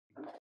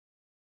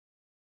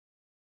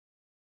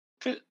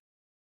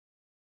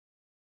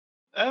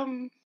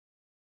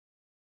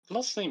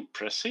 Last name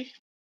Pressy?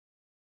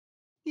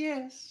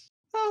 Yes.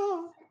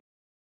 Oh.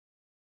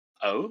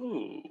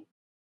 Oh.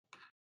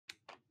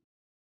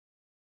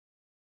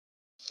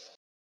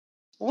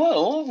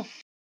 Well,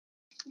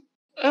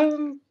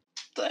 I've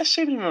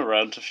seen him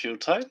around a few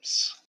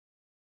times.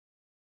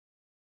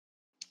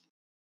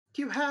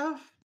 You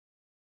have?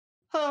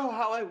 Oh,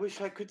 how I wish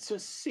I could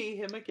just see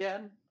him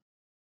again.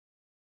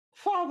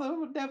 Father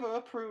would never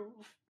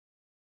approve.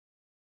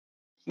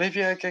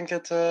 Maybe I can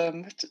get a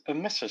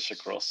message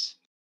across.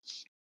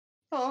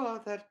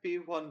 Oh, that'd be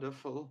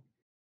wonderful.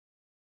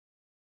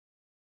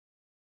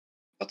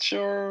 What's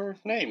your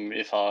name,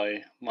 if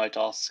I might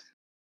ask?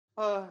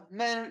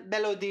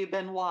 Melody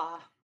Benoit.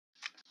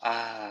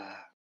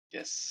 Ah,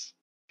 yes.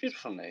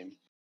 Beautiful name.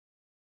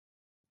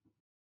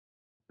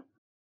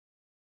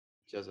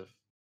 Joseph,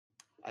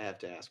 I have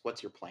to ask,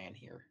 what's your plan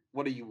here?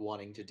 What are you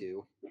wanting to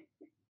do?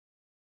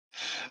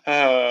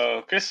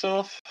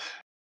 Christoph,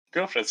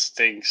 girlfriend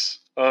stinks.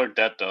 Oh,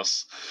 that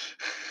does.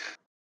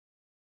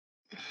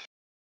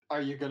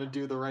 Are you gonna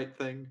do the right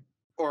thing?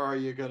 Or are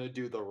you gonna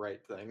do the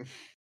right thing?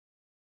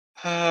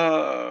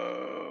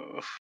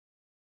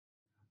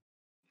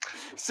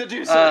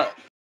 Seducer!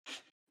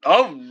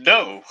 Oh,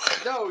 no!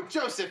 No,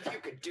 Joseph, you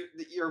could do...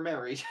 You're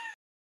married.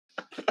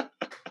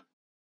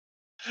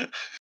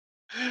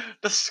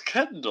 The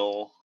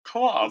scandal.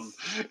 Come on.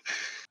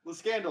 The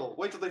scandal.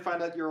 Wait till they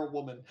find out you're a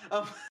woman.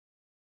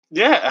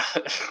 Yeah.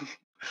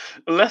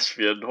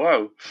 Lesbian,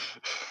 wow.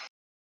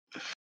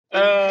 In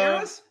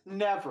Paris?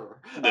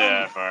 Never.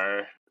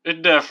 Never. It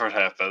never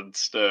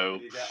happens, no.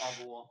 You got on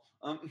the wall.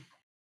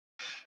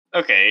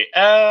 Okay,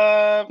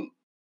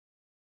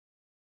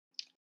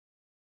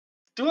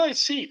 do I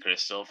see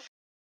Christoph?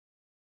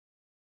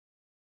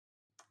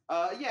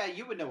 Yeah,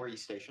 you would know where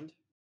he's stationed.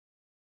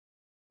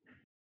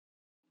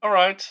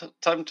 Alright,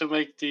 time to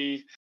make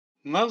the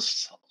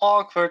most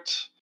awkward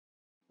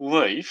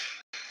wave.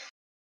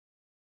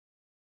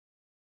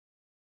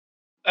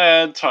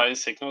 And try and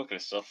signal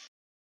Christoph.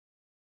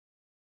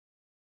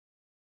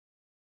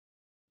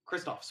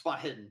 Christoph, spot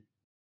hidden.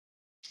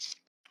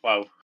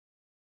 Wow.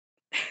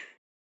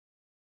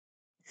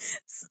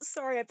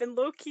 Sorry, I've been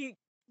low-key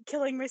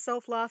killing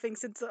myself laughing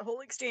since the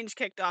whole exchange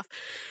kicked off.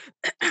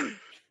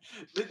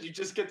 Did you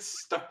just get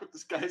stuck with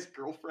this guy's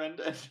girlfriend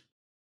and...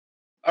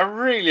 I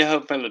really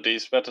hope Melody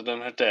is better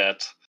than her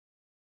dad.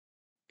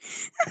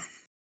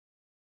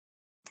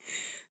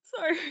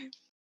 Sorry.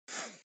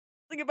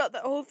 Thinking about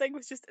that whole thing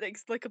was just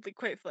inexplicably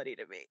quite funny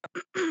to me.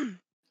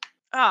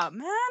 Ah,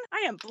 man, I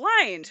am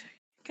blind.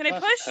 Can I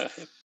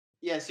push?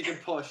 Yes, you can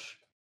push.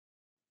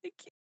 Thank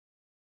you.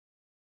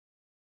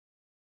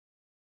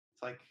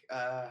 It's like,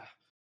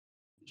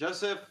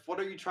 Joseph, what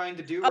are you trying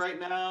to do right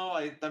now?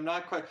 I'm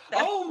not quite...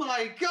 Oh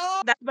my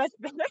god! That's much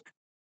better.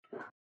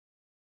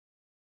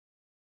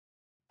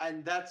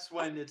 And that's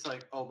when it's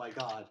like, oh my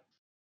god.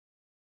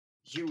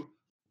 You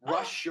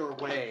rush your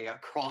way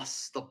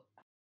across the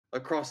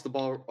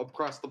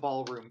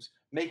ballrooms,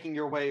 making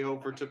your way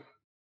over to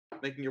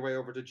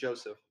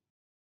Joseph.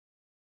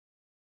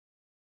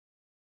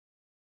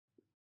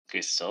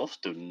 Christoph,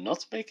 do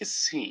not make a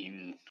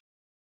scene.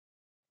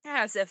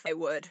 As if I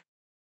would.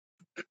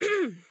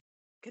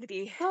 Gonna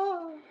be...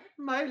 Oh,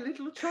 my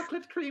little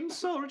chocolate cream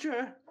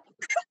soldier.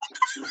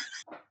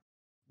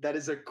 That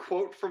is a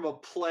quote from a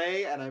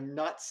play, and I'm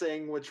not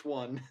saying which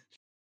one.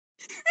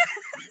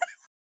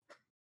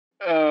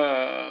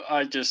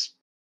 I just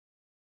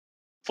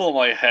pull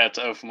my hat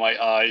over my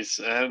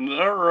eyes and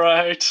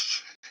alright.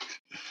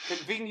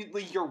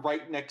 Conveniently, you're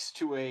right next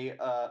to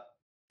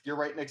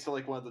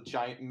like one of the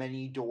giant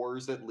many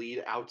doors that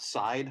lead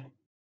outside.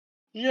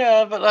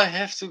 Yeah, but I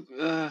have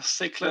to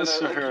stay close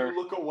to like her.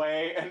 You look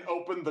away and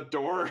open the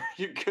door.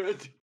 You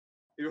could.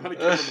 You want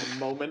to give him a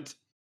moment.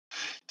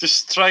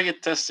 Just try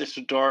and test if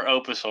the door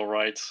opens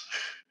alright.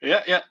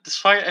 Yeah, this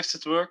fire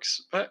exit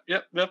works.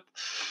 Yep.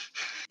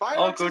 Fire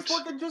all exit's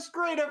good. working just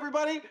great,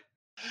 everybody.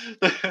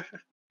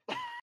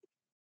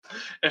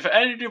 If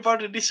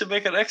anybody needs to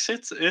make an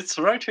exit, it's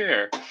right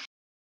here.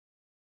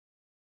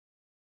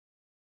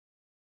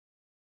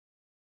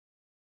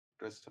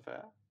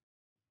 Christopher?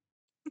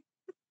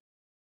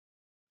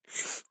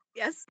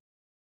 Yes.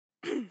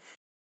 Do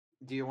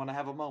you want to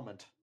have a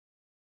moment?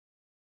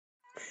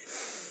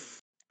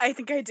 I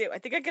think I do. I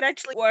think I could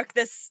actually work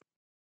this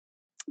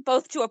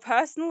both to a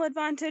personal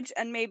advantage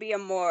and maybe a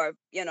more,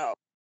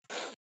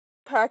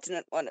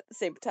 pertinent one at the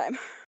same time.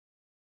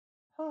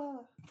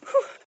 Oh.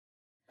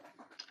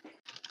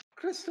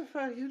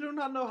 Christopher, you do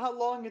not know how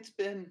long it's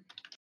been.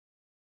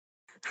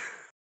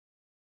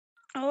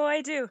 Oh,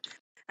 I do.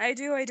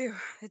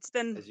 It's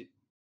been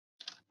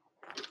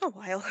a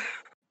while.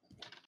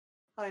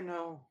 I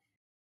know.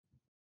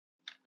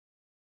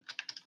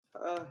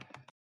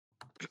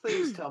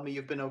 Please tell me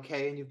you've been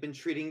okay and you've been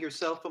treating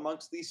yourself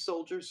amongst these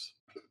soldiers.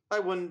 I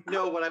wouldn't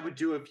know what I would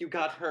do if you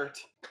got hurt.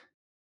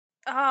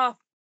 Oh,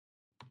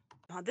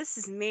 this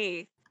is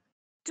me.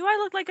 Do I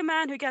look like a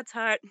man who gets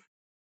hurt?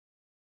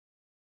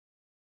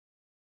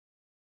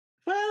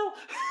 Well...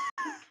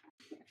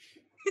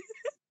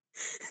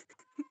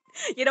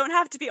 You don't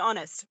have to be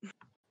honest.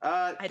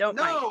 I don't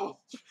mind.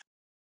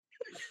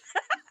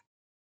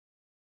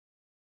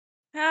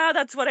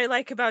 That's what I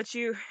like about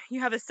you. You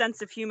have a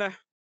sense of humor.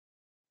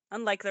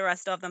 Unlike the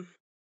rest of them.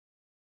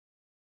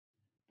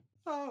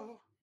 Oh,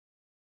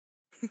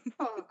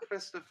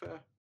 Christopher.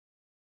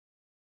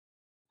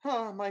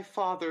 Oh, my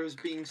father is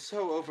being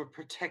so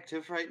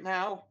overprotective right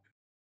now.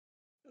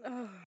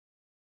 Oh.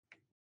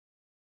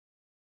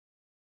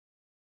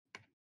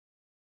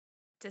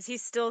 Does he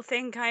still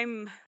think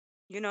I'm,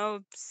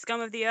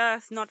 scum of the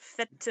earth, not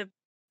fit to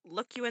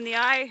look you in the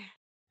eye?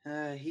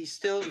 He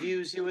still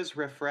views you as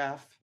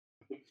riffraff.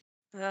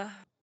 Uh,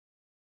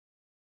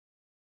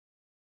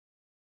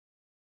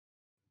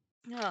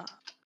 uh.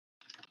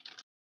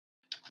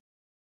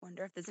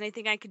 Wonder if there's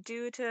anything I could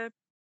do to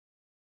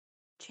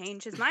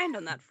change his mind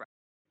on that front.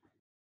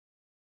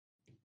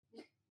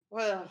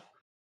 Well,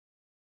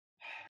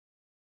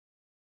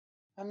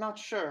 I'm not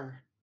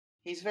sure.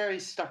 He's very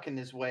stuck in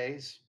his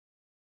ways.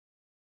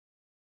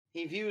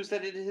 He views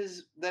that it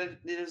is the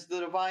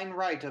divine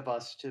right of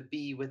us to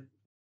be with,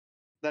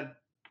 that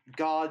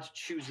God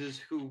chooses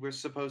who we're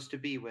supposed to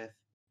be with.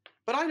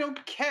 But I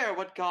don't care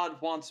what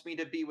God wants me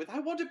to be with. I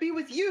want to be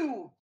with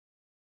you.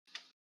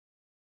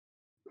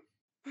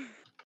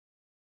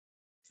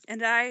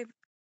 And I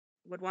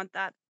would want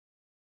that.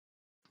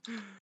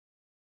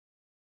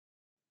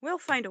 We'll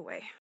find a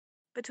way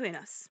between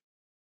us.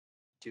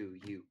 Do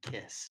you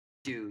kiss?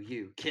 Do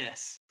you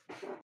kiss?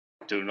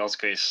 Do not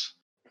kiss.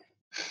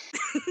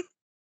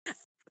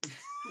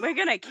 We're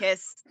gonna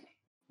kiss.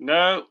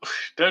 No,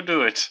 don't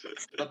do it.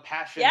 The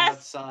passion Yes.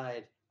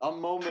 outside. A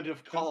moment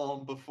of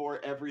calm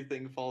before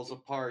everything falls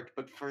apart.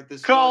 But for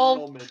this Calm.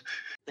 one moment,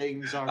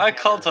 things are I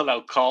can't better.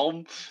 allow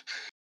calm.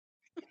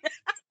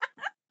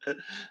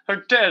 Her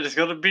dad is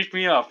gonna beat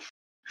me up.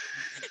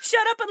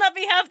 Shut up and let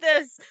me have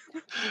this.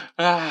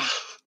 Ah,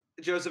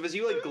 Joseph, as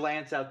you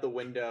glance out the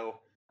window,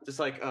 just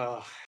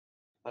ugh,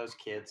 those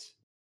kids.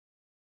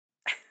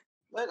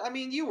 But I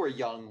mean, you were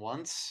young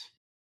once.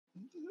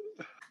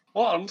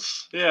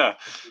 once, yeah.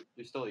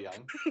 You're still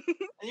young,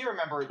 and you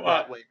remember What?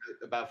 that way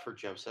about for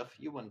Joseph.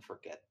 You wouldn't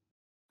forget.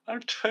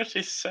 I'm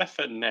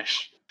 27,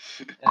 Nish.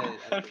 I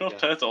I'm not forget.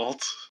 that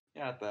old.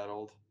 You're not that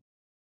old.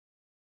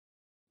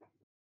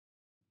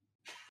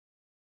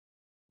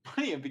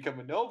 Why you become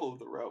a noble of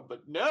the realm?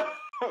 But no.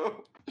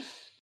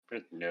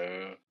 But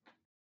no.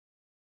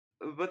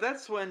 But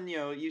that's when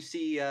you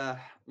see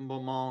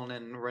Beaumont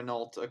and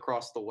Renault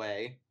across the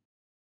way,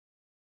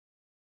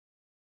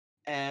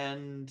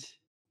 and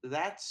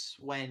that's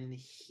when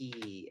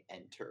he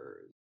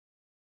enters,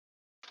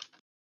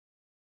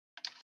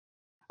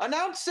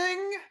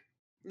 announcing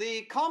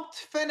the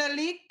Comte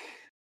Fenelique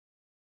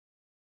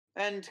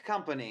and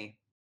company.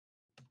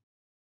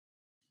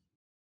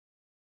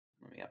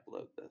 Let me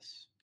upload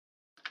this.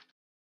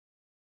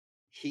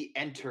 He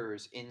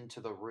enters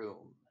into the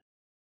room.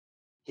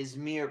 His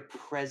mere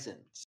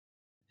presence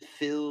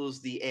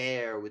fills the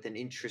air with an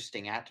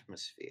interesting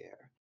atmosphere.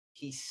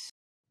 He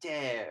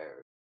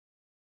stares,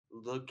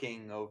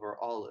 looking over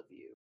all of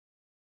you.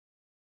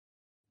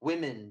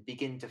 Women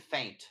begin to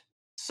faint.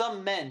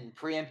 Some men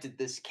preempted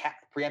this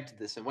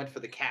and went for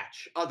the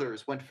catch.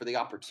 Others went for the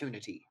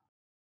opportunity.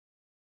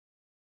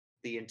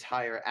 The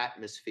entire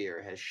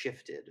atmosphere has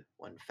shifted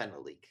when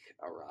Fenelique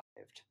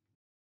arrived.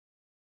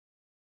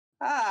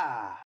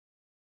 Ah,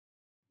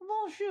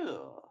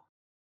 bonjour.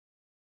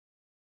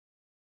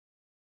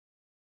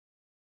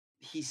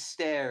 He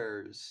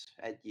stares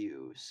at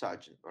you,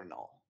 Sergeant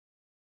Renault,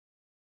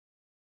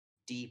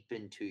 deep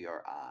into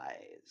your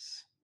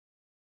eyes.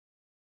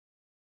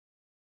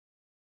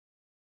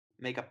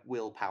 Make a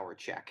willpower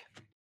check.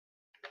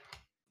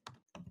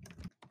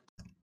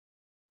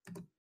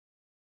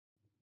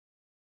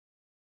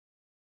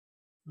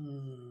 Did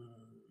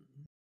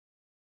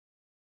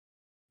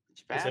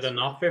you Is pass? it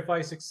enough if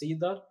I succeed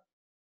that?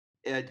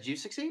 Did you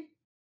succeed?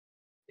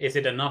 Is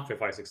it enough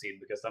if I succeed?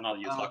 Because then I'll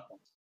use luck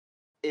points.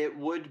 It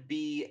would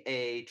be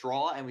a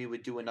draw, and we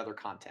would do another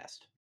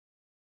contest.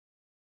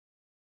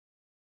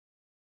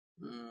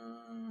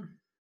 Oh,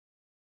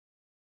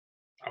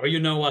 you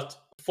know what?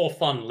 For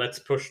fun, let's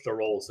push the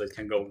roll so it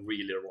can go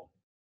really wrong.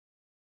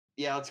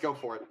 Yeah, let's go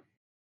for it.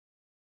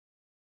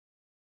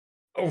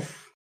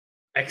 Oof.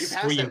 passed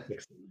Extreme.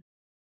 it.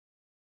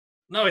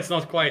 No, it's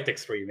not quite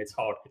extreme. It's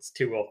hard. It's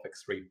 2 off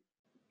extreme.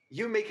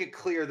 You make it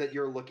clear that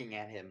you're looking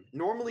at him.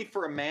 Normally,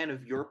 for a man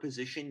of your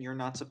position, you're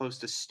not supposed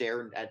to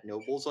stare at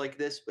nobles like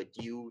this, but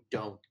you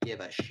don't give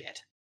a shit.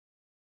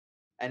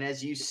 And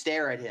as you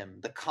stare at him,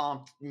 the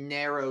Comte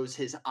narrows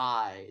his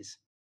eyes,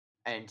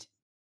 and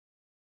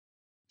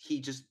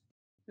he just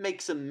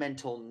makes a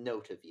mental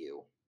note of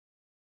you.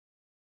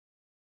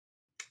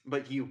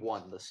 But you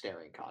won the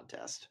staring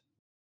contest.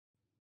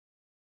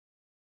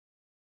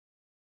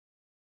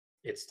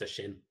 It's the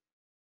chin.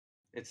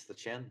 It's the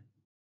chin.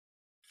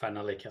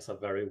 Fenelique has a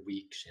very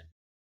weak chin.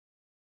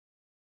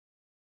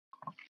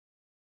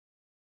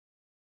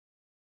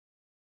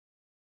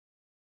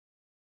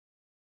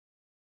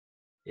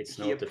 It's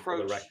noted for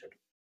the record.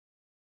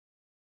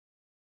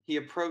 He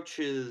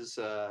approaches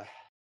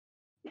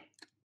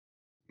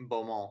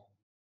Beaumont.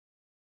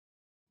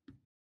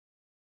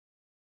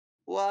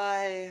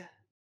 Why,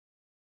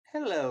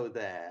 hello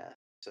there,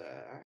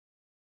 sir.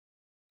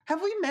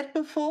 Have we met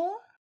before?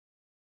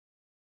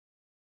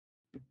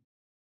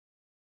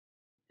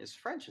 His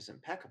French is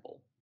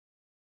impeccable.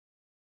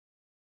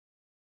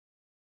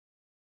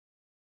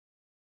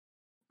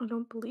 I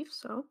don't believe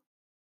so.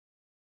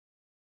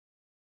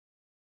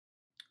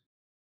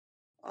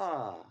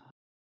 Ah,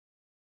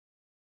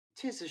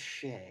 'Tis a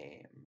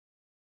shame.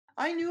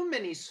 I knew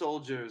many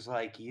soldiers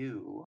like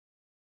you.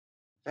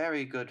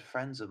 Very good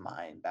friends of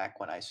mine back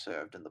when I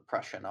served in the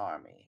Prussian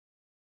army.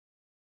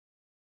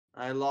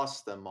 I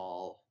lost them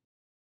all.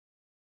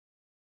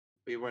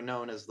 We were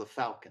known as the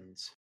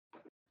Falcons.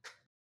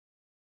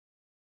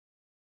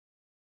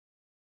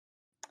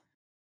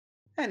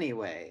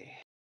 Anyway,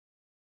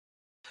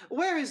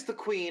 where is the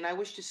Queen? I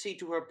wish to see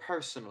to her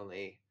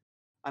personally.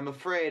 I'm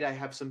afraid I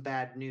have some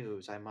bad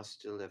news I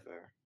must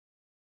deliver.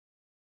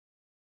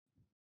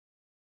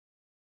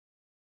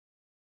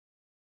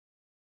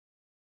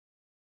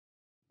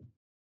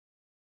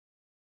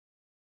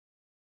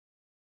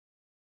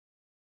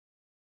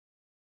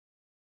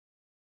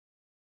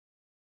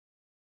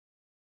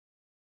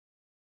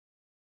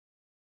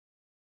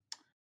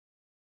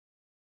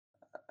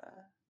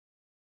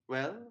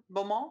 Well,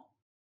 Beaumont,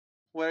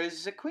 where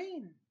is the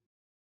Queen?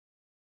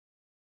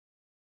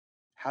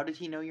 How did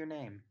he know your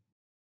name?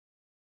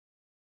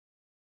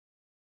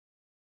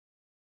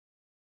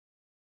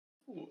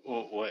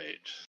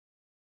 Wait.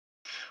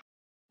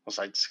 Was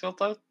I discovered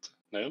that?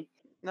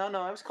 No?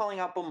 No, I was calling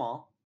out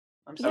Beaumont.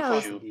 I'm still Yeah, I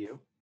was- talking to you.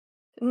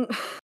 N-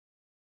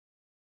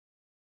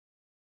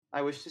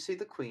 I wish to see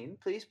the Queen.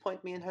 Please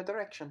point me in her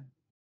direction.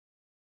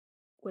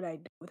 Would I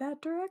know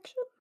that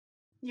direction?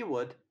 You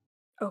would.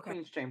 Okay.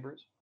 Queen's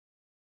chambers.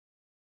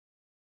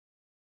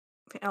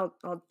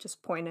 I'll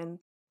just point in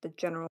the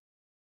general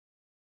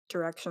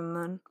direction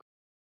then.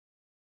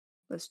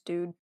 This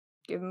dude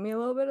giving me a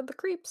little bit of the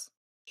creeps.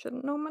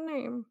 Shouldn't know my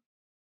name.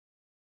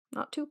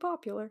 Not too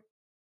popular.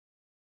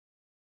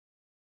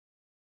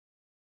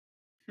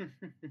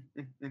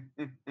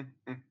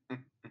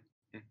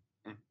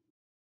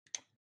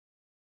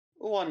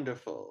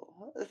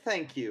 Wonderful.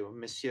 Thank you,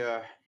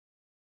 monsieur.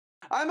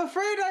 I'm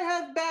afraid I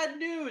have bad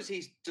news,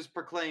 he just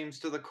proclaims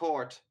to the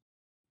court.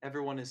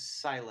 Everyone is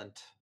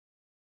silent.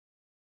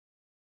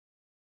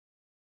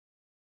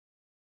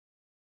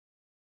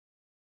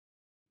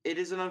 It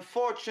is an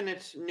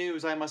unfortunate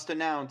news I must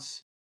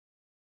announce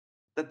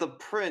that the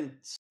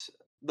prince,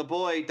 the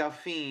boy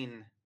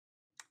Dauphine,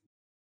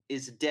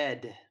 is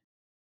dead.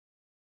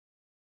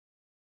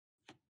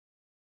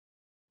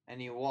 And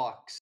he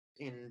walks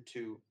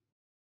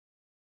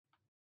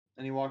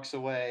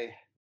away.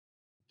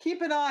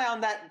 Keep an eye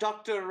on that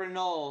Dr.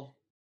 Renault.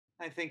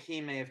 I think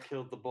he may have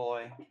killed the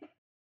boy.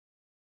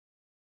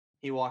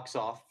 He walks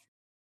off.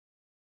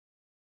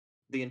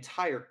 The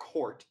entire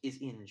court is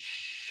in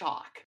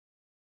shock,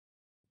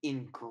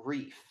 in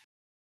grief.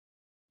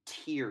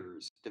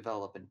 Tears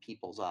develop in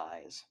people's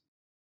eyes.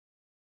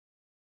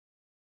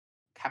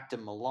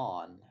 Captain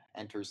Milan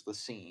enters the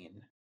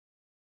scene.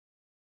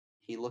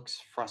 He looks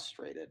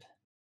frustrated.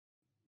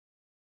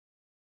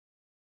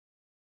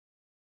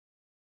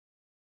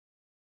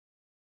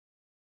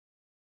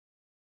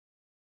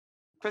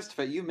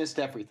 Christopher, you missed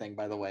everything,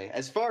 by the way.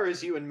 As far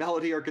as you and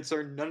Melody are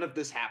concerned, none of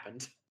this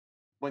happened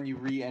when you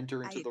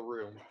re-enter into the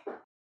room.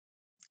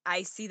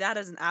 I see that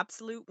as an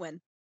absolute win.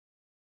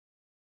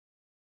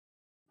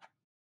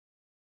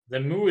 The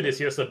mood is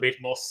just a bit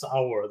more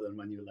sour than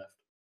when you left.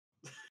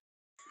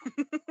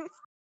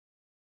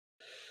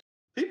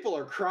 People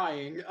are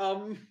crying.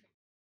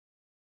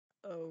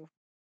 Oh.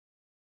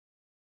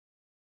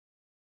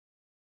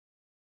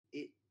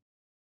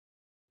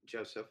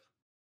 Joseph,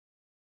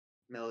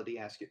 Melody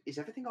asks you, is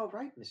everything all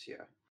right,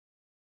 monsieur?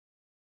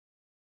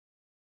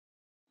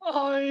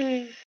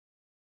 I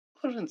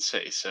wouldn't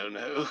say so,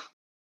 no.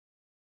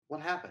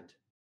 What happened?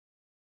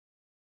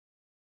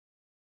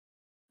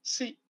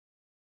 See,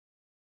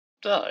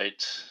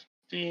 died.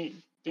 The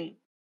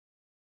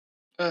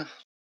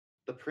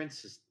The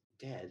prince is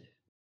dead.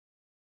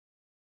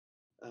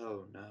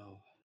 Oh no.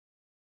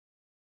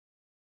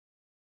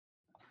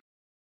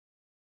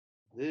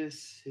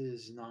 This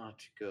is not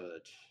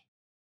good.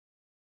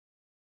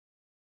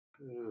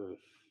 Ugh.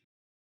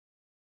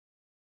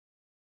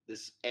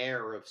 This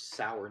air of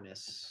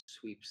sourness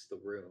sweeps the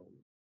room.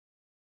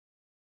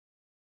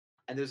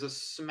 And there's a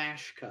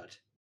smash cut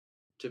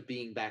to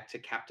being back to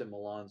Captain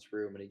Milan's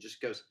room, and he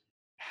just goes,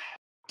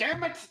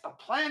 "Damn it, the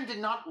plan did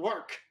not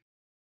work."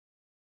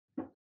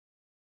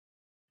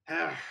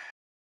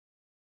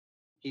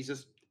 He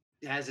just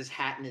has his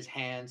hat in his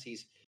hands.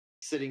 He's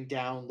sitting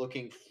down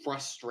looking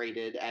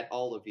frustrated at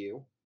all of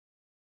you.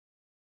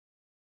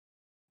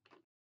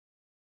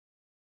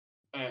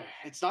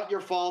 It's not your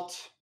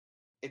fault.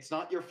 It's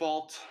not your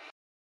fault.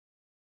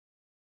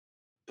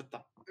 But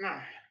the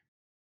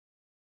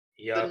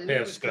He The appears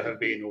news to have could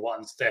be- been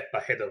one step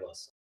ahead of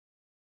us.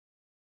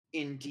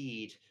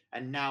 Indeed.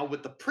 And now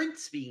with the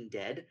prince being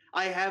dead,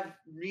 I have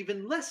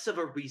even less of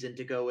a reason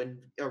to go and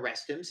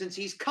arrest him since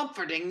he's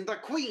comforting the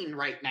queen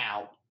right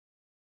now.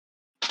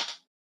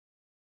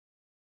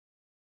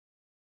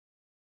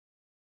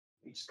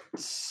 He just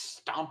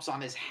stomps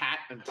on his hat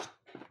and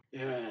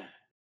yeah.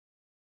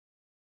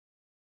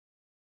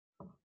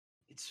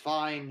 It's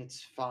fine,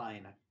 it's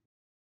fine.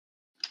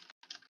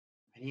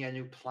 I need a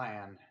new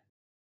plan.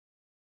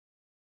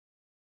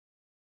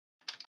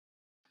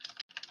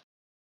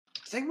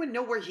 Does anyone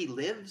know where he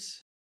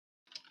lives?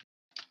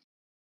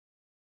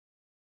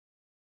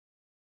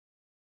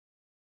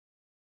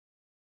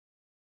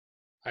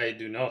 I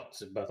do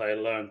not, but I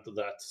learned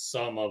that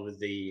some of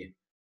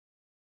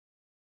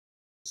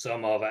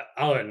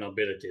our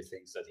nobility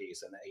thinks that he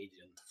is an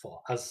agent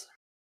for us.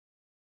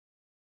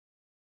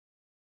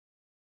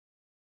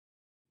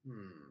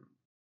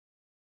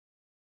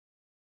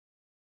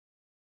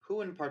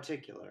 Who in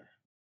particular?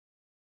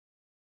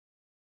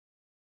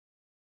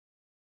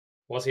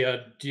 Was he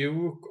a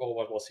duke or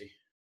what was he?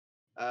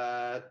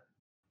 I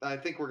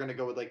think we're gonna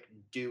go with like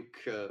Duke,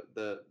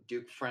 the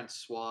Duke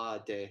Francois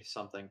de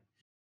something.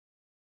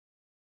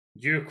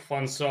 Duke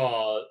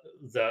Francois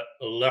the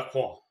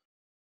Lacroix.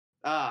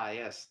 Ah,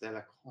 yes,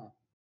 Delacroix.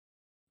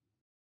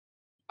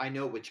 I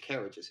know which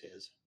carriage is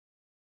his.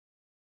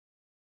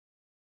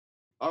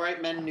 All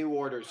right, men, new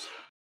orders.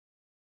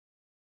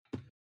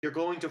 You're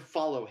going to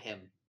follow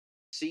him.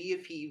 See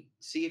if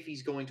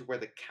he's going to where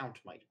the Count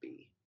might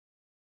be.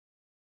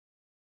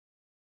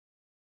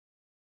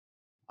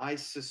 I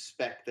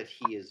suspect that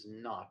he is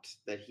not,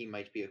 that he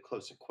might be a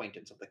close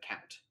acquaintance of the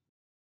Count.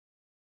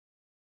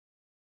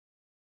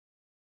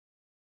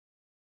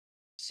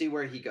 See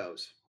where he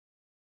goes.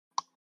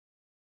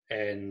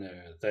 And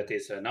that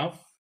is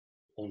enough.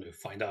 Only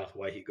find out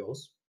where he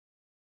goes.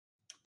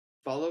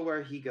 Follow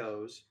where he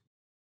goes.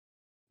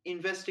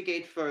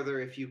 Investigate further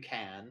if you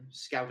can.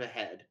 Scout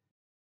ahead.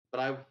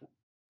 But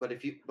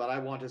I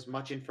want as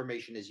much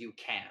information as you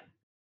can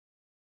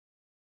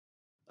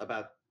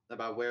about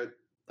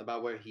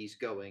where he's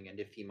going and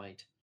if he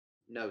might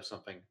know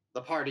something.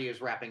 The party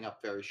is wrapping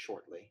up very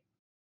shortly.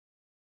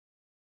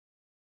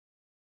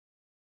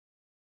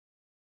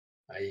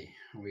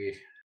 We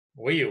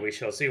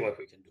shall see what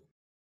we can do.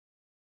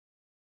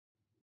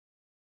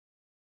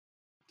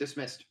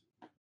 Dismissed.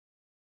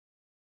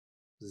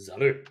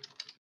 Salut.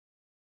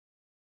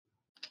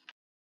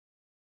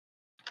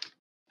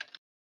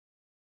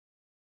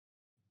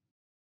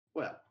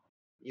 Well,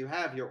 you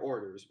have your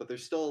orders, but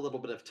there's still a little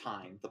bit of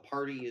time. The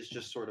party is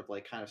just sort of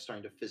like kind of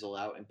starting to fizzle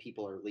out and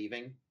people are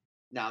leaving.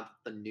 Now that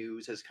the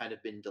news has kind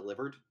of been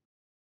delivered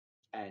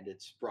and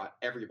it's brought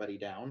everybody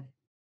down.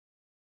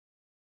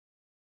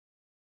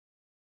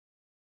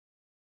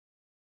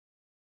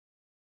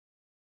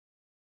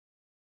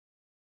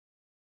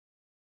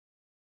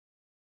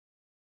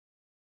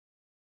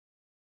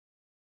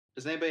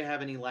 Does anybody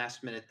have any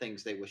last minute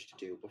things they wish to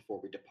do before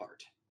we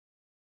depart?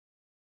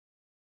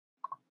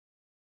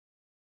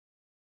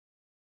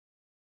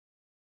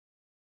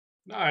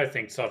 I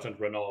think Sergeant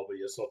Renault will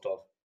just sort of,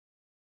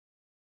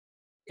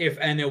 if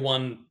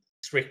anyone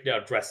strictly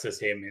addresses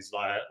him, is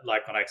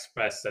like gonna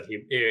express that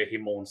he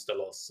mourns the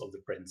loss of the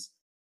prince,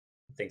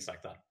 things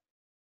like that.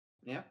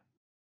 Yeah.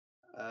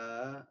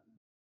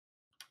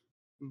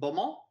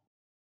 Beaumont?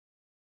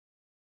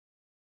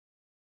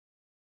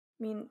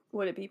 I mean,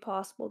 would it be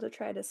possible to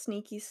try to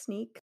sneak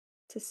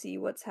to see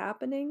what's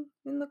happening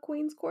in the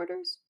Queen's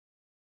quarters?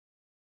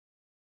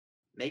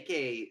 Make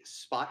a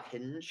spot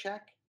hidden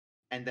check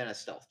and then a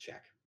stealth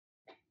check.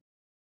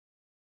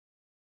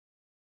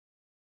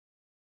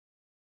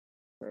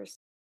 First,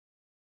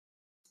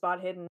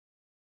 spot hidden.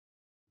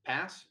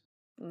 Pass?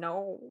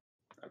 No.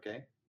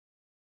 Okay.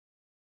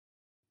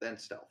 Then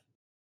stealth.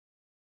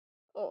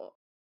 Oh.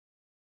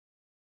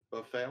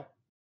 Both fail?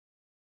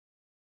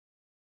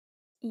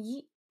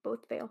 Yeet.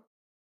 Both fail.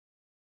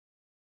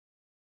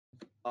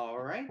 All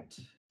right.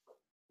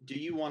 Do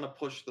you want to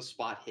push the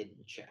spot hidden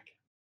check?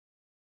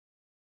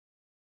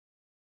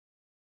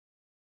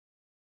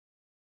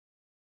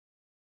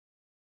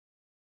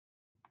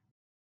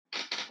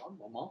 Come on,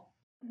 Beaumont.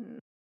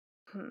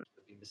 Could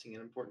be missing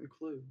an important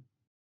clue.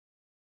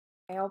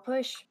 I'll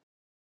push.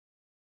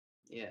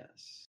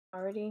 Yes.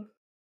 Already.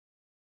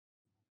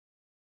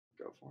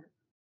 Go for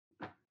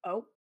it.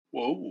 Oh.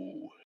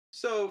 Whoa.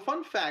 So,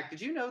 fun fact,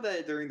 did you know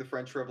that during the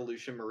French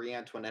Revolution, Marie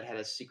Antoinette had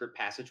a secret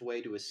passageway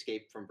to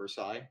escape from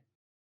Versailles?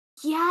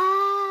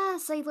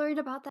 Yes! I learned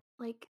about that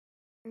like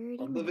 30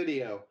 From the minutes.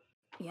 video.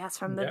 Yes,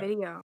 from the Yeah.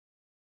 video.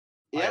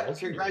 Yeah,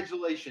 also knew.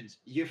 congratulations.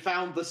 You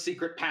found the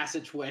secret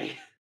passageway.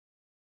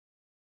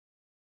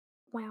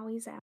 Wowie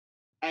zap.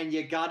 And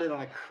you got it on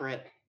a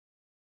crit.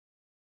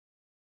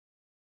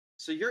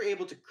 So you're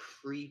able to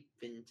creep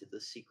into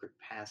the secret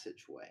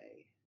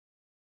passageway.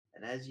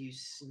 And as you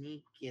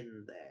sneak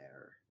in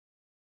there,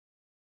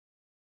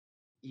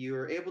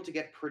 you're able to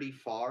get pretty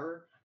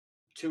far.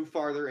 Too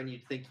farther, and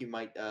you'd think you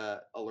might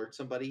alert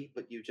somebody,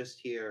 but you just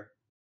hear,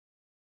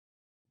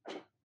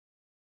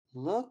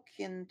 "Look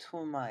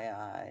into my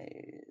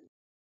eyes.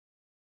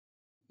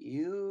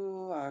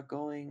 You are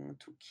going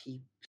to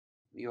keep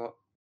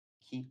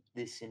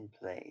this in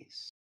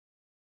place.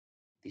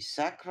 The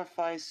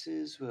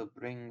sacrifices will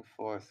bring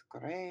forth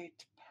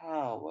great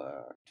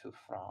power to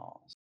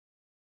France.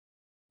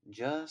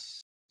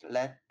 Just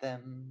let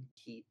them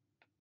keep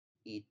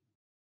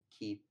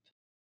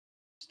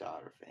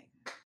starving.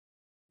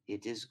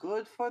 It is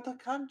good for the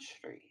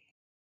country."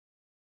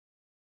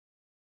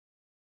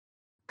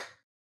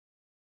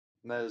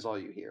 And that is all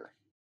you hear.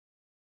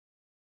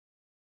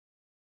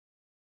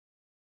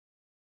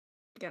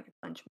 Gonna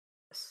punch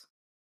this.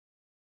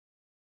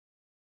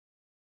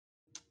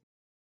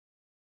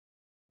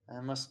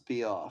 I must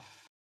be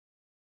off.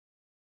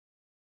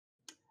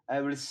 I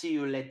will see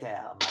you later,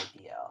 my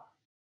dear.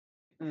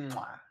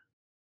 Mwah.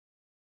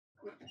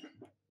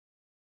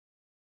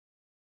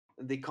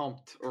 The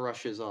Comte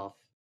rushes off.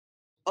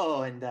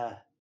 Oh, and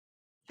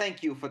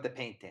thank you for the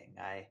painting.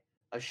 I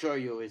assure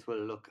you it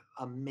will look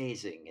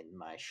amazing in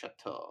my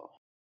chateau.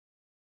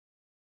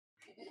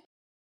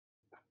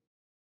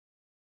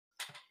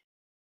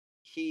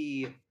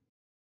 You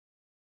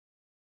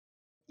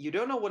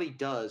don't know what he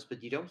does,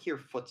 but you don't hear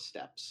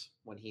footsteps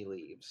when he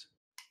leaves.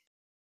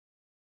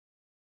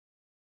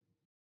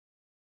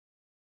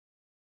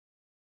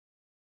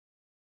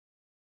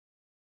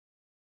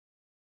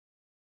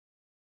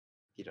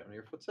 You don't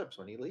hear footsteps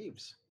when he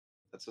leaves.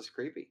 That's just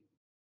creepy.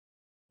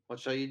 What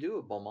shall you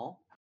do, Beaumont?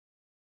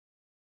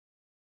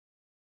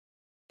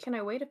 Can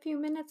I wait a few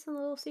minutes in the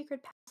little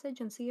secret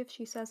passage and see if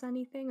she says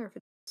anything, or if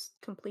it's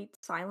complete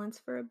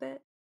silence for a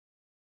bit?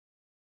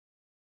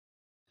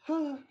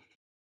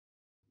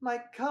 My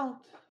count.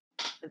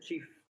 And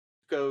she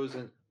goes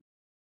and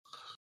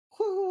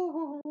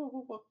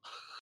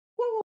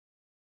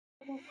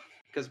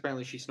because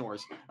apparently she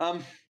snores.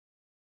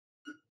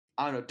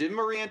 I don't know. Did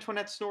Marie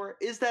Antoinette snore?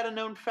 Is that a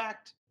known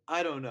fact?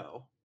 I don't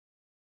know.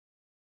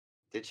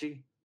 Did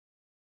she?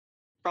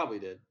 Probably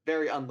did.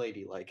 Very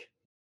unladylike.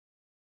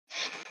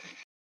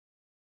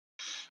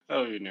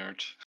 Oh, you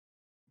nerd.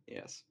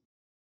 Yes.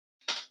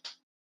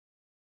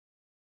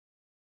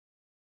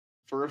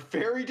 For a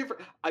very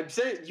different. I'm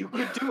saying you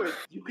could do it.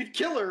 You could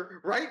kill her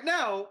right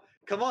now.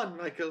 Come on,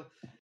 Michael.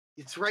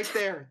 It's right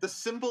there. The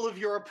symbol of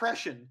your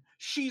oppression.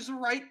 She's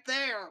right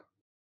there.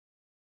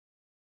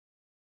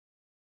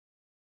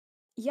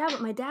 Yeah,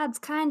 but my dad's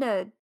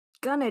kinda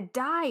gonna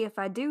die if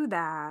I do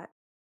that.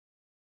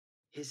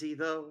 Is he,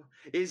 though?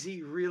 Is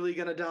he really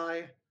gonna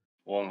die?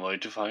 One way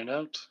to find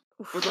out.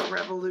 For the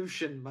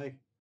revolution, my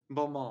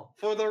Beaumont.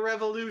 For the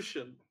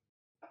revolution.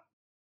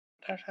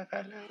 The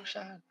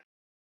revolution.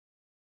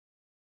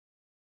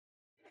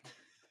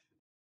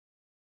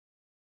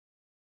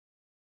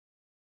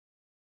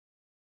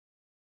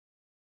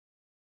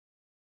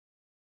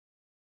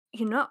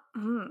 You know,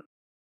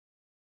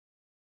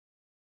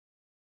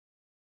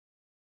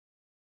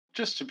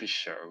 Just to be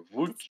sure,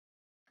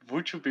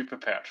 would you be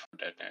prepared for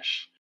that,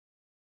 Nash?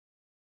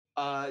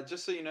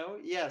 Just so you know,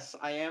 yes,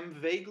 I am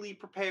vaguely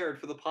prepared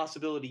for the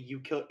possibility you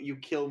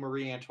kill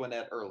Marie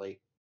Antoinette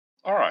early.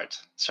 Alright,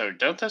 so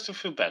don't have to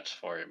feel bad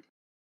for him.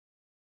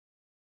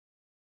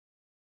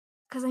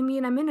 because I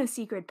mean, I'm in a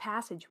secret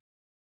passage.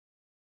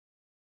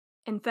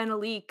 And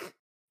Fenelique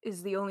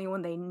is the only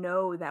one they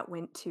know that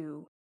went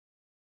to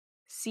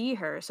see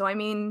her. So, I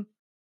mean,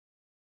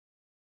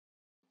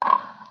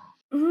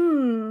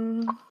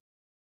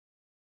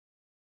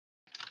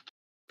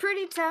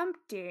 pretty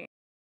tempting.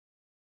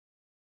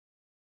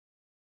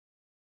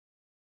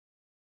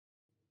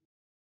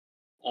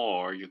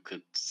 Or you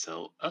could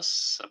tell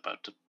us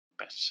about the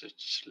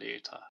passage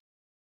later.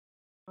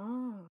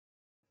 Oh.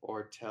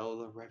 Or tell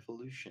the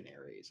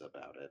revolutionaries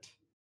about it.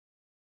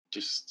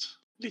 Just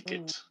leak Ooh.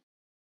 it.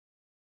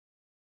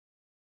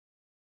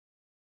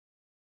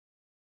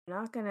 I'm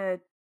not gonna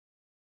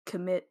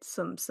commit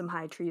some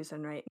high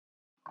treason right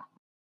now.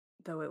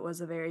 Though it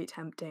was a very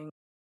tempting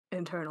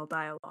internal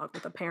dialogue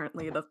with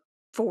apparently the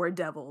 4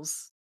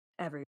 devils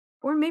every,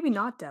 or maybe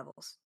not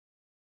devils.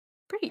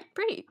 Pretty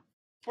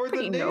For the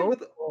pretty name noble. of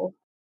the...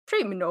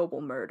 Pretty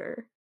noble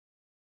murder.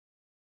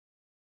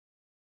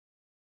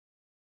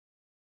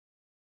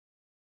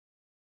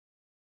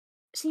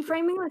 See,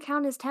 framing the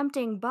count is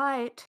tempting,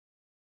 but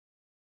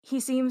he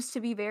seems to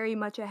be very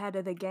much ahead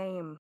of the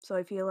game, so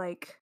I feel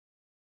like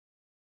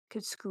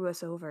could screw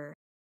us over.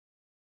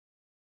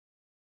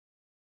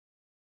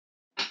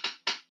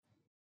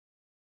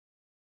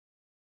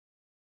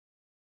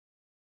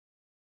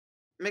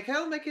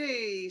 Mikhail, make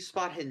a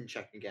spot hidden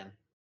check again.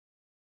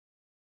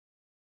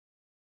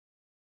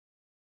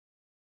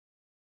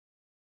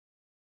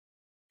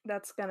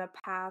 That's gonna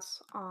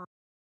pass on.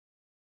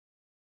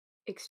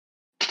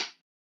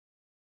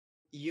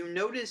 You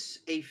notice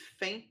a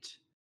faint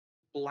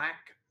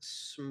black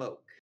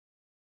smoke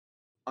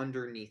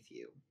underneath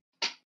you.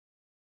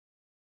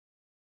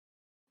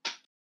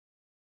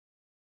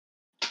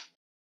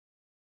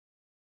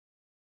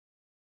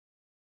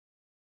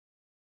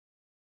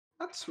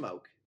 Not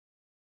smoke.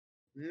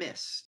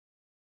 Mist.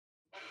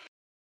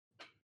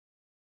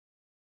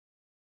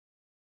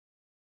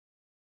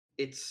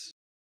 It's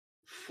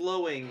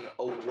flowing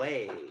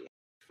away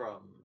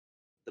from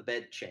the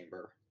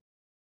bedchamber.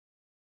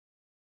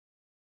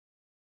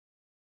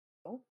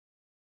 Oh.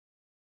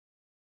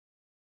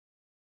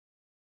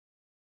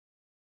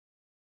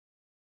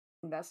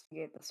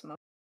 Investigate the smoke.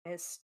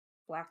 Mist.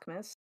 Black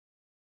mist.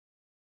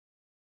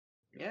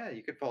 Yeah,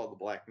 you could follow the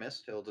black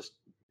mist. It'll just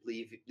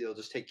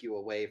take you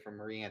away from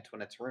Marie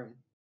Antoinette's room.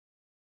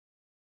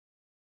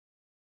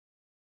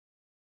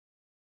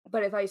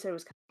 But I thought you said it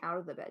was coming out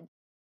of the bed.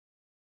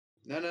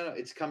 No.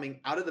 It's coming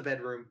out of the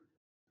bedroom,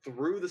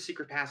 through the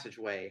secret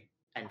passageway,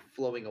 and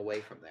flowing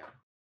away from there.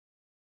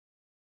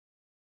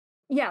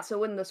 Yeah, so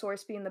wouldn't the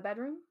source be in the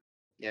bedroom?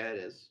 Yeah, it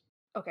is.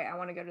 Okay, I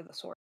want to go to the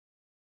source.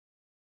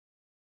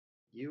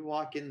 You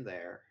walk in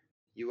there.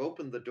 You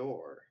open the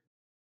door.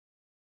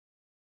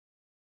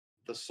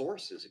 The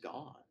source is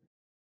gone.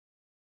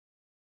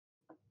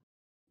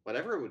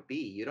 Whatever it would be,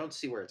 you don't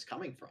see where it's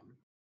coming from.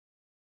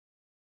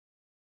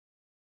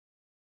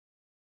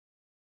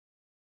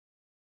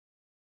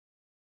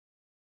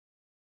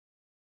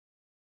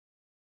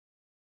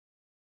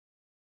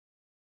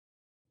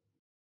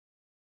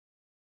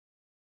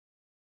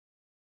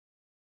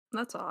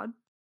 That's odd.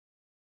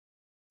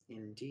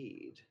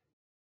 Indeed.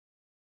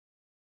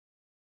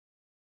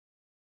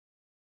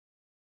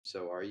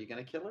 So are you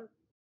going to kill her?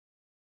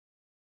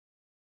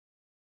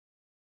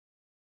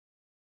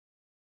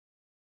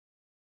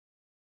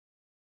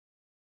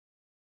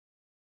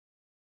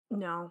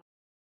 No.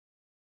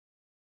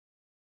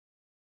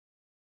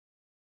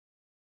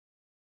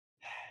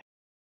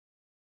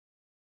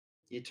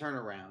 You turn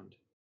around.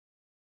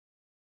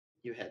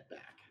 You head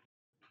back.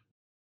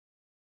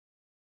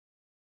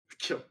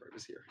 Gilbert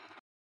is here.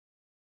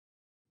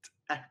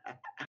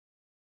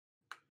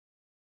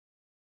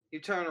 You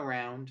turn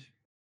around.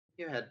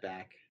 You head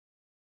back.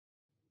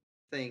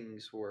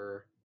 Things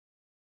were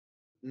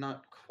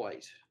not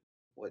quite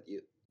what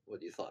you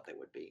thought they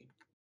would be.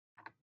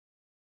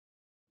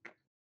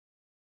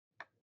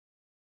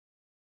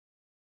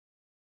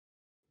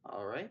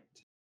 All right.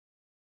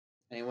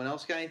 Anyone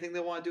else got anything they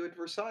want to do at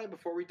Versailles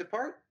before we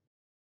depart?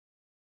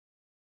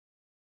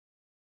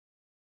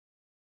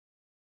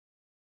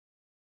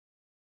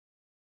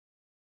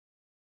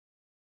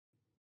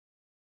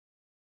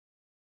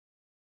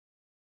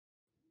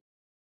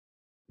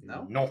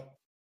 No? No.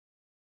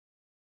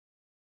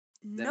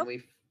 Then Nope.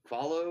 we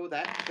follow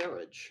that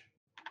carriage.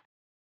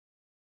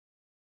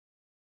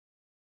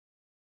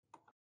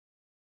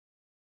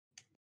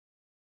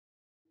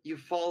 You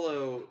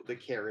follow the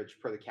carriage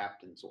per the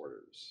captain's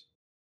orders.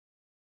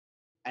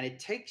 And it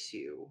takes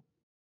you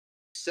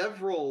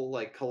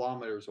several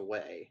kilometers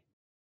away.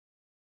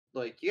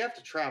 You have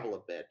to travel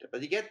a bit,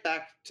 but you get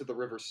back to the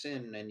River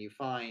Seine and you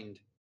find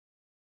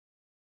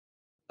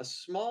a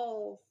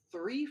small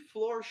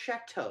 3-floor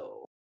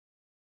chateau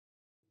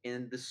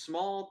in the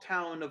small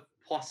town of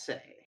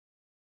Poissy.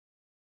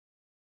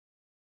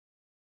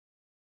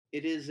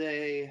 It is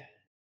a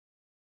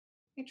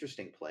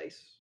interesting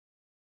place,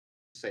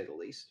 to say the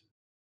least.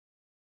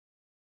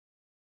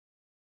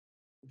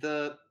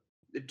 The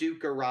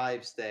Duke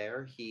arrives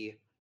there. He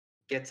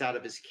gets out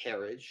of his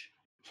carriage.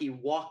 He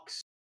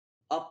walks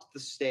up the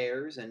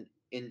stairs and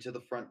into the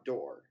front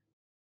door.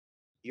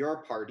 Your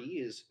party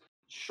is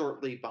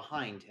shortly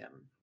behind him.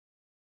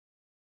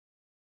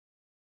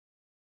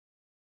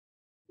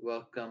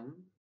 Welcome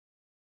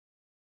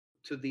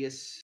to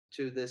this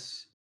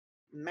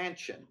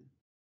mansion.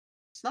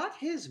 It's not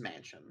his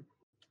mansion,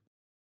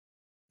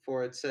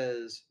 for it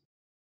says,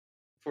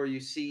 "For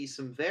you see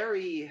some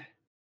very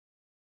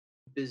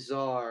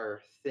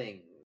bizarre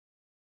things."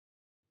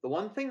 The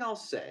one thing I'll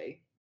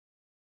say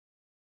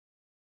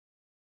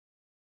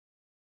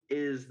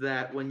is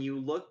that when you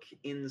look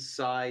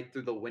inside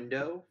through the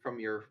window from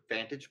your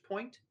vantage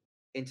point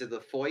into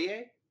the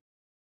foyer,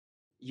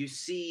 you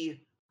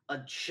see a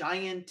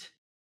giant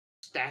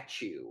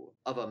statue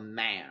of a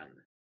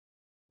man.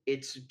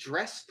 It's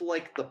dressed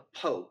like the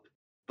Pope,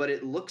 but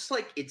it looks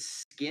like its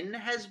skin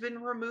has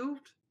been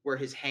removed, where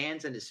his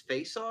hands and his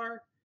face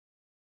are,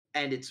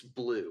 and it's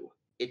blue.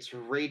 It's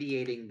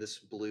radiating this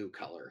blue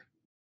color.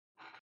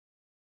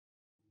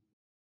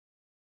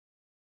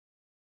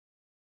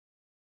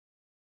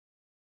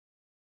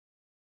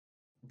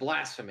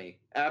 Blasphemy.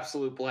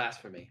 Absolute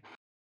blasphemy.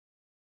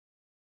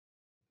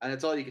 And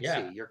that's all you can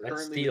Yeah, see. You're let's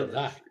currently steal within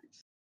the that.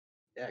 streets.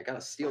 Yeah, I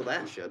gotta steal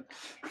that shit.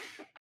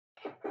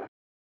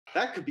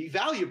 That could be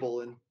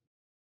valuable in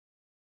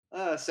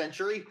a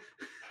century.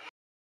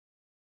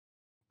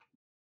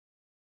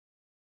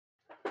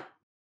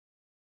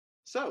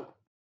 So,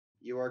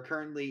 you are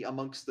currently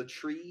amongst the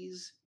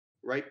trees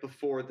right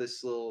before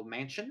this little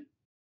mansion.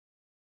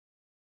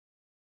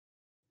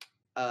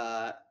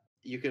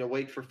 You can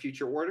await for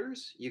future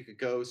orders. You could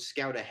go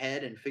scout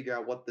ahead and figure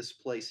out what this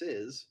place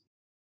is.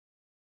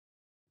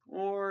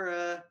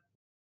 Or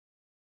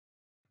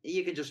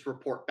you can just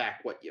report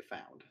back what you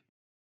found.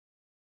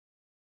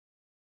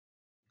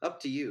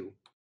 Up to you.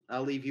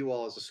 I'll leave you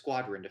all as a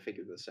squadron to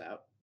figure this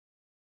out.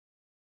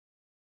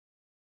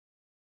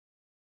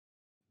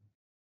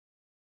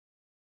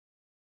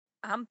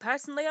 I'm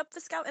personally up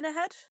for scouting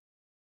ahead.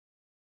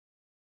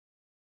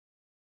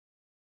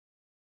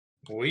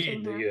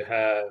 Same Do here. you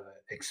have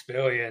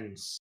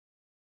experience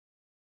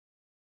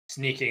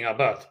sneaking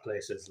about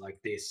places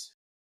like this?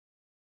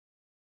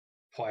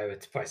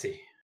 Private Pressy.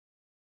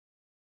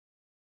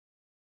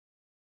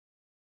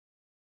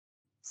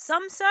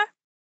 Some, sir.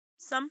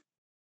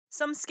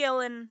 Some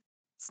skill in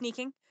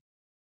sneaking.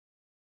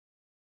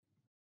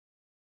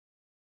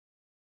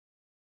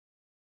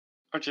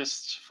 Or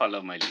just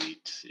follow my lead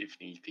if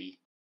need be.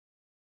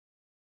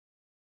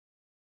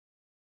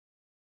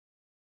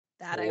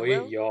 That I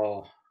will.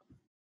 You're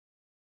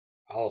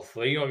all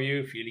three of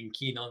you feeling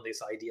keen on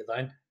this idea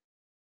then?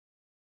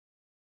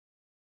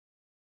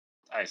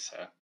 Aye,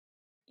 sir.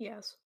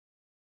 Yes.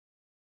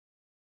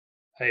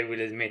 I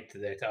will admit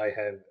that I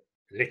have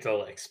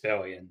little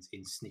experience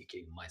in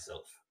sneaking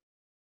myself.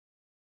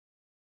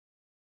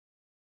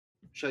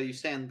 Shall you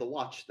stand the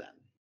watch then?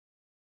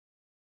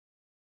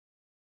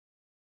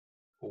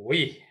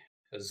 We,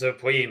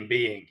 supreme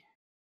being.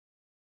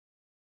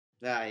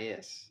 Ah,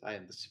 yes, I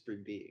am the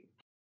supreme being.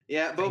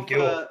 Yeah, Thank both.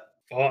 you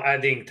for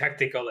adding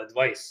tactical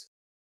advice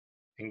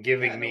and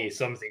giving Yeah, me no.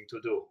 something to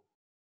do.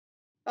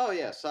 Oh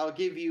yes, I'll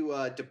give you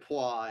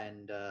Depois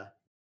and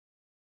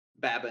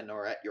Babin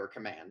are at your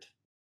command.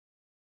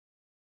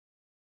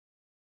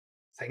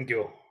 Thank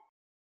you.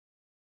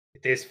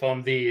 It is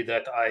from thee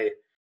that I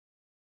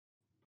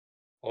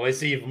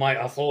receive my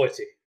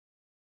authority.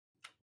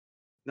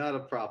 Not a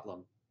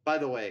problem. By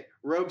the way,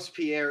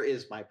 Robespierre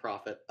is my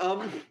prophet.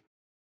 And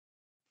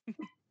we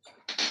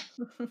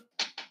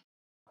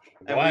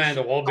Blind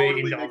should Robbie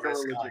totally in make a the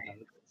religion sky. out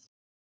of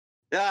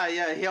this.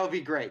 Yeah, he'll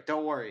be great.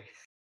 Don't worry.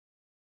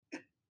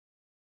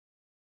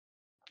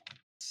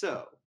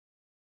 So,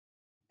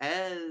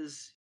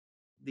 as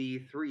the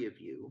three of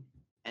you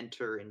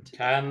enter into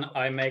Can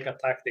I make a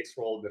tactics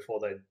roll before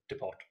they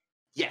depart?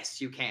 Yes,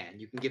 you can.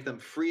 You can give them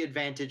free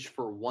advantage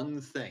for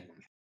one thing.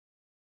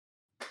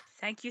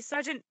 Thank you,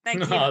 Sergeant.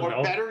 Thank you. Or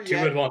No, better two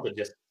yet-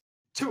 advantages.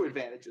 2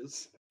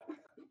 advantages.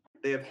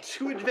 They have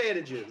 2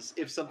 advantages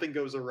if something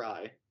goes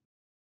awry.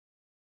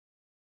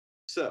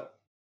 So,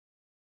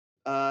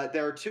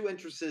 there are 2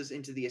 entrances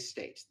into the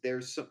estate.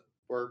 There's some,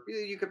 or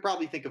you could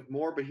probably think of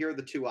more, but here are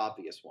the 2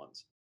 obvious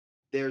ones.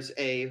 There's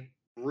a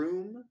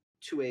room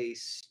to a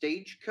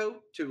stagecoach,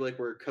 to like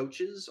where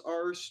coaches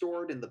are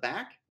stored in the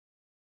back,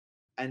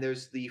 and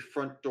there's the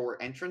front door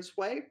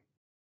entranceway.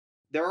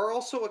 There are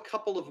also a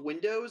couple of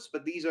windows,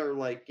 but these are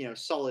like,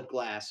 solid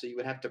glass, so you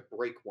would have to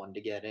break one to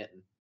get in.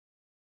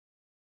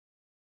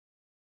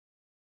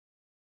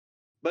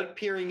 But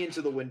peering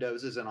into the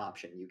windows is an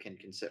option you can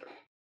consider.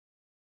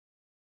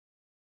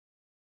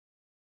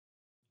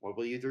 What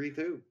will you three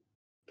do?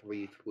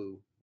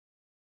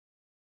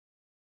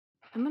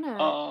 I'm gonna.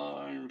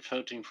 I'm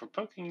voting for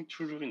poking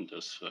through the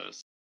windows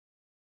first.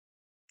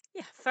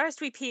 Yeah,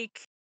 first we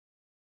peek.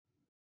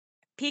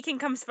 Peeking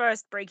comes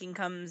first, breaking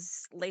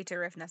comes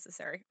later if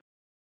necessary.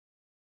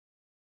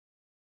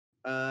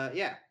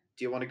 Yeah.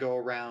 Do you want to go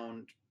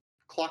around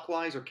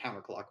clockwise or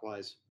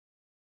counterclockwise?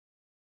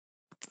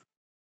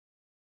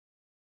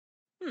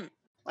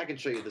 I can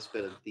show you this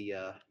bit of the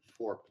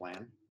floor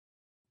plan,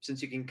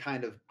 since you can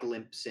kind of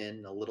glimpse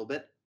in a little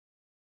bit.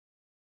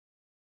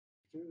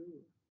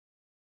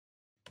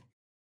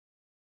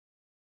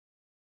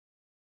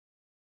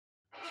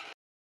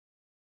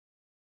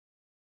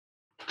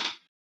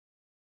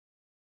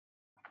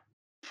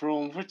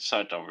 From which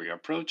side are we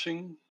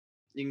approaching?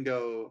 You can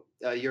go,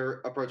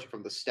 you're approaching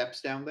from the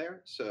steps down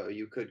there, so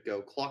you could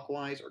go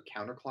clockwise or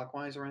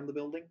counterclockwise around the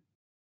building.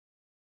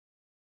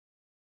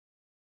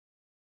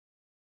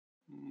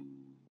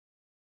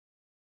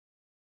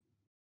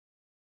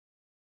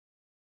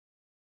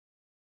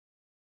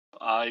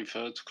 I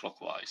vote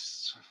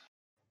clockwise.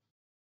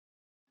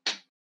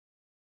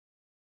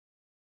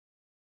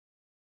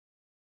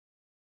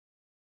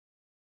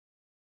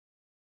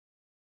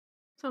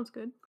 Sounds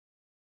good.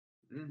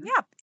 Mhm.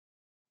 Yeah.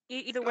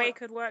 Either way Uh,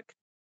 could work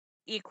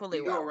equally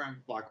You go well.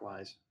 around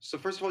clockwise. So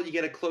first of all, you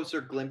get a closer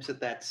glimpse at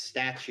that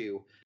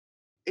statue.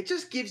 It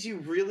just gives you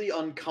really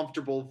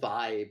uncomfortable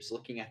vibes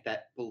looking at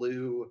that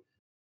blue,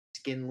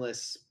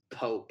 skinless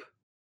Pope.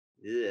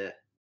 Ugh.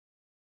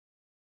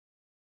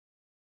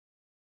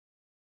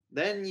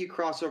 Then you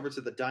cross over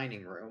to the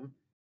dining room.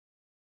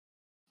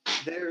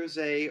 There's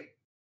a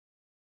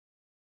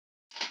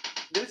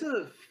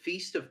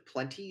feast of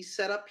plenty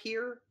set up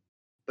here,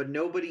 but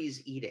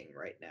nobody's eating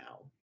right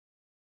now.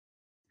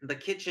 The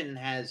kitchen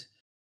has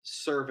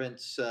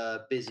servants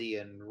busy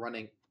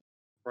and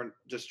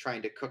just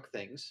trying to cook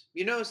things.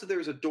 You notice that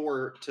there's a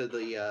door to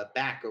the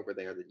back over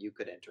there that you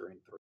could enter in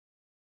through.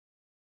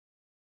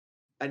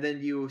 And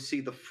then you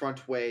see the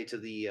front way to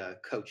the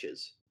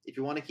coaches. If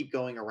you want to keep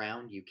going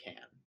around, you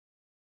can.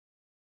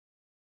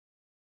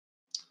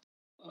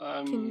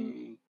 All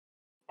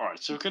right,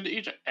 so we can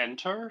either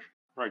enter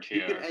right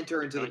here. You can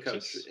enter into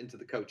coaches,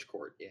 the coach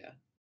court, yeah.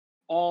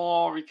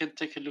 or we can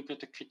take a look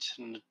at the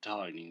kitchen and the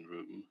dining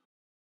room.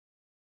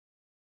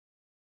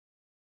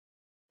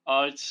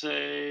 I'd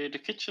say the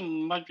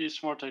kitchen might be a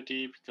smart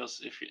idea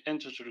because if you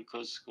enter to the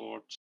coach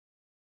court,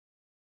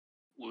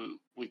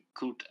 we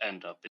could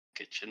end up in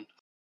the kitchen.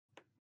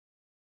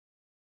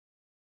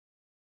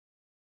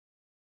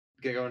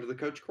 You gonna go into the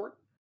coach court?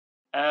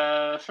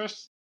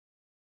 First,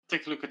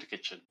 take a look at the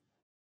kitchen.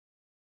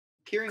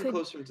 Peering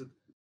closer into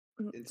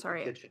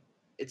the kitchen.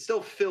 It's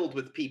still filled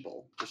with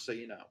people, just so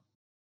you know.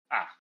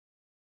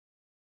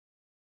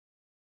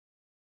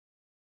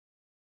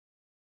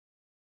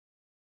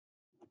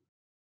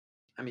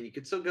 I mean, you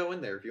could still go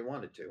in there if you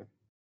wanted to.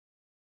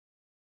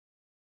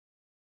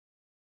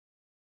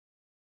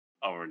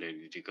 Are we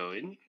ready to go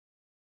in?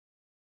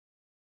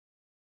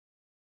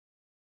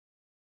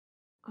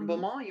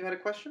 Beaumont, you had a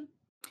question?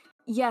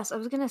 Yes, I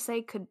was gonna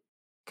say, could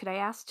I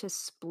ask to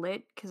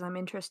split? Because I'm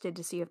interested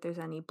to see if there's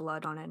any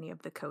blood on any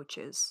of the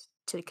coaches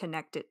to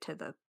connect it to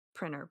the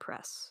printer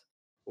press.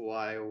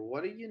 Why,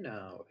 what do you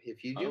know?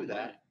 If you do Oh, my.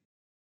 that.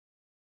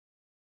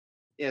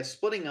 Yeah,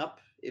 splitting up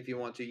if you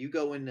want to. You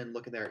go in and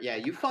look in there. Yeah,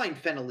 you find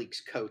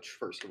Fennelik's coach,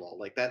 first of all.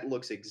 Like, that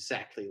looks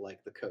exactly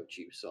like the coach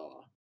you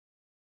saw.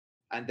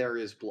 And there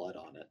is blood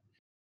on it.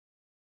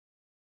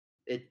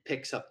 It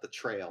picks up the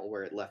trail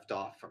where it left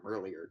off from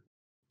earlier,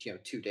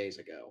 2 days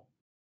ago.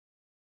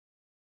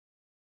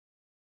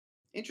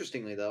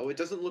 Interestingly, though, it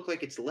doesn't look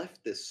like it's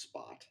left this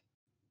spot.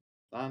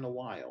 Not in a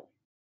while.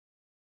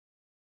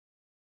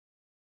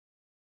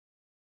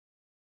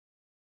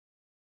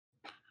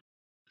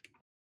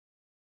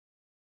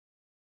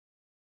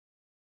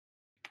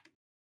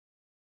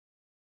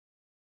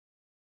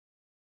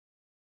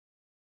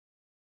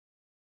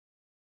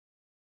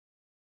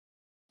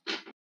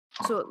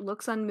 So it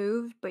looks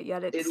unmoved, but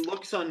yet it's... It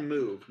looks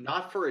unmoved,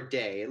 not for a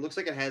day. It looks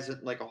like it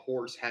hasn't, like a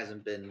horse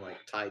hasn't been like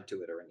tied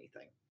to it or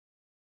anything.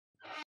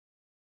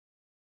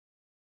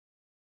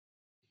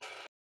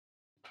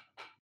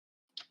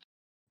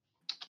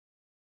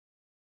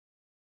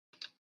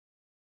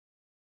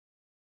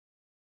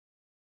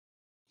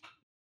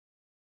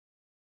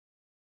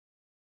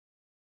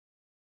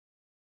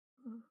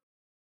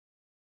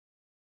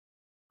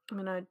 I'm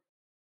gonna...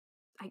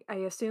 I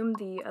assume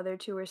the other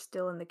two are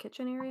still in the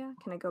kitchen area.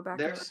 Can I go back?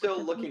 They're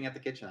still looking at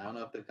the kitchen. I don't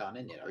know if they've gone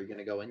in yet. Are you going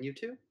to go in, you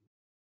two?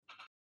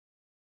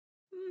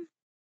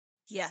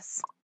 Yes.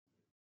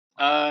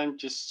 I'm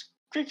just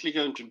quickly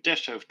going to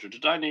dash over to the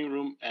dining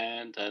room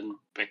and then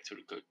back to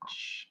the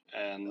coach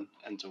and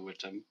enter with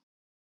them.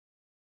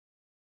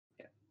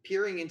 Yeah.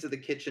 Peering into the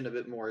kitchen a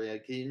bit more,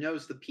 you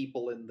notice the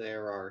people in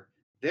there are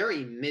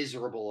very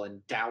miserable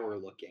and dour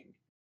looking.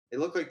 They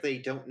look like they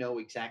don't know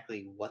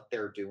exactly what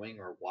they're doing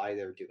or why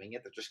they're doing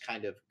it. They're just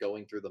kind of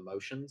going through the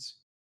motions.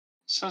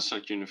 Sounds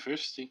like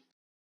university.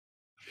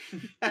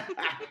 And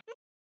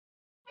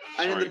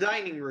in the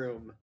dining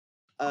room,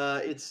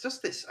 it's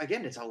just this,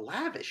 again, it's a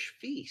lavish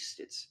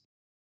feast. It's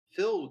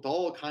filled with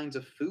all kinds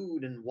of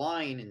food and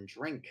wine and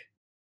drink,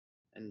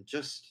 and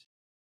just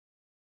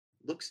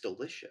looks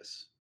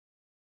delicious.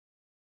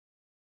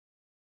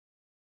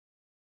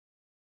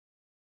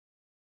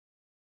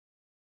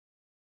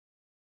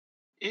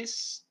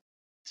 Is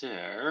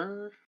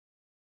there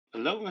a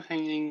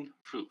low-hanging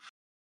fruit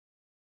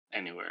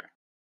anywhere?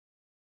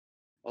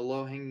 A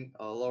lower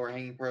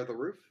hanging part of the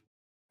roof?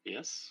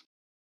 Yes.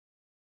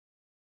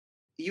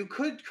 You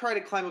could try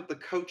to climb up the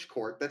coach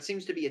court. That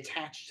seems to be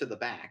attached to the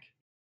back.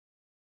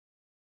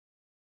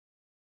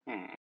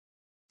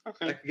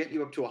 Okay. That could get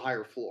you up to a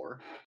higher floor.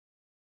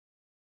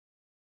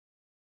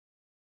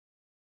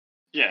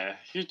 Yeah,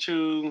 you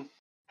two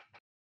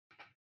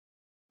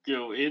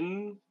go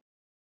in,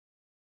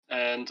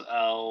 and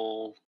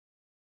I'll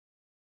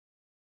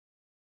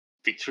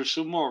peek through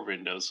some more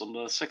windows on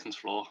the second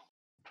floor.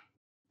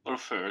 Or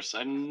first,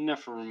 I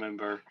never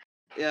remember.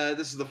 Yeah,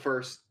 this is the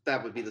first.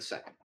 That would be the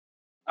second.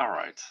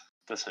 Alright,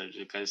 that's how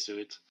you guys do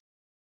it.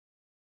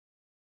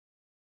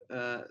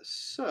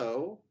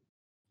 So,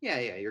 yeah,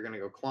 you're gonna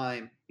go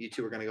climb. You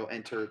two are gonna go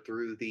enter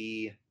through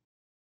the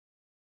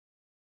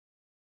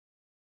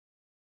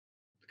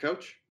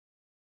coach.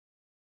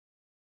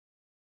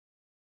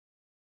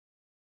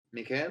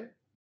 Michael?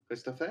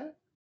 Christopher?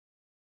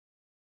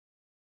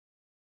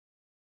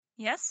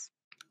 Yes.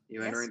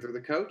 You entering through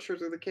the coach or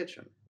through the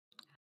kitchen?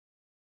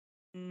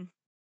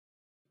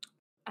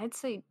 I'd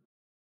say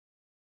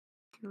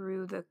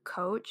through the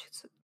coach.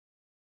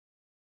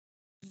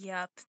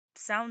 Yep.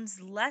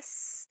 Sounds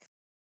less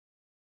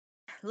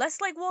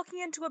like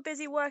walking into a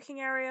busy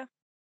working area.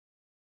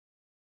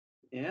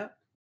 Yeah.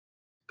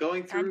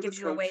 Going through And gives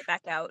you a way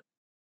back out.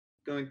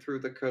 Going through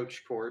the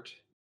coach court,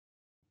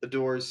 the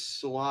doors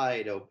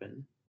slide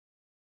open.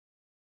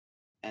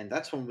 And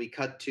that's when we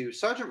cut to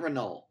Sergeant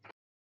Renault.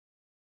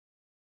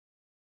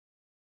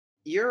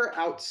 You're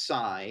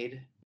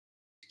outside,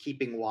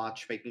 keeping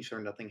watch, making sure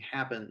nothing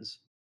happens,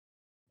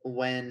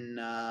 when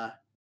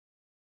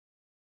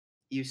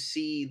you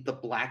see the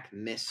black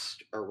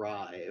mist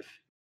arrive,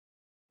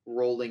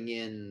 rolling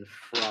in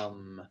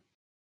from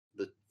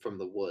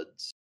the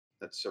woods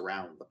that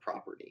surround the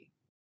property.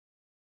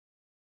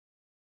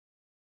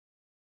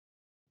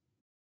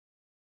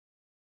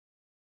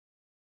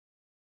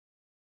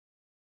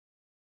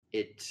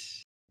 It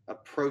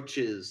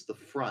approaches the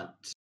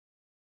front,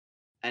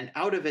 and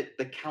out of it,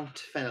 the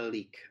Count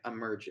Fennelik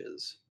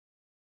emerges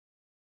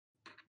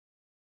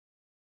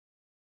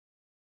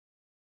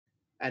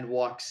and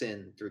walks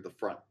in through the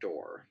front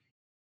door.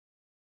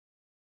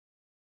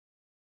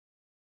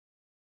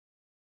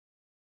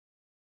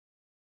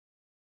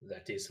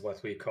 That is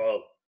what we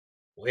call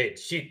red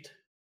shit.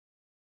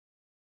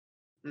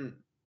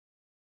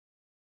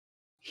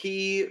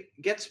 He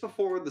gets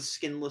before the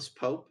skinless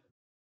Pope.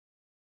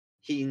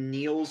 He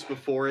kneels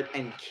before it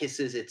and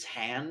kisses its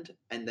hand,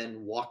 and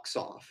then walks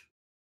off.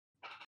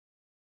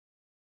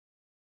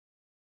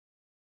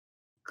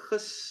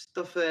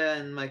 Christopher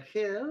and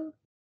Michael,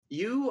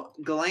 you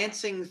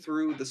glancing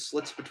through the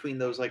slits between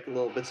those like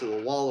little bits of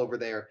the wall over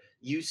there,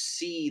 you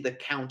see the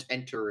Count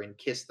enter and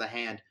kiss the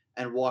hand,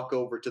 and walk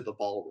over to the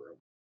ballroom,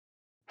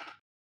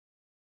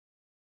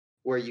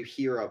 where you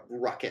hear a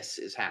ruckus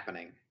is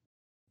happening.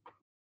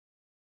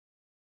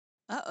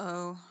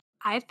 Uh-oh.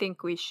 I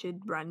think we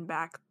should run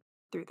back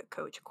through the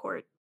coach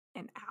court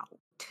and out.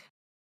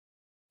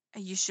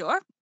 Are you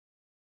sure?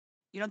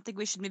 You don't think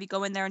we should maybe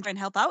go in there and try and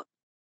help out?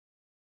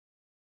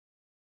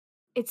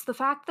 It's the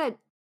fact that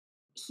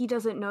he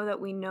doesn't know that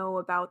we know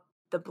about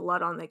the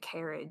blood on the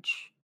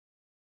carriage.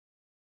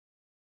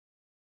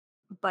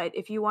 But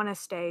if you want to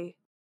stay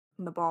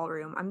in the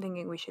ballroom, I'm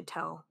thinking we should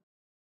tell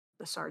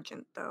the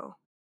sergeant, though.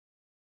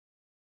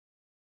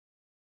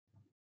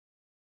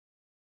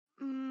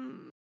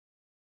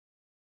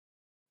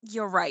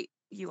 You're right.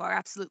 You are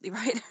absolutely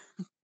right.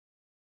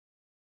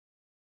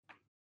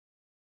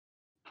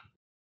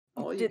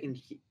 All you can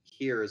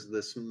hear is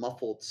this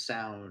muffled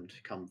sound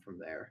come from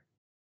there.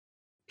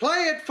 Play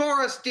it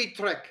for us,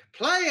 Dietrich!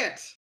 Play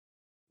it!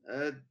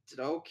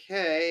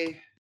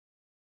 Okay.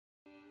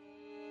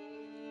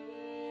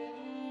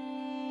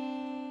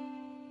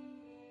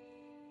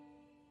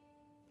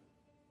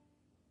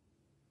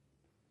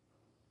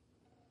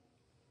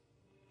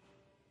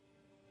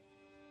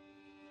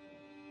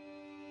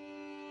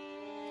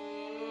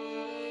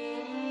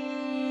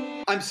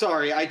 I'm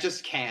sorry, I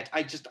just can't.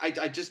 I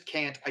just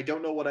can't. I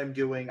don't know what I'm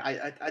doing.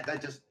 I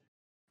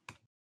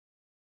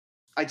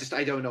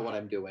don't know what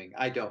I'm doing.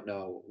 I don't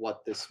know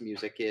what this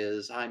music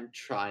is. I'm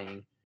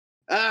trying.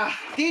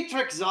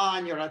 Dietrich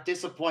Zahn, you're a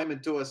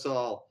disappointment to us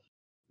all.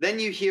 Then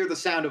you hear the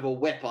sound of a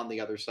whip on the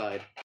other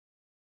side.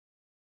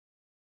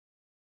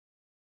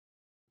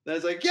 Then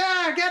it's like,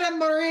 yeah, get him,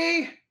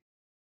 Marie!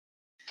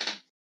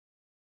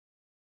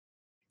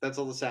 That's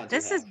all the sounds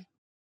This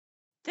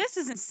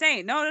is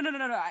insane. No.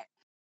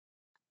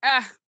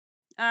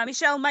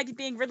 Michelle might be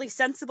being really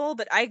sensible,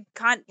 but I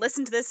can't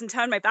listen to this and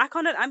turn my back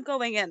on it. I'm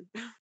going in.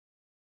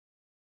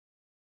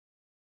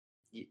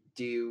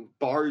 Do you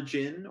barge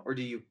in, or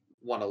do you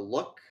want to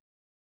look?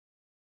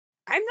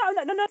 I'm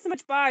not so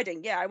much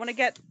barding. Yeah, I want to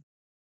get.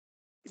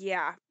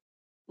 Yeah,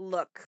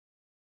 look.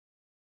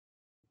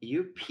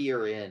 You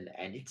peer in,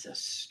 and it's a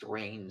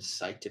strange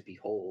sight to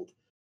behold.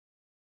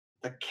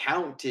 The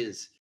Count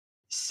is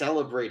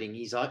celebrating.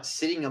 He's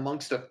sitting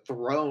amongst a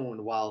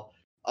throne while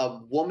a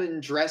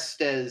woman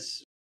dressed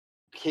as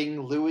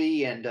King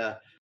Louis and a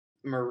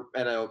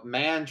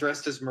man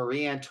dressed as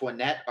Marie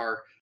Antoinette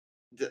are.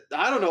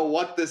 I don't know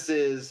what this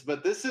is,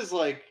 but this is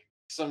like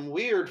some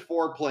weird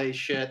foreplay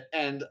shit.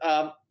 And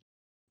oh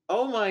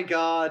my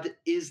god,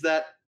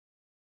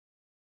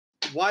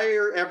 why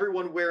is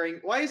everyone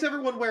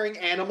wearing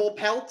animal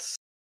pelts?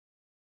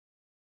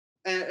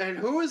 And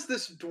who is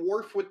this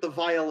dwarf with the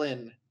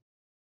violin?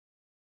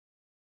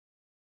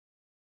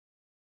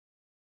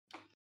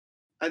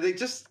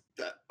 Is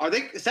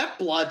that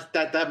blood?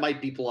 That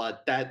might be blood.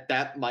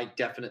 That might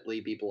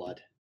definitely be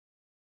blood.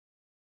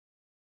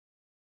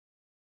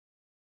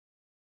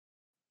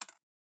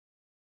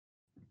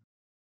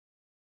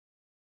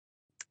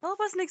 Well, I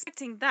wasn't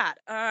expecting that.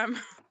 Yeah,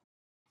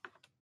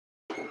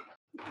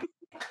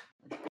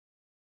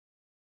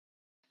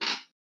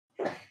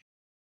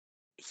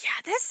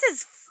 this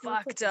is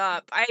fucked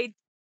up. I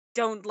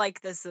don't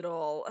like this at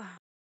all.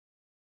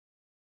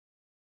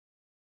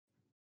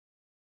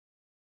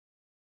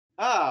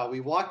 We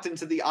walked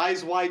into the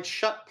Eyes Wide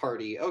Shut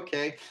party.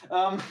 Okay.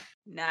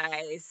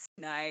 Nice.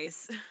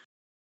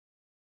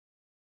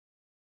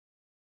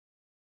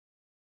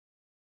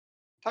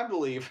 Time to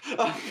leave.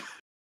 Time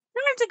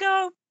to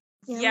go.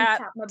 Yeah,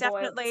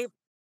 definitely.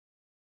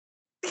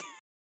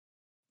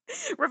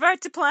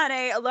 Revert to plan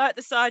A, alert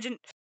the sergeant.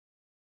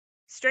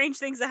 Strange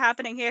things are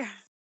happening here.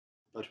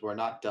 But we're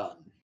not done.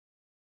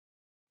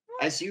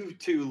 As you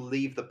two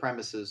leave the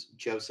premises,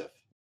 Joseph,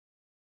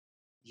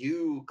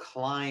 you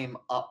climb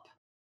up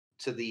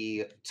to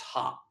the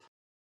top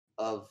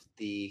of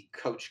the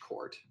coach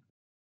court,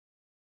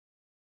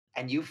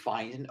 and you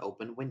find an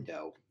open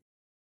window.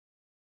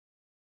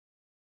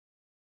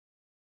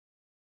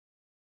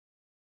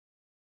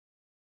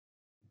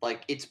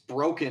 Like, it's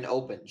broken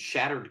open,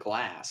 shattered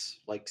glass,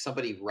 like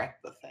somebody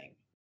wrecked the thing.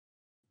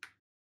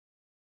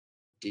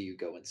 Do you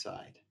go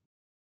inside?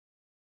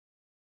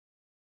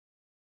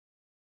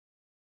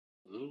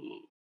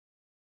 Ooh.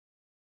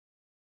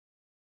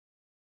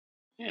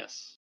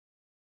 Yes.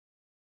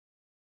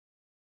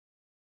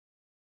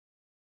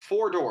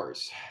 4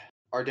 doors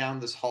are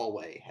down this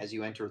hallway as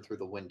you enter through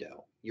the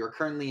window. You're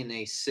currently in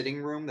a sitting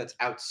room that's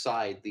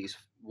outside these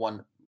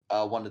one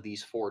of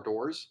these 4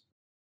 doors.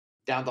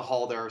 Down the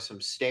hall, there are some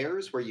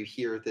stairs where you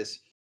hear this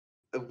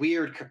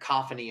weird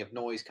cacophony of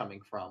noise coming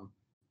from.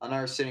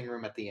 Another sitting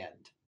room at the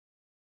end.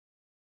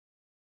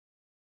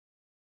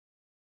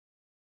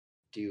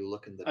 Do you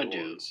look in the doors? I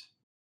do.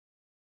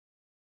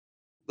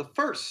 The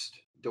first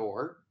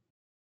door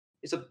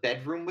is a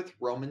bedroom with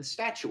Roman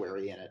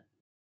statuary in it.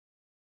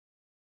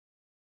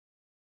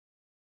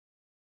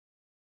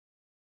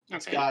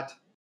 It's got,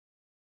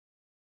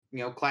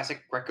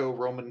 classic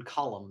Greco-Roman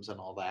columns and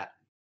all that.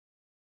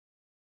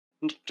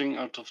 Nothing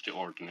out of the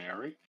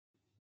ordinary.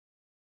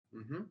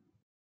 Mm-hmm.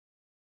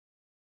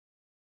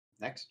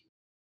 Next.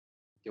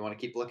 you want to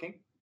keep looking?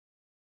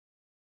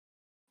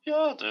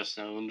 Yeah, there's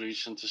no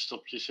reason to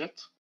stop you yet.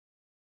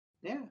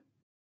 Yeah.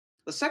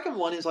 The second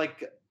one is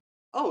like,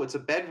 oh, it's a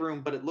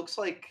bedroom, but it looks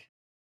like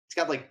it's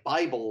got like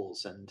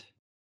Bibles and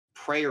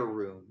prayer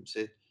rooms.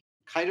 It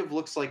kind of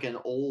looks like an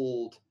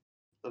old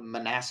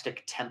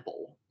monastic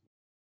temple.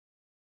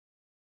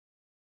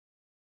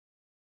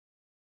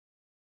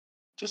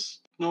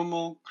 Just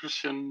normal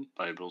Christian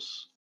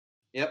Bibles.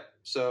 Yep.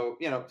 So,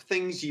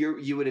 things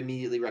you would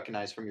immediately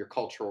recognize from your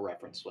cultural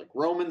reference, like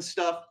Roman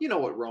stuff. You know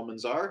what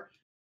Romans are.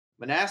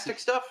 Monastic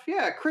stuff,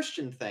 yeah,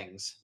 Christian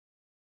things.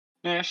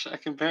 Yes, I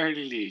can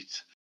barely lead,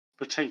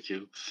 but thank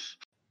you.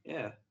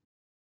 Yeah.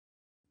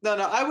 No,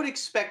 I would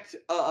expect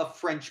a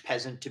French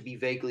peasant to be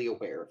vaguely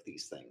aware of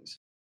these things.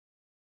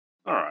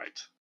 All right.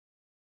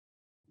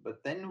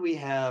 But then we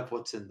have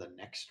what's in the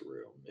next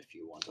room, if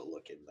you want to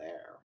look in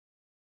there.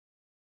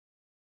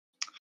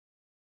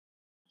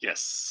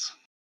 Yes.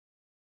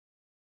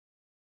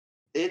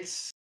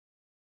 It's,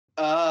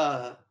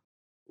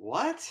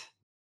 what?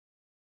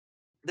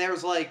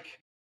 There's like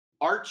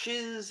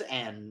arches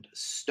and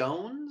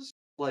stones,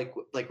 like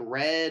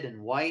red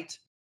and white.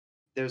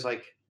 There's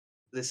like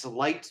this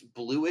light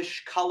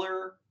bluish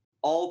color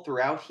all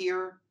throughout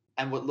here,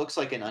 and what looks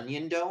like an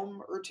onion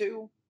dome or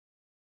two.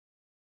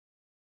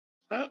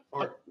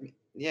 Or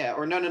yeah,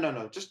 or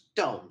no, just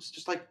domes,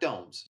 just like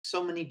domes.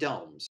 So many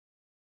domes.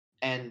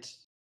 And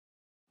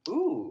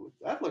ooh,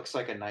 that looks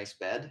like a nice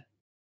bed.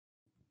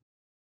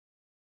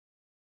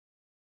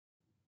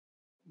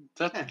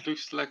 That Huh.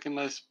 looks like a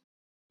nice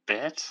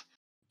bed.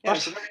 Yeah,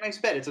 it's a very nice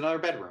bed. It's another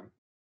bedroom.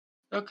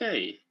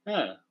 Okay,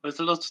 yeah, with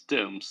a lot of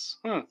domes.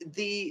 Huh.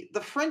 The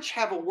French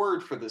have a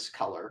word for this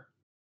color.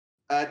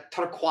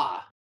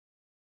 Turquoise.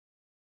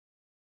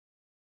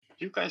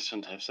 You guys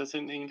don't have that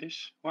in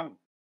English? Wow.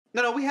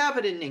 No, we have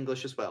it in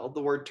English as well,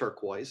 the word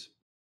turquoise.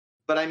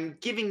 But I'm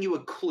giving you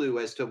a clue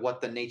as to what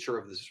the nature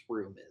of this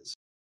room is.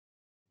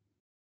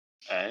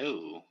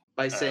 Oh.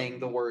 By saying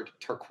the word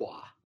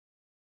turquoise.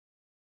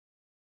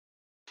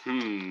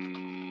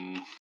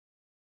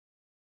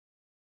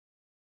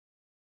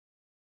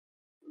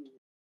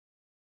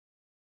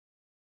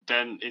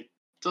 Then it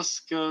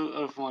does go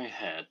over my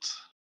head.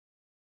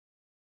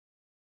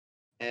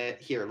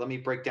 Here, let me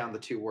break down the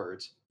two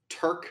words.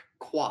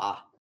 Turquoise.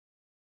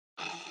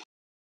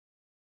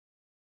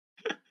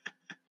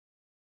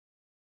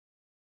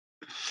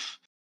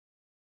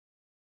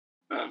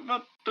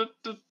 But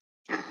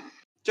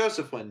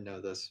Joseph wouldn't know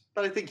this,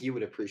 but I think you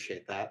would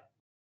appreciate that.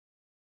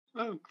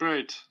 oh,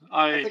 great!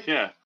 I've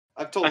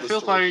told I this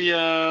failed my story.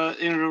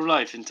 in real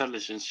life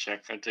intelligence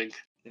check, I think.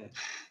 Yeah.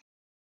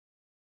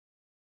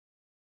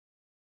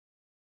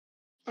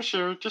 For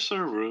sure, just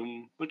a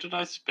room with a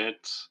nice bed.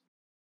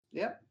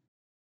 Yep.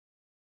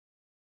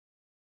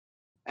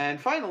 And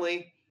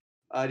finally,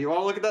 do you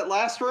want to look at that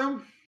last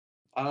room?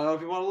 I don't know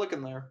if you want to look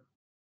in there.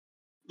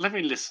 Let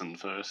me listen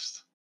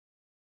first.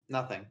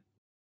 Nothing.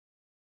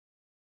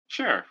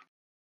 Sure.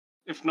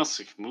 If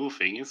nothing's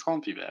moving, it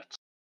can't be bad.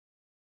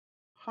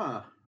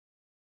 Huh.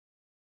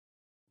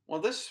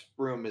 Well, this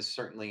room is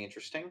certainly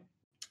interesting.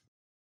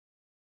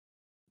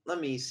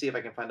 Let me see if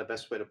I can find the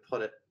best way to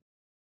put it.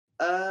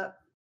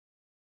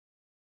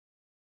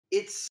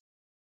 It's...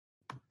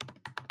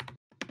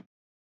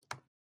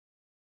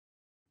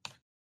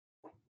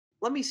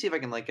 Let me see if I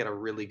can get a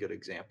really good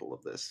example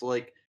of this.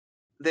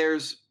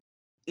 There's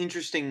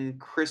interesting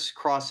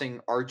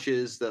crisscrossing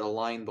arches that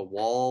align the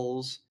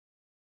walls.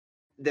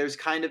 There's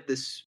kind of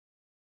this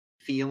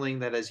feeling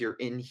that as you're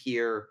in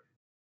here,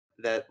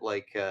 that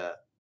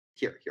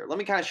here, let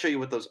me kind of show you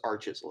what those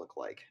arches look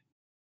like.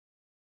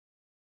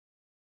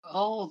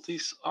 All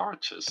these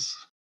arches.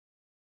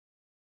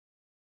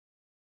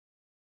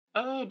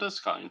 Oh, that's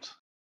kind.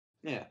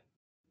 Yeah.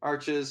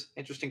 Arches,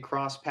 interesting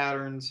cross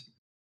patterns.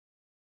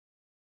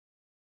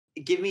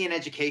 Give me an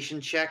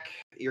education check.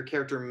 Your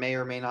character may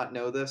or may not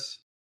know this.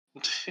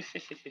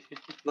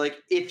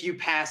 If you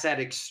pass at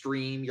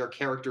extreme, your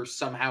character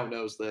somehow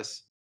knows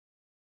this.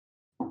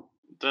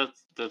 That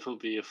will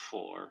be a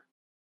 4.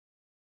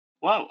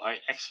 Wow, I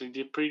actually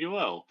did pretty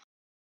well.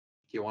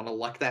 Do you want to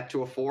luck that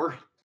to a 4?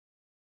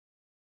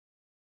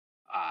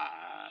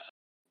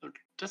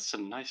 That's a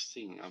nice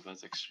thing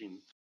about extreme.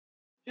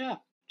 Yeah,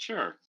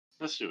 sure.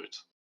 Let's do it.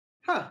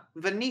 Huh,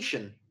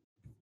 Venetian.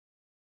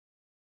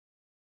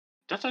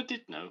 That I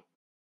did know.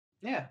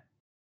 Yeah.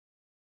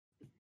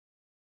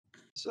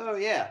 So,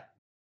 yeah.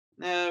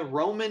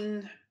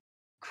 Roman,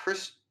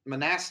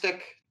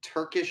 monastic,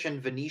 Turkish, and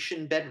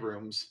Venetian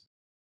bedrooms.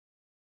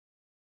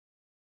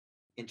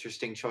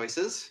 Interesting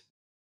choices.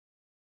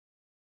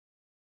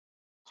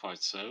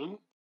 Quite so.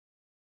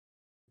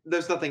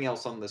 There's nothing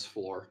else on this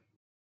floor.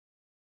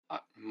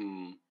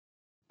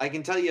 I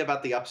can tell you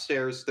about the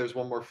upstairs. There's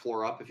one more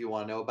floor up if you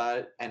want to know about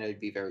it, and it'd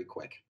be very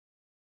quick.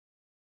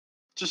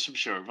 Just to be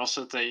sure, was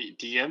it a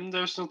DM?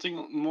 There's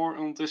nothing more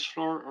on this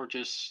floor, or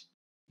just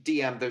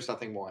DM? There's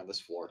nothing more on this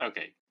floor.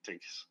 Okay,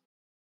 thanks.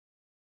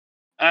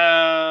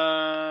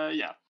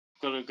 Yeah,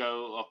 gotta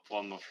go up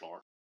one more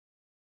floor.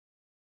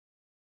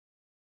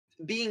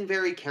 Being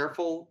very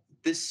careful,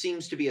 This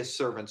seems to be a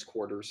servant's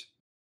quarters.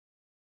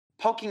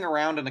 Poking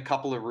around in a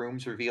couple of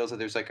rooms reveals that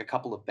there's like a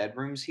couple of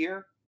bedrooms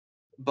here,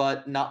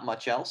 but not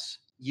much else.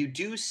 You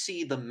do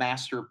see the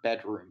master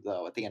bedroom,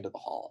 though, at the end of the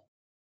hall.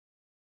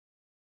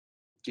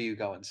 Do you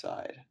go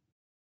inside?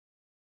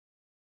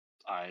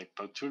 I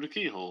poke through the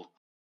keyhole.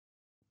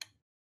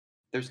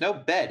 There's no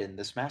bed in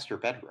this master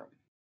bedroom.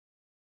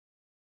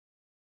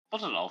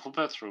 What an awful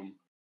bedroom.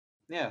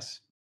 Yes.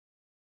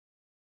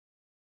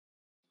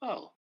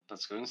 Well,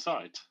 let's go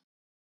inside.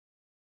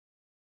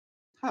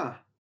 Huh.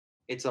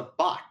 It's a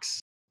box.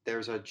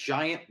 There's a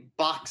giant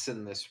box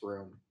in this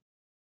room.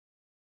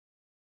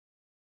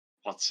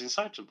 What's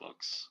inside the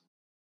box?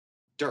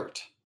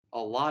 Dirt. A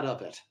lot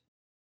of it.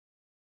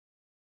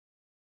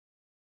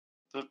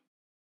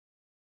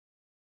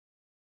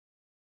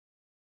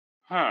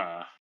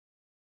 Huh.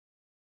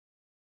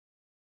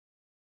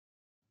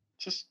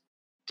 Just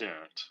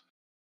dirt.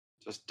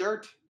 Just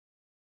dirt.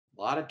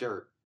 A lot of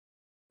dirt.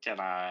 Can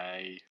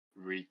I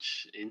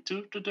reach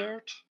into the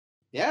dirt?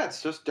 Yeah,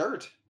 it's just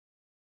dirt.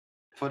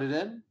 Put it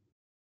in.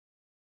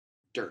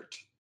 Dirt.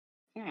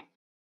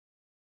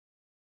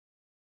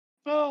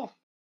 Well,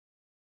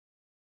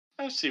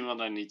 I've seen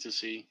what I need to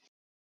see.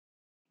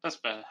 Let's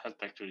head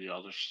back to the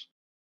others.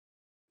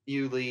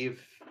 You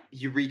leave.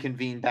 You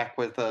reconvene back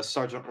with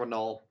Sergeant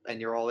Renault, and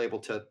you're all able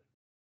to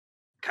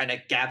kind of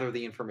gather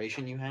the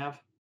information you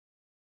have.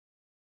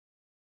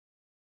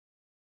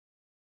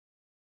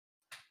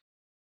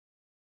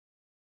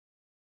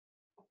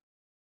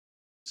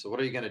 So what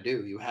are you going to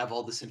do? You have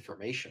all this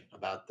information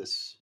about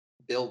this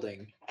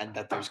building and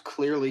that there's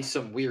clearly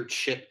some weird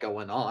shit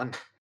going on.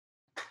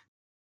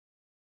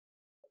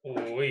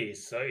 Oui,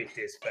 so it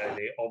is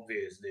fairly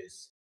obvious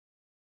this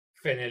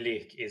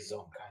Fenelik is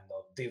some kind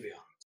of deviant.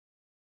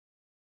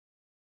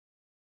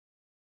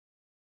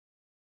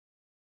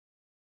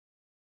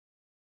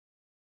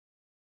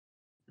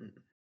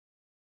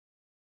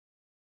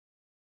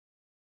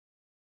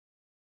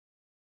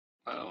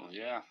 Well,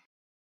 yeah.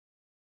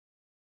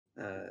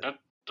 Uh, That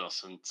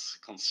doesn't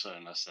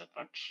concern us that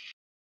much.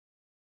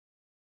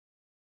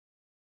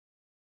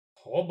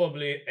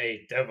 Probably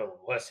a devil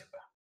worshipper.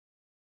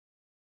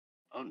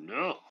 Oh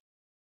no.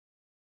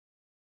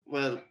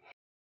 well,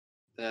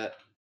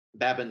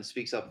 Babin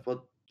speaks up.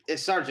 Well,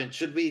 Sergeant,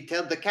 should we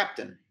tell the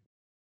captain?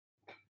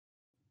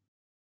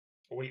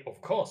 We,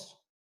 of course.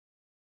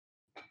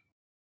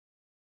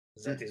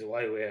 That is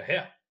why we are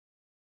here.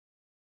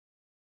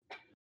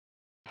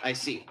 I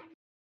see.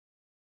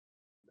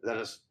 That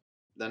is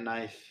the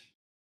knife.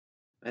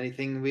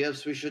 Anything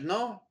else we should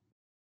know?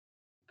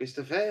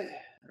 Christopher,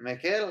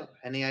 Michael,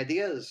 any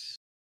ideas?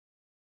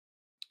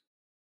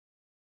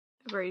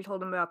 I've already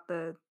told him about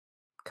the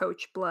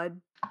coach blood.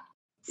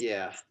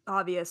 Yeah.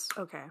 Obvious.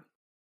 Okay. I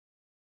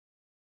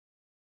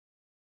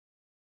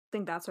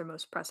think that's our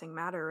most pressing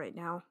matter right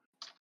now.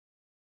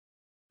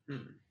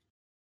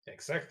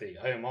 Exactly.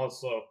 I am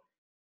also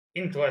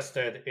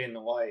interested in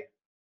why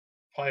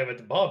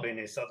Private Bobbin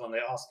is suddenly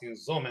asking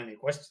so many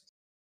questions.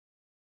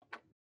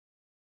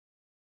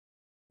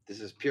 This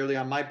is purely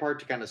on my part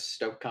to kind of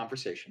stoke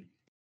conversation.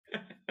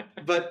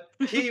 But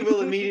he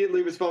will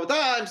immediately respond with,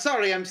 I'm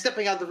sorry, I'm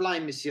stepping out of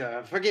line,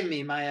 monsieur. Forgive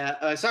me, my,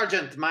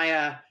 Sergeant,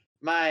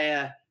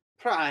 my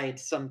pride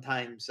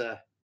sometimes,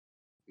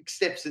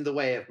 steps in the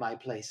way of my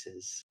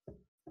places.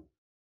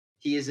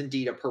 He is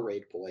indeed a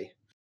parade boy.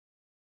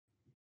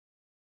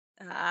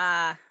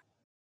 Ah.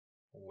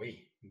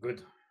 Oui,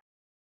 good.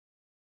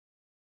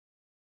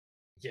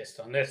 Yes,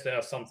 unless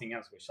there's something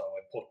else we shall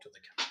report to the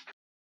captain.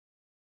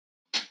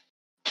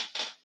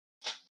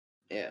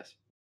 Yes.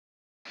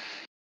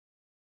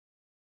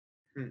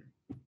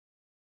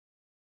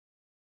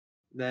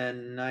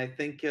 Then I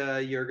think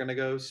you're gonna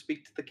go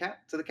speak to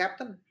the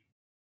captain.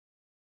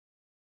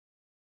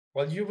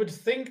 Well, you would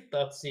think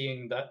that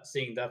seeing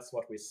that's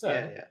what we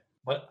said, Yeah.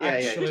 but Yeah,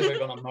 actually we're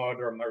gonna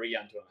murder Marie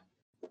Antoinette.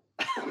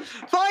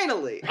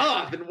 Finally! Oh,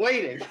 I've been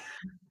waiting.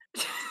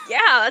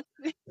 Yeah.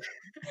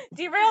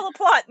 Derail the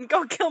plot and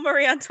go kill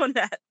Marie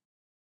Antoinette.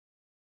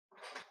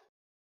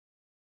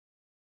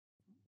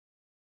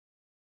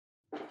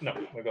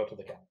 No, we go to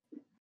the captain.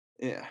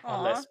 Yeah.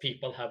 Unless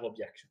people have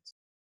objections.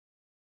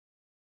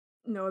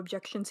 No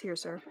objections here,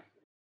 sir.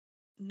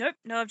 Nope,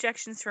 no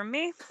objections from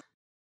me.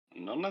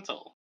 None at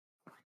all.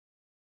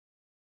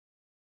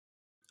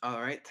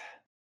 All right.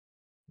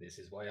 This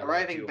is why I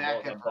Arriving love you back more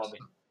at than Bobby.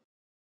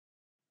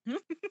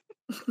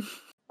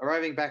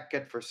 Arriving back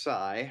at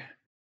Versailles,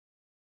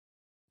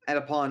 and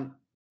upon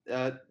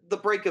the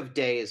break of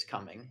day is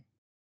coming,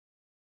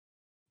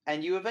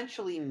 and you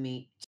eventually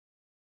meet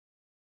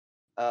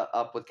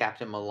up with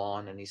Captain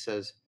Milan, and he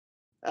says,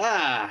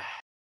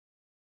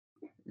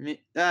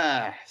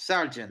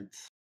 Sergeant,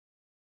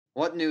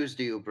 what news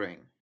do you bring?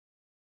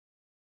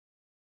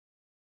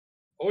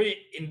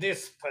 In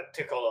this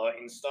particular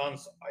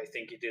instance, I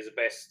think it is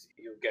best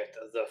you get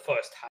the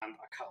first-hand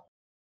account.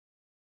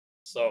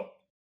 So,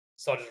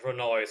 Sergeant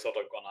Renault is sort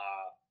of gonna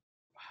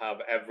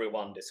have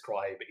everyone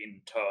describe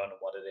in turn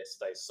what it is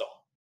they saw,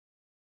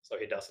 so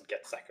he doesn't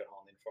get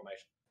second-hand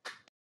information.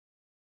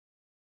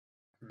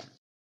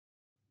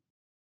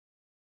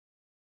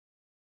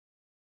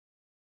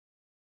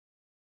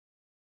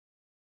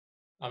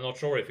 I'm not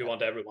sure if you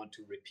want everyone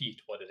to repeat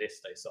what it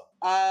is they saw.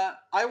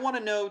 I want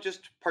to know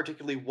just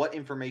particularly what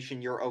information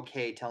you're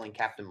okay telling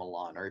Captain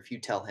Milan, or if you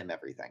tell him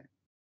everything.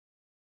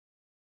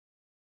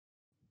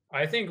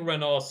 I think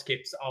Renault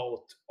skips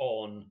out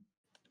on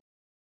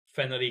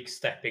Fenrik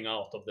stepping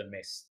out of the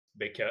mist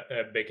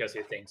because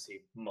he thinks he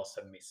must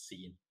have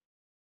misseen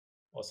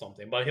or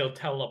something. But he'll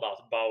tell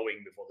about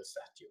bowing before the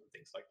statue and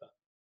things like that.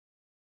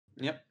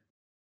 Yep.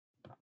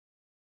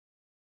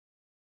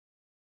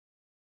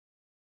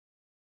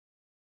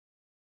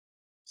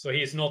 So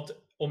he's not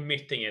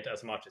omitting it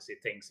as much as he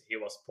thinks he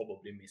was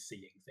probably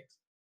misseeing things.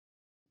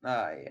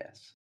 Ah,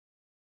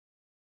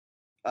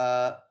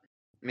 yes.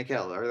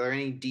 Mikhail, are there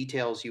any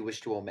details you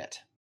wish to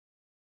omit?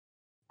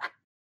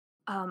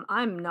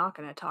 I'm not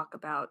going to talk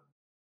about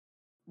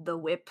the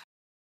whip,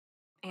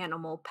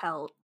 animal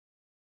pelt,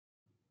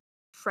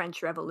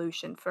 French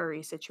Revolution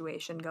furry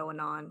situation going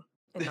on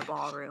in the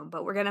ballroom,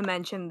 but we're going to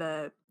mention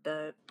the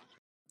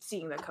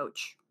seeing the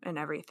coach and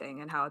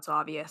everything and how it's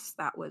obvious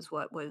that was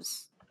what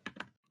was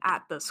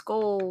at the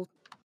Skull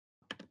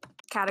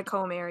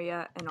catacomb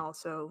area and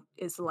also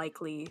is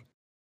likely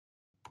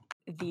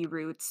the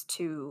routes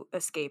to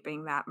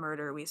escaping that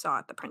murder we saw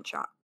at the print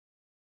shop.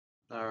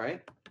 All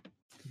right.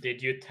 Did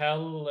you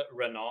tell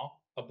Renault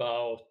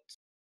about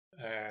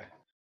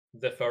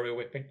the furry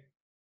whipping?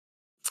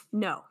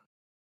 No.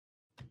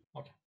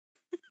 Okay.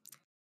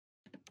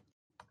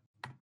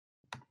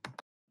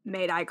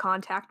 Made eye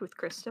contact with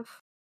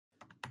Christoph.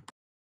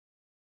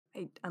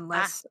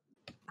 Unless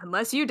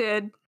you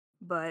did,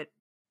 but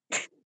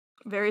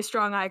very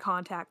strong eye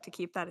contact to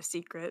keep that a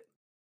secret.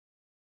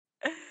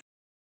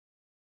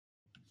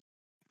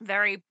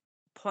 Very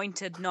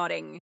pointed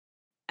nodding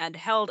and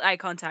held eye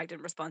contact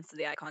in response to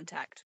the eye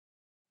contact.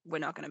 We're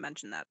not going to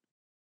mention that.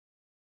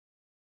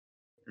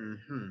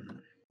 Mm-hmm.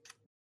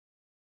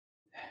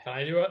 Can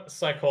I do a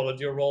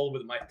psychology roll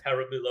with my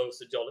terribly low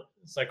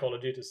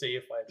psychology to see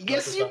if I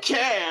Yes, you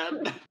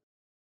can!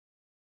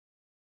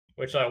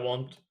 Which I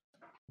won't,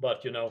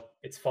 but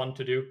it's fun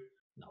to do.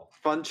 No.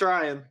 Fun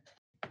trying.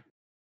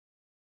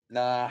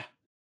 Nah.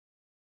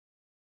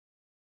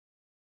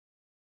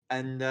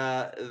 And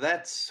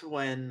that's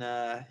when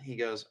he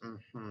goes,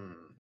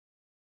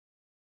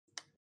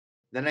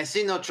 Then I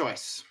see no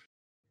choice.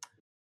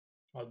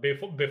 Well,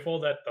 before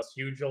that, does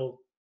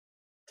usual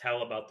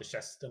tell about the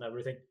chest and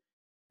everything?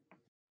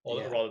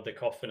 Or rather the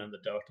coffin and the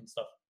dirt and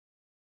stuff?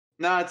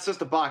 No, it's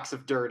just a box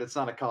of dirt. It's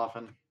not a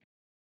coffin.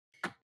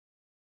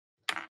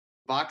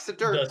 Box of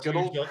dirt.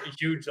 Does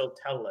usual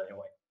tell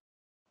anyway,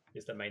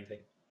 is the main thing.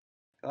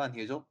 Go on,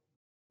 Hugel.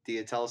 Do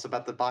you tell us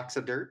about the box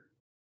of dirt?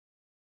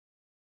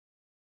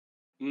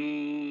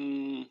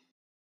 Yeah,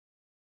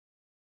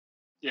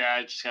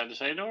 I just had to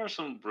say there were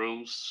some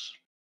rooms,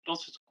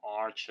 lots of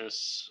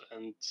arches,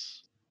 and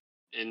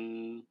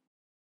in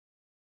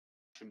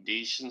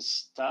Venetian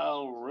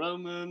style,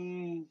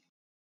 Roman,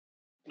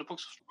 the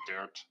box of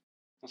dirt.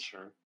 Not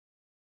sure.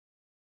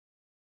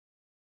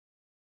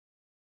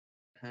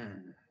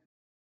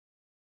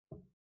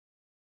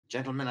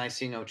 Gentlemen, I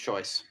see no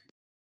choice.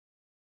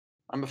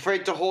 I'm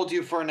afraid to hold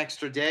you for an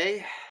extra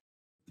day,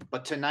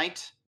 but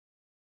tonight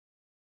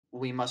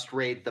we must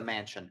raid the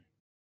mansion.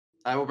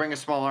 I will bring a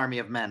small army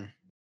of men.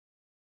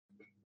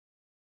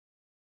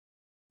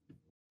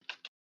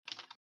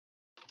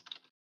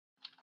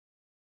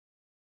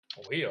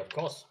 Oui, of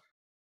course.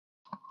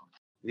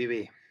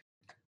 Oui,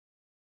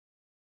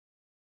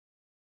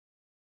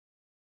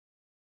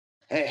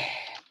 oui.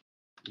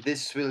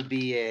 This will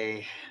be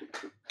a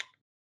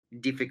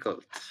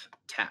difficult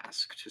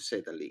task, to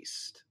say the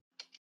least.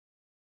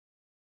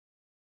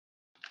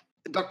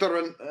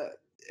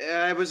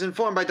 I was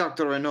informed by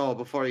Dr. Renault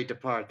before he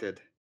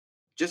departed.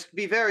 Just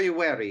be very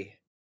wary.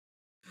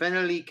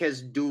 Fenalik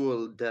has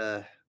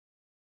dueled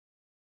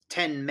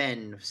 10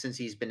 men since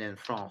he's been in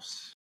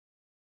France,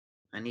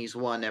 and he's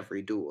won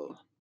every duel.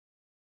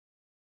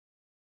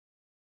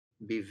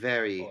 Be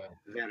very,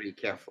 very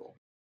careful.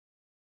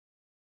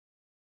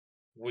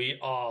 We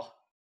are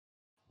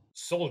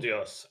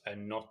soldiers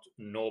and not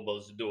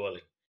nobles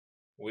dueling.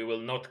 We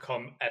will not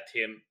come at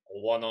him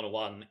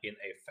one-on-one in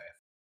a fair.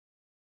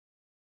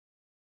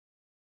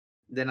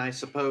 Then I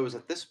suppose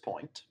at this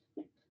point,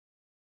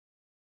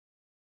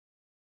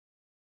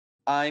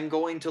 I'm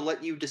going to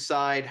let you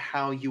decide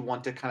how you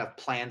want to kind of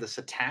plan this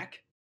attack.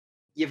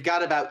 You've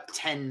got about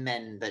 10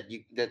 men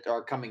that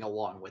are coming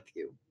along with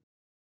you.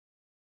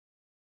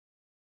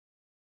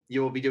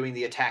 You will be doing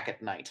the attack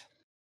at night.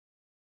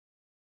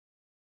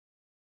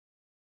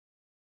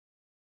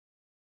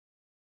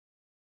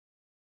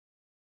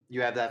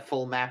 You have that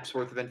full map's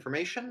worth of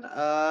information.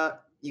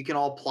 You can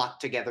all plot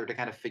together to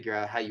kind of figure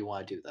out how you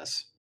want to do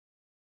this.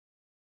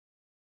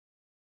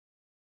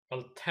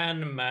 Well,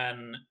 10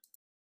 men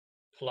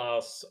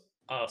plus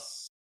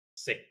us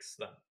 6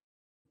 then.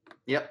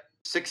 Yep,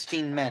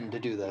 16 men to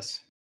do this.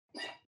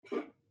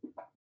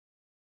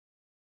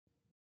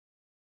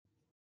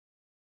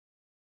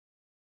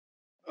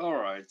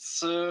 Alright,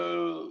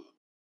 so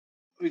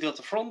we got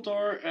the front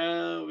door,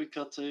 we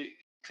got the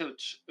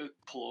coach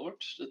cord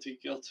that we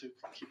got to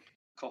keep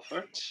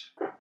covered.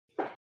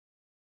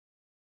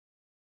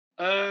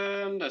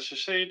 And as you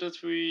say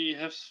that we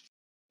have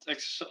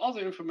access to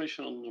other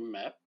information on the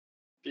map,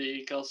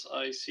 because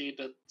I see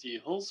that the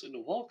holes in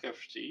the wall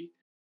cavity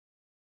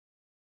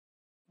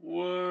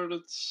were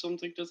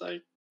something that I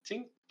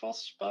think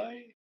passed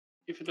by,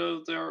 even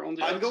though they're on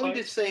the outside. I'm going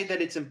to say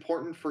that it's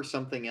important for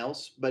something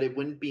else, but it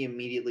wouldn't be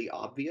immediately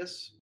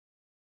obvious.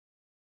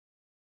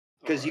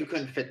 Because you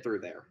couldn't fit through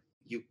there.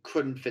 You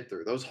couldn't fit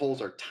through. Those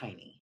holes are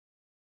tiny.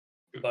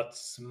 But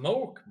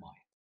smoke might.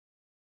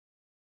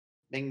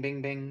 Bing,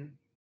 bing, bing.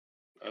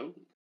 Oh.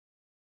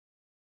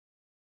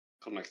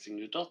 Connecting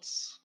the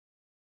dots.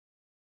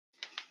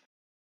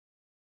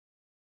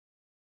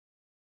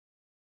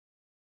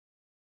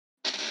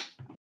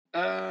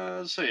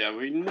 So yeah,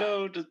 we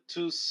know the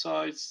two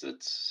sides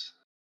that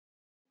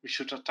we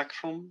should attack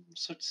from,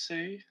 so to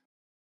say.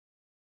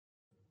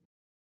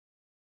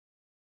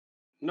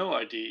 No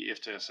idea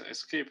if there's an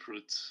escape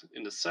route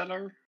in the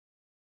cellar.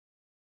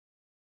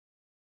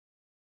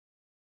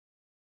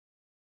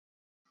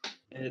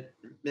 In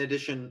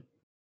addition,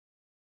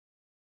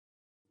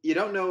 you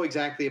don't know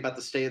exactly about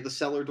the state of the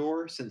cellar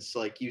door since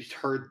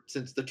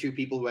the two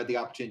people who had the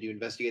opportunity to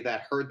investigate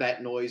that heard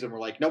that noise and were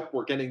like, nope,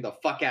 we're getting the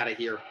fuck out of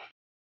here.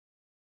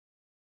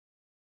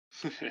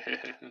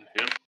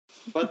 Yep.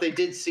 But they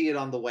did see it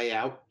on the way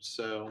out,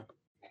 so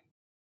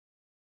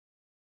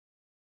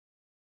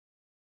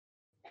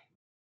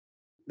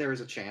there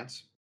is a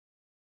chance.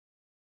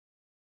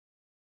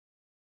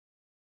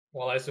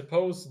 Well, I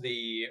suppose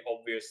the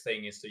obvious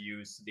thing is to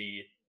use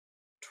the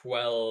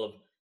 12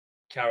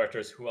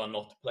 characters who are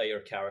not player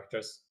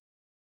characters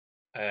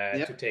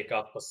to take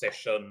up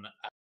possession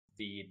at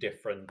the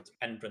different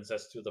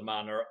entrances to the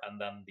manor, and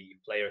then the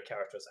player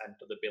characters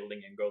enter the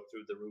building and go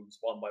through the rooms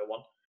one by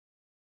one.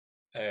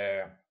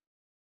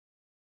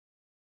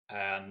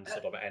 And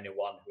sort of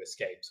anyone who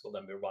escapes will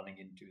then be running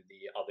into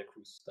the other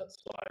crews.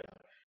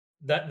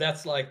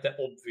 That's like the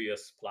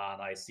obvious plan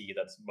I see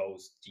that's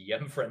most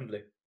GM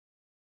friendly.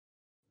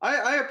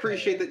 I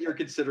appreciate that you're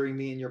considering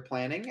me in your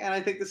planning, and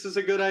I think this is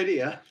a good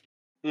idea.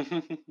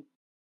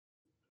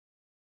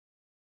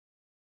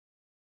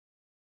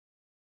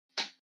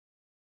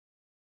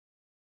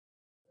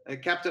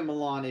 Captain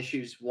Milan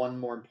issues one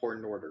more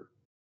important order.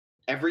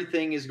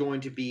 Everything is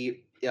going to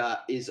be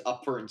is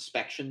up for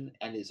inspection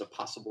and is a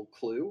possible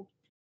clue,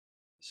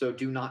 so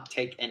do not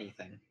take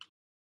anything.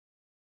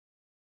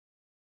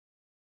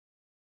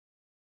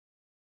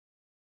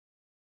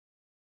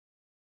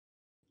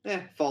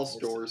 False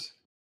doors.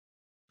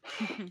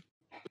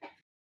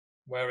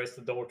 Where is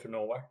the door to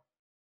nowhere?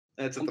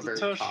 It's at on the very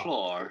third top.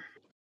 floor.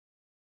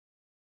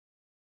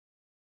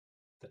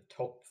 The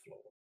top floor.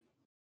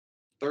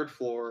 Third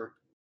floor.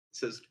 It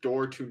says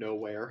door to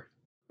nowhere.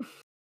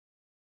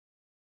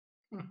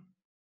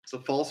 It's a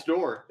false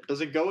door. It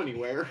doesn't go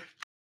anywhere.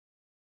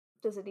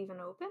 Does it even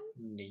open?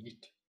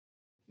 Neat.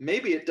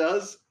 Maybe it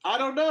does. I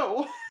don't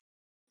know.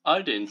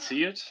 I didn't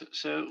see it,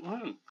 so...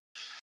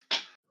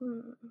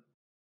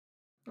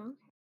 Okay.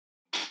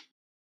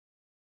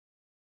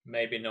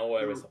 Maybe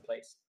nowhere is a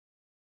place.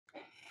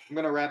 I'm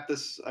gonna wrap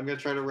this. I'm gonna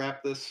try to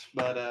wrap this,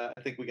 but I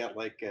think we got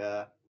like...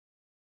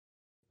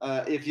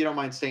 if you don't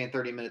mind staying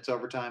 30 minutes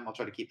overtime, I'll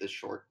try to keep this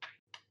short.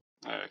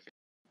 Okay.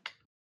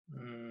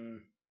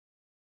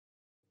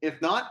 If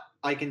not,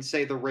 I can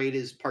say the raid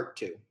is part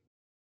 2.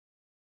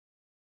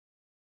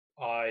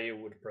 I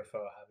would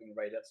prefer having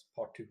raid as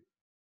part 2.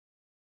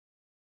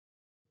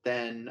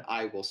 Then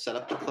I will set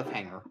up the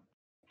cliffhanger.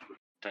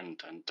 Dun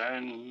dun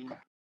dun.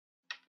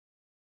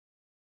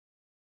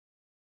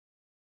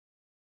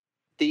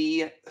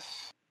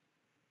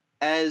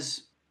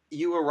 As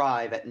you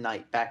arrive at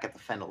night back at the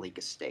Fenalik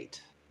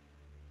estate,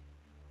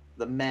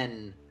 the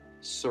men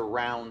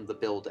surround the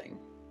building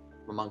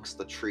amongst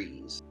the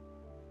trees.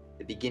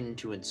 They begin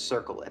to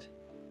encircle it.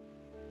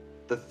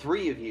 The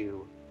 3 of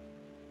you,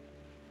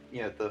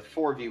 the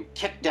 4 of you,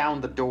 kick down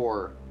the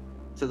door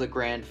to the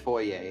grand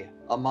foyer,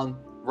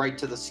 right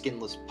to the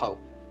skinless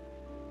Pope.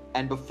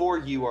 And before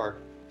you are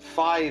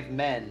 5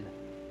 men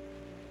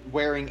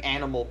wearing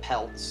animal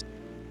pelts,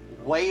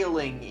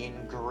 wailing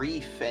in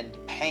grief and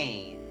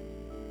pain.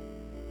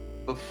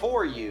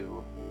 Before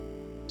you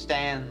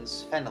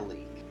stands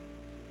Fenalik.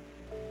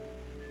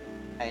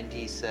 And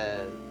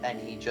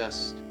he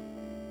just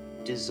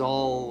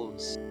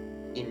dissolves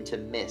into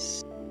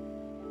mist,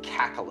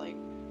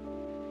 cackling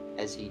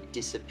as he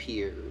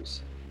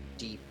disappears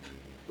deep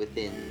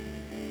within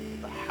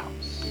the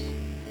house.